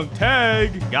 Slam dunk!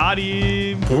 Tag! Got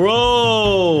him!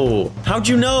 Bro! How'd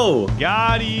you know?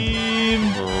 Got him!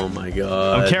 Oh my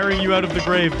god. I'm carrying you out of the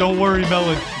grave. Don't worry,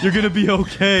 Melon. You're gonna be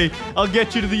okay. I'll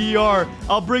get you to the ER.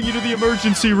 I'll bring you to the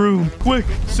emergency room. Quick,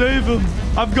 save him.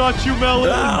 I've got you, Melon.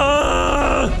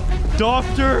 Ah!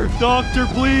 Doctor,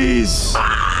 please.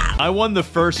 I won the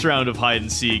first round of hide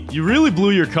and seek. You really blew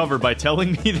your cover by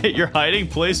telling me that your hiding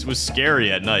place was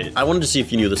scary at night. I wanted to see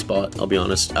if you knew the spot, I'll be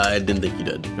honest. I didn't think you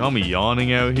did. You got me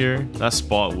yawning out here? That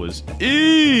spot was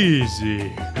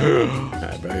easy.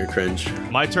 Alright, bro, you're cringe.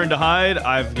 My turn to hide.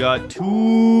 I've got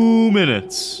 2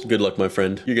 minutes. Good luck, my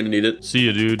friend. You're gonna need it. See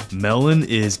ya, dude. Melon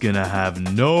is gonna have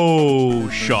no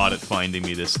shot at finding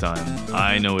me this time.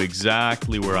 I know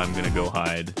exactly where I'm gonna go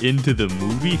hide. Into the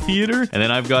movie theater, and then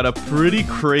I've got a pretty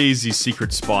crazy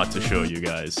secret spot to show you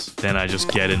guys. Then I just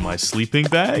get in my sleeping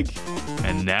bag,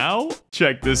 and now,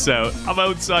 check this out. I'm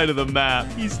outside of the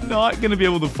map. He's not gonna be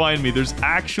able to find me. There's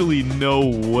actually no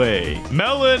way.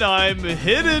 Melon, I'm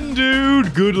hidden,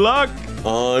 dude. Good luck.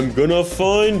 I'm gonna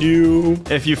find you.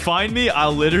 If you find me,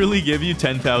 I'll literally give you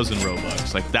 10,000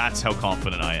 Robux. Like, that's how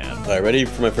confident I am. Alright, ready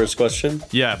for my first question?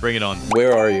 Yeah, bring it on.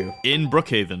 Where are you? In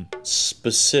Brookhaven.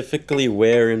 Specifically,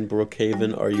 where in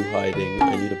Brookhaven are you hiding?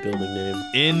 I need a building name.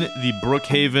 In the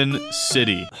Brookhaven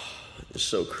city. You're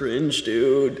so cringe,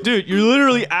 dude. Dude, you're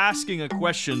literally asking a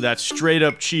question that's straight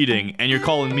up cheating, and you're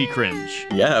calling me cringe.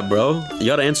 Yeah, bro. You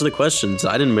gotta answer the questions.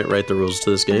 I didn't write the rules to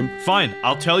this game. Fine,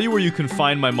 I'll tell you where you can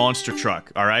find my monster truck,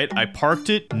 alright? I parked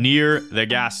it near the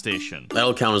gas station.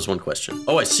 That'll count as one question.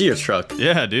 Oh, I see your truck.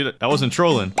 Yeah, dude, I wasn't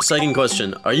trolling. Second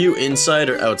question. Are you inside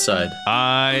or outside?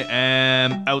 I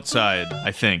am outside,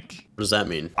 I think. What does that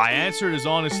mean? I answered as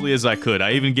honestly as I could.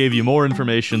 I even gave you more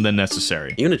information than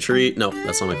necessary. You in a tree? No,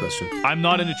 that's not my question. I'm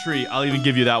not in a tree. I'll even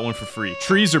give you that one for free.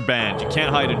 Trees are banned. You can't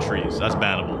hide in trees. That's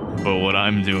bannable. But what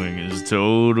I'm doing is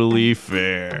totally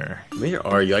fair. Where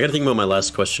are you? I gotta think about my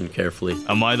last question carefully.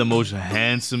 Am I the most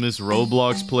handsomest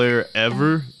Roblox player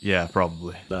ever? Yeah,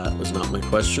 probably. That was not my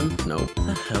question. No. Where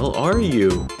the hell are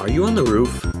you? Are you on the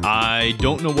roof? I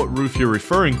don't know what roof you're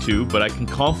referring to, but I can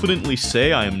confidently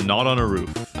say I am not on a roof.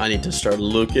 I need to start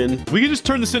looking. We can just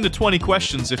turn this into 20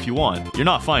 questions if you want. You're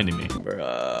not finding me.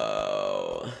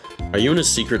 Bro. Are you in a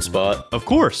secret spot? Of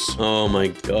course. Oh my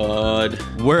god.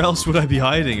 Where else would I be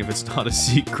hiding if it's not a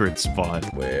secret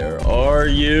spot? Where are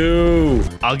you?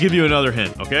 I'll give you another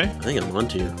hint, okay? I think I'm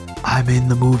onto you. I'm in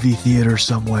the movie theater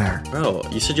somewhere. Bro,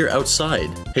 you said you're outside.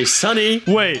 Hey, Sonny.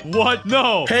 Wait, what?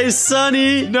 No. Hey,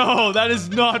 Sonny. No, that is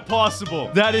not possible.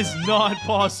 That is not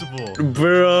possible.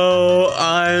 Bro,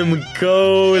 I'm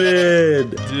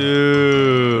coded.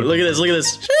 Dude. Look at this, look at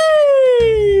this.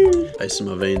 Sheesh. Ice in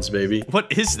my veins, baby.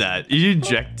 What is that? Are you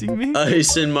injecting me?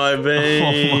 Ice in my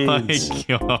veins.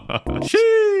 Oh my gosh.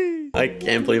 I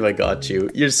can't believe I got you.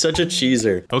 You're such a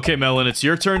cheeser. Okay, Melon, it's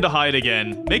your turn to hide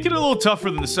again. Make it a little tougher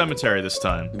than the cemetery this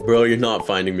time. Bro, you're not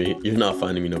finding me. You're not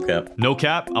finding me, no cap. No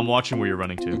cap? I'm watching where you're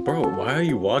running to. Bro, why are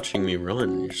you watching me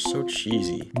run? You're so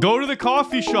cheesy. Go to the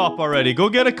coffee shop already. Go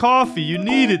get a coffee. You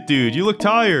need it, dude. You look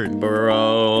tired.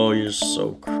 Bro, you're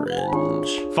so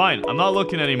cringe. Fine, I'm not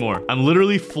looking anymore. I'm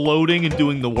literally floating and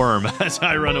doing the worm as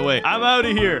I run away. I'm out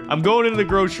of here. I'm going into the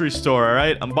grocery store, all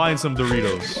right? I'm buying some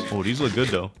Doritos. Oh, these look good,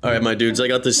 though. All right, my dudes, I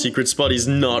got the secret spot. He's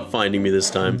not finding me this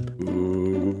time.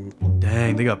 Ooh.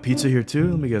 Dang, they got pizza here, too?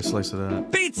 Let me get a slice of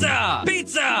that. Pizza!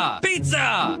 Pizza!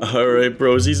 Pizza! All right,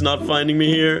 bros, he's not finding me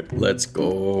here. Let's go.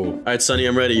 All right, Sonny,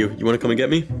 I'm ready. You want to come and get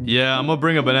me? Yeah, I'm gonna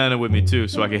bring a banana with me, too,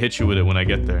 so I can hit you with it when I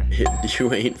get there.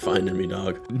 You ain't finding me,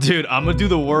 dog. Dude, I'm gonna do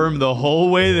the worm the whole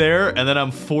way there, and then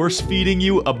I'm force-feeding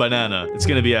you a banana. It's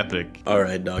gonna be epic. All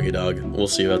right, doggy dog. We'll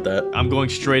see about that. I'm going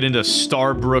straight into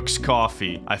Starbucks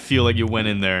coffee. I feel like you went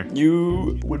in there.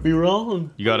 You would be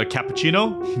wrong. You got a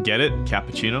cappuccino? Get it?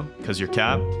 Cappuccino? Because you're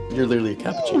cap? You're literally a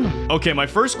cappuccino. Okay, my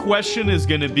first question is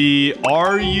gonna be,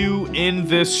 are you in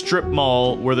this strip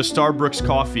mall where the Starbucks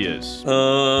coffee is?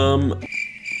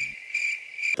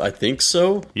 I think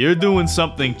so. You're doing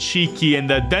something cheeky in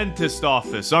the dentist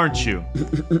office, aren't you?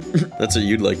 That's what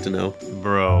you'd like to know.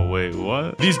 Bro, wait,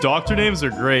 what? These doctor names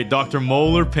are great. Dr.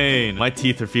 Molar Pain. My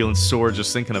teeth are feeling sore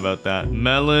just thinking about that.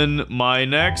 Melon, my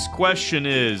next question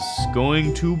is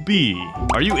going to be,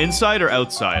 are you inside or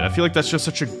outside? I feel like that's just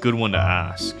such a good one to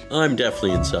ask. I'm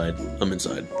definitely inside. I'm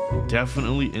inside.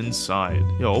 Definitely inside.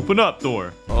 Yo, open up,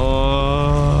 door.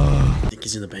 I think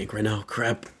he's in the bank right now.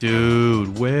 Crap.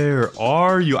 Dude, where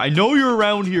are you? I know you're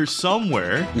around here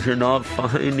somewhere. You're not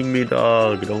finding me,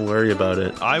 dog. Don't worry about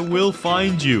it. I will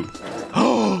find you.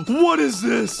 Oh, what is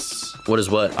this? What is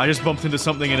what? I just bumped into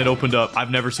something and it opened up.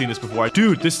 I've never seen this before.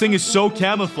 Dude, this thing is so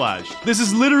camouflaged. This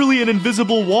is literally an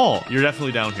invisible wall. You're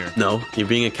definitely down here. No, you're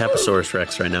being a Caposaurus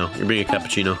Rex right now. You're being a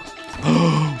cappuccino.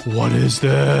 What is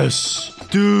this?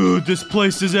 Dude, this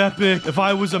place is epic. If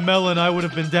I was a melon, I would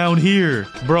have been down here.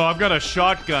 Bro, I've got a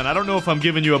shotgun. I don't know if I'm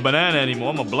giving you a banana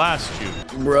anymore. I'm gonna blast you.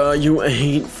 Bruh, you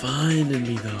ain't finding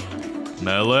me, though.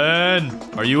 Melon,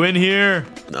 are you in here?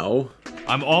 No.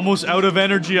 I'm almost out of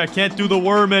energy. I can't do the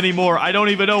worm anymore. I don't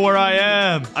even know where I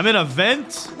am. I'm in a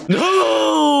vent?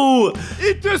 No!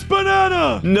 Eat this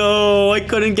banana! No, I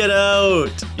couldn't get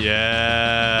out.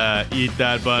 Yeah, eat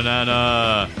that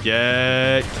banana.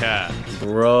 Get cat.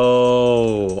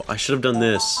 Bro, I should have done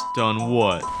this. Done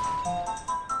what?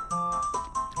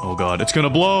 Oh god, it's gonna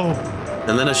blow.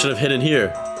 And then I should have hidden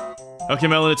here. Okay,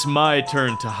 Melon, it's my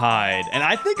turn to hide. And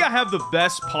I think I have the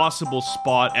best possible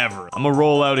spot ever. I'm gonna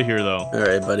roll out of here, though. All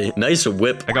right, buddy. Nice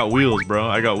whip. I got wheels, bro.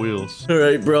 I got wheels. All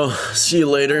right, bro. See you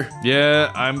later.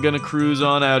 Yeah, I'm gonna cruise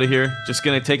on out of here. Just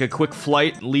gonna take a quick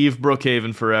flight and leave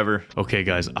Brookhaven forever. Okay,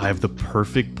 guys, I have the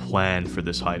perfect plan for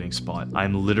this hiding spot.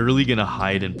 I'm literally gonna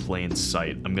hide in plain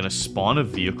sight. I'm gonna spawn a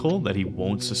vehicle that he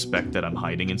won't suspect that I'm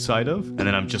hiding inside of, and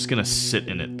then I'm just gonna sit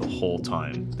in it the whole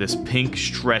time. This pink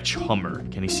stretch Hummer.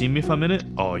 Can he see me if I'm in it?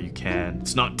 Oh, you can.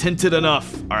 It's not tinted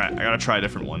enough. All right, I gotta try a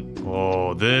different one.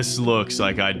 Oh, this looks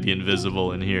like I'd be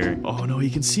invisible in here. Oh no, he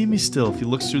can see me still if he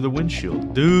looks through the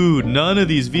windshield. Dude, none of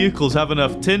these vehicles have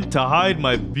enough tint to hide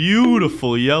my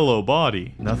beautiful yellow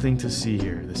body. Nothing to see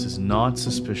here. This is not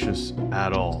suspicious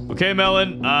at all. Okay,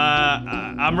 Melon,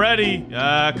 I'm ready.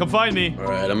 Come find me. All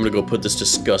right, I'm gonna go put this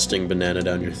disgusting banana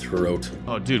down your throat.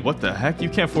 Oh, dude, what the heck? You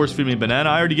can't force feed me a banana.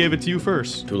 I already gave it to you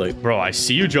first. Too late. Bro, I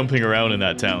see you jumping around in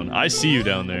that town. I see you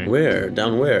down there. Where?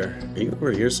 Down where? Are you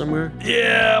over here somewhere?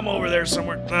 Yeah, I'm over there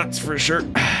somewhere. That's for sure.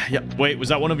 Yeah. Wait, was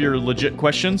that one of your legit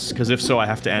questions? Because if so, I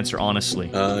have to answer honestly.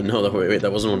 No, wait,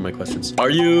 that wasn't one of my questions. Are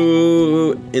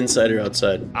you inside or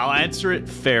outside? I'll answer it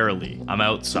fairly. I'm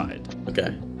outside.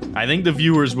 Okay. I think the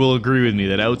viewers will agree with me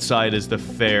that outside is the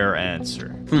fair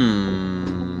answer.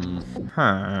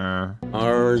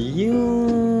 Are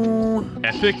you...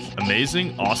 Epic?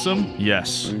 Amazing? Awesome?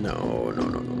 Yes. No.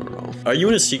 Are you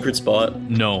in a secret spot?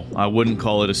 No, I wouldn't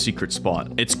call it a secret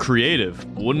spot. It's creative.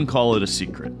 Wouldn't call it a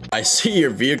secret. I see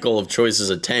your vehicle of choice is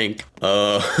a tank.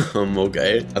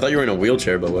 Okay. I thought you were in a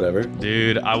wheelchair, but whatever.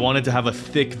 Dude, I wanted to have a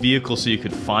thick vehicle so you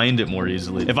could find it more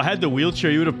easily. If I had the wheelchair,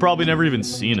 you would have probably never even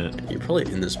seen it. You're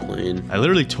probably in this plane. I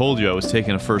literally told you I was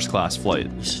taking a first-class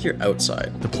flight. You said you're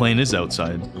outside. The plane is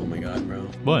outside. Oh my god, bro.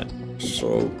 What?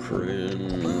 So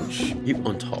cringe. You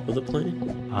on top of the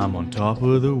plane? I'm on top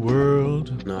of the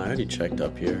world. No, I already checked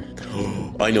up here.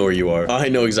 I know where you are. I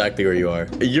know exactly where you are.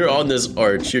 You're on this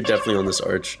arch. You're definitely on this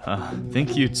arch. I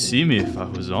think you'd see me if I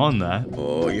was on that.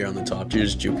 Oh, you're on the top. You're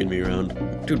just juking me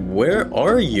around. Dude, where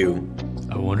are you?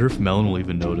 I wonder if Melon will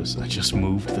even notice I just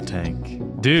moved the tank.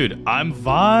 Dude, I'm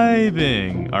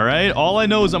vibing, all right? All I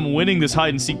know is I'm winning this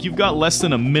hide and seek. You've got less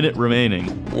than a minute remaining.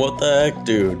 What the heck,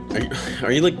 dude?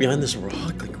 Are you like behind this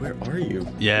rock? Like, where are you?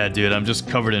 Yeah, dude, I'm just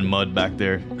covered in mud back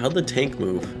there. How'd the tank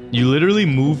move? You literally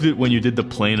moved it when you did the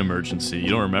plane emergency.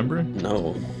 You don't remember?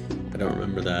 No, I don't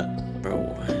remember that. Bro,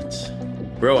 what?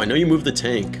 Bro, I know you moved the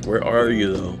tank. Where are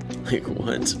you, though? Like,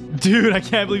 what? Dude, I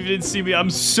can't believe you didn't see me. I'm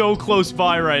so close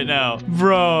by right now.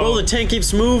 Bro. Bro, the tank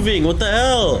keeps moving. What the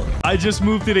hell? I just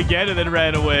moved it again and then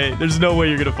ran away. There's no way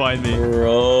you're gonna find me.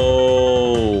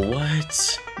 Bro,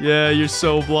 what? Yeah, you're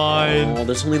so blind. Oh,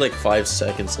 there's only like 5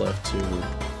 seconds left, too.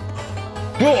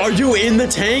 Bro, are you in the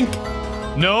tank?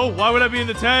 No, why would I be in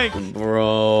the tank?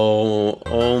 Bro,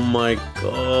 oh my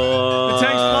god. The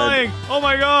tank's flying. Oh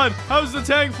my god. How's the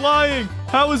tank flying?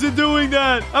 How is it doing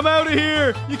that? I'm out of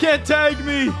here. You can't tag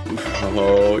me.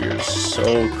 Oh, you're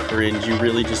so cringe. You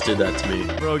really just did that to me.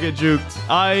 Bro, get juked.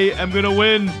 I am gonna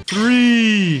win.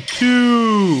 3,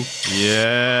 2.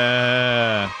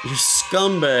 Yeah. You're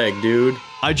scumbag, dude.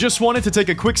 I just wanted to take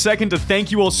a quick second to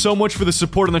thank you all so much for the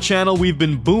support on the channel. We've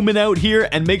been booming out here,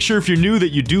 and make sure if you're new that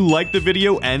you do like the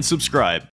video and subscribe.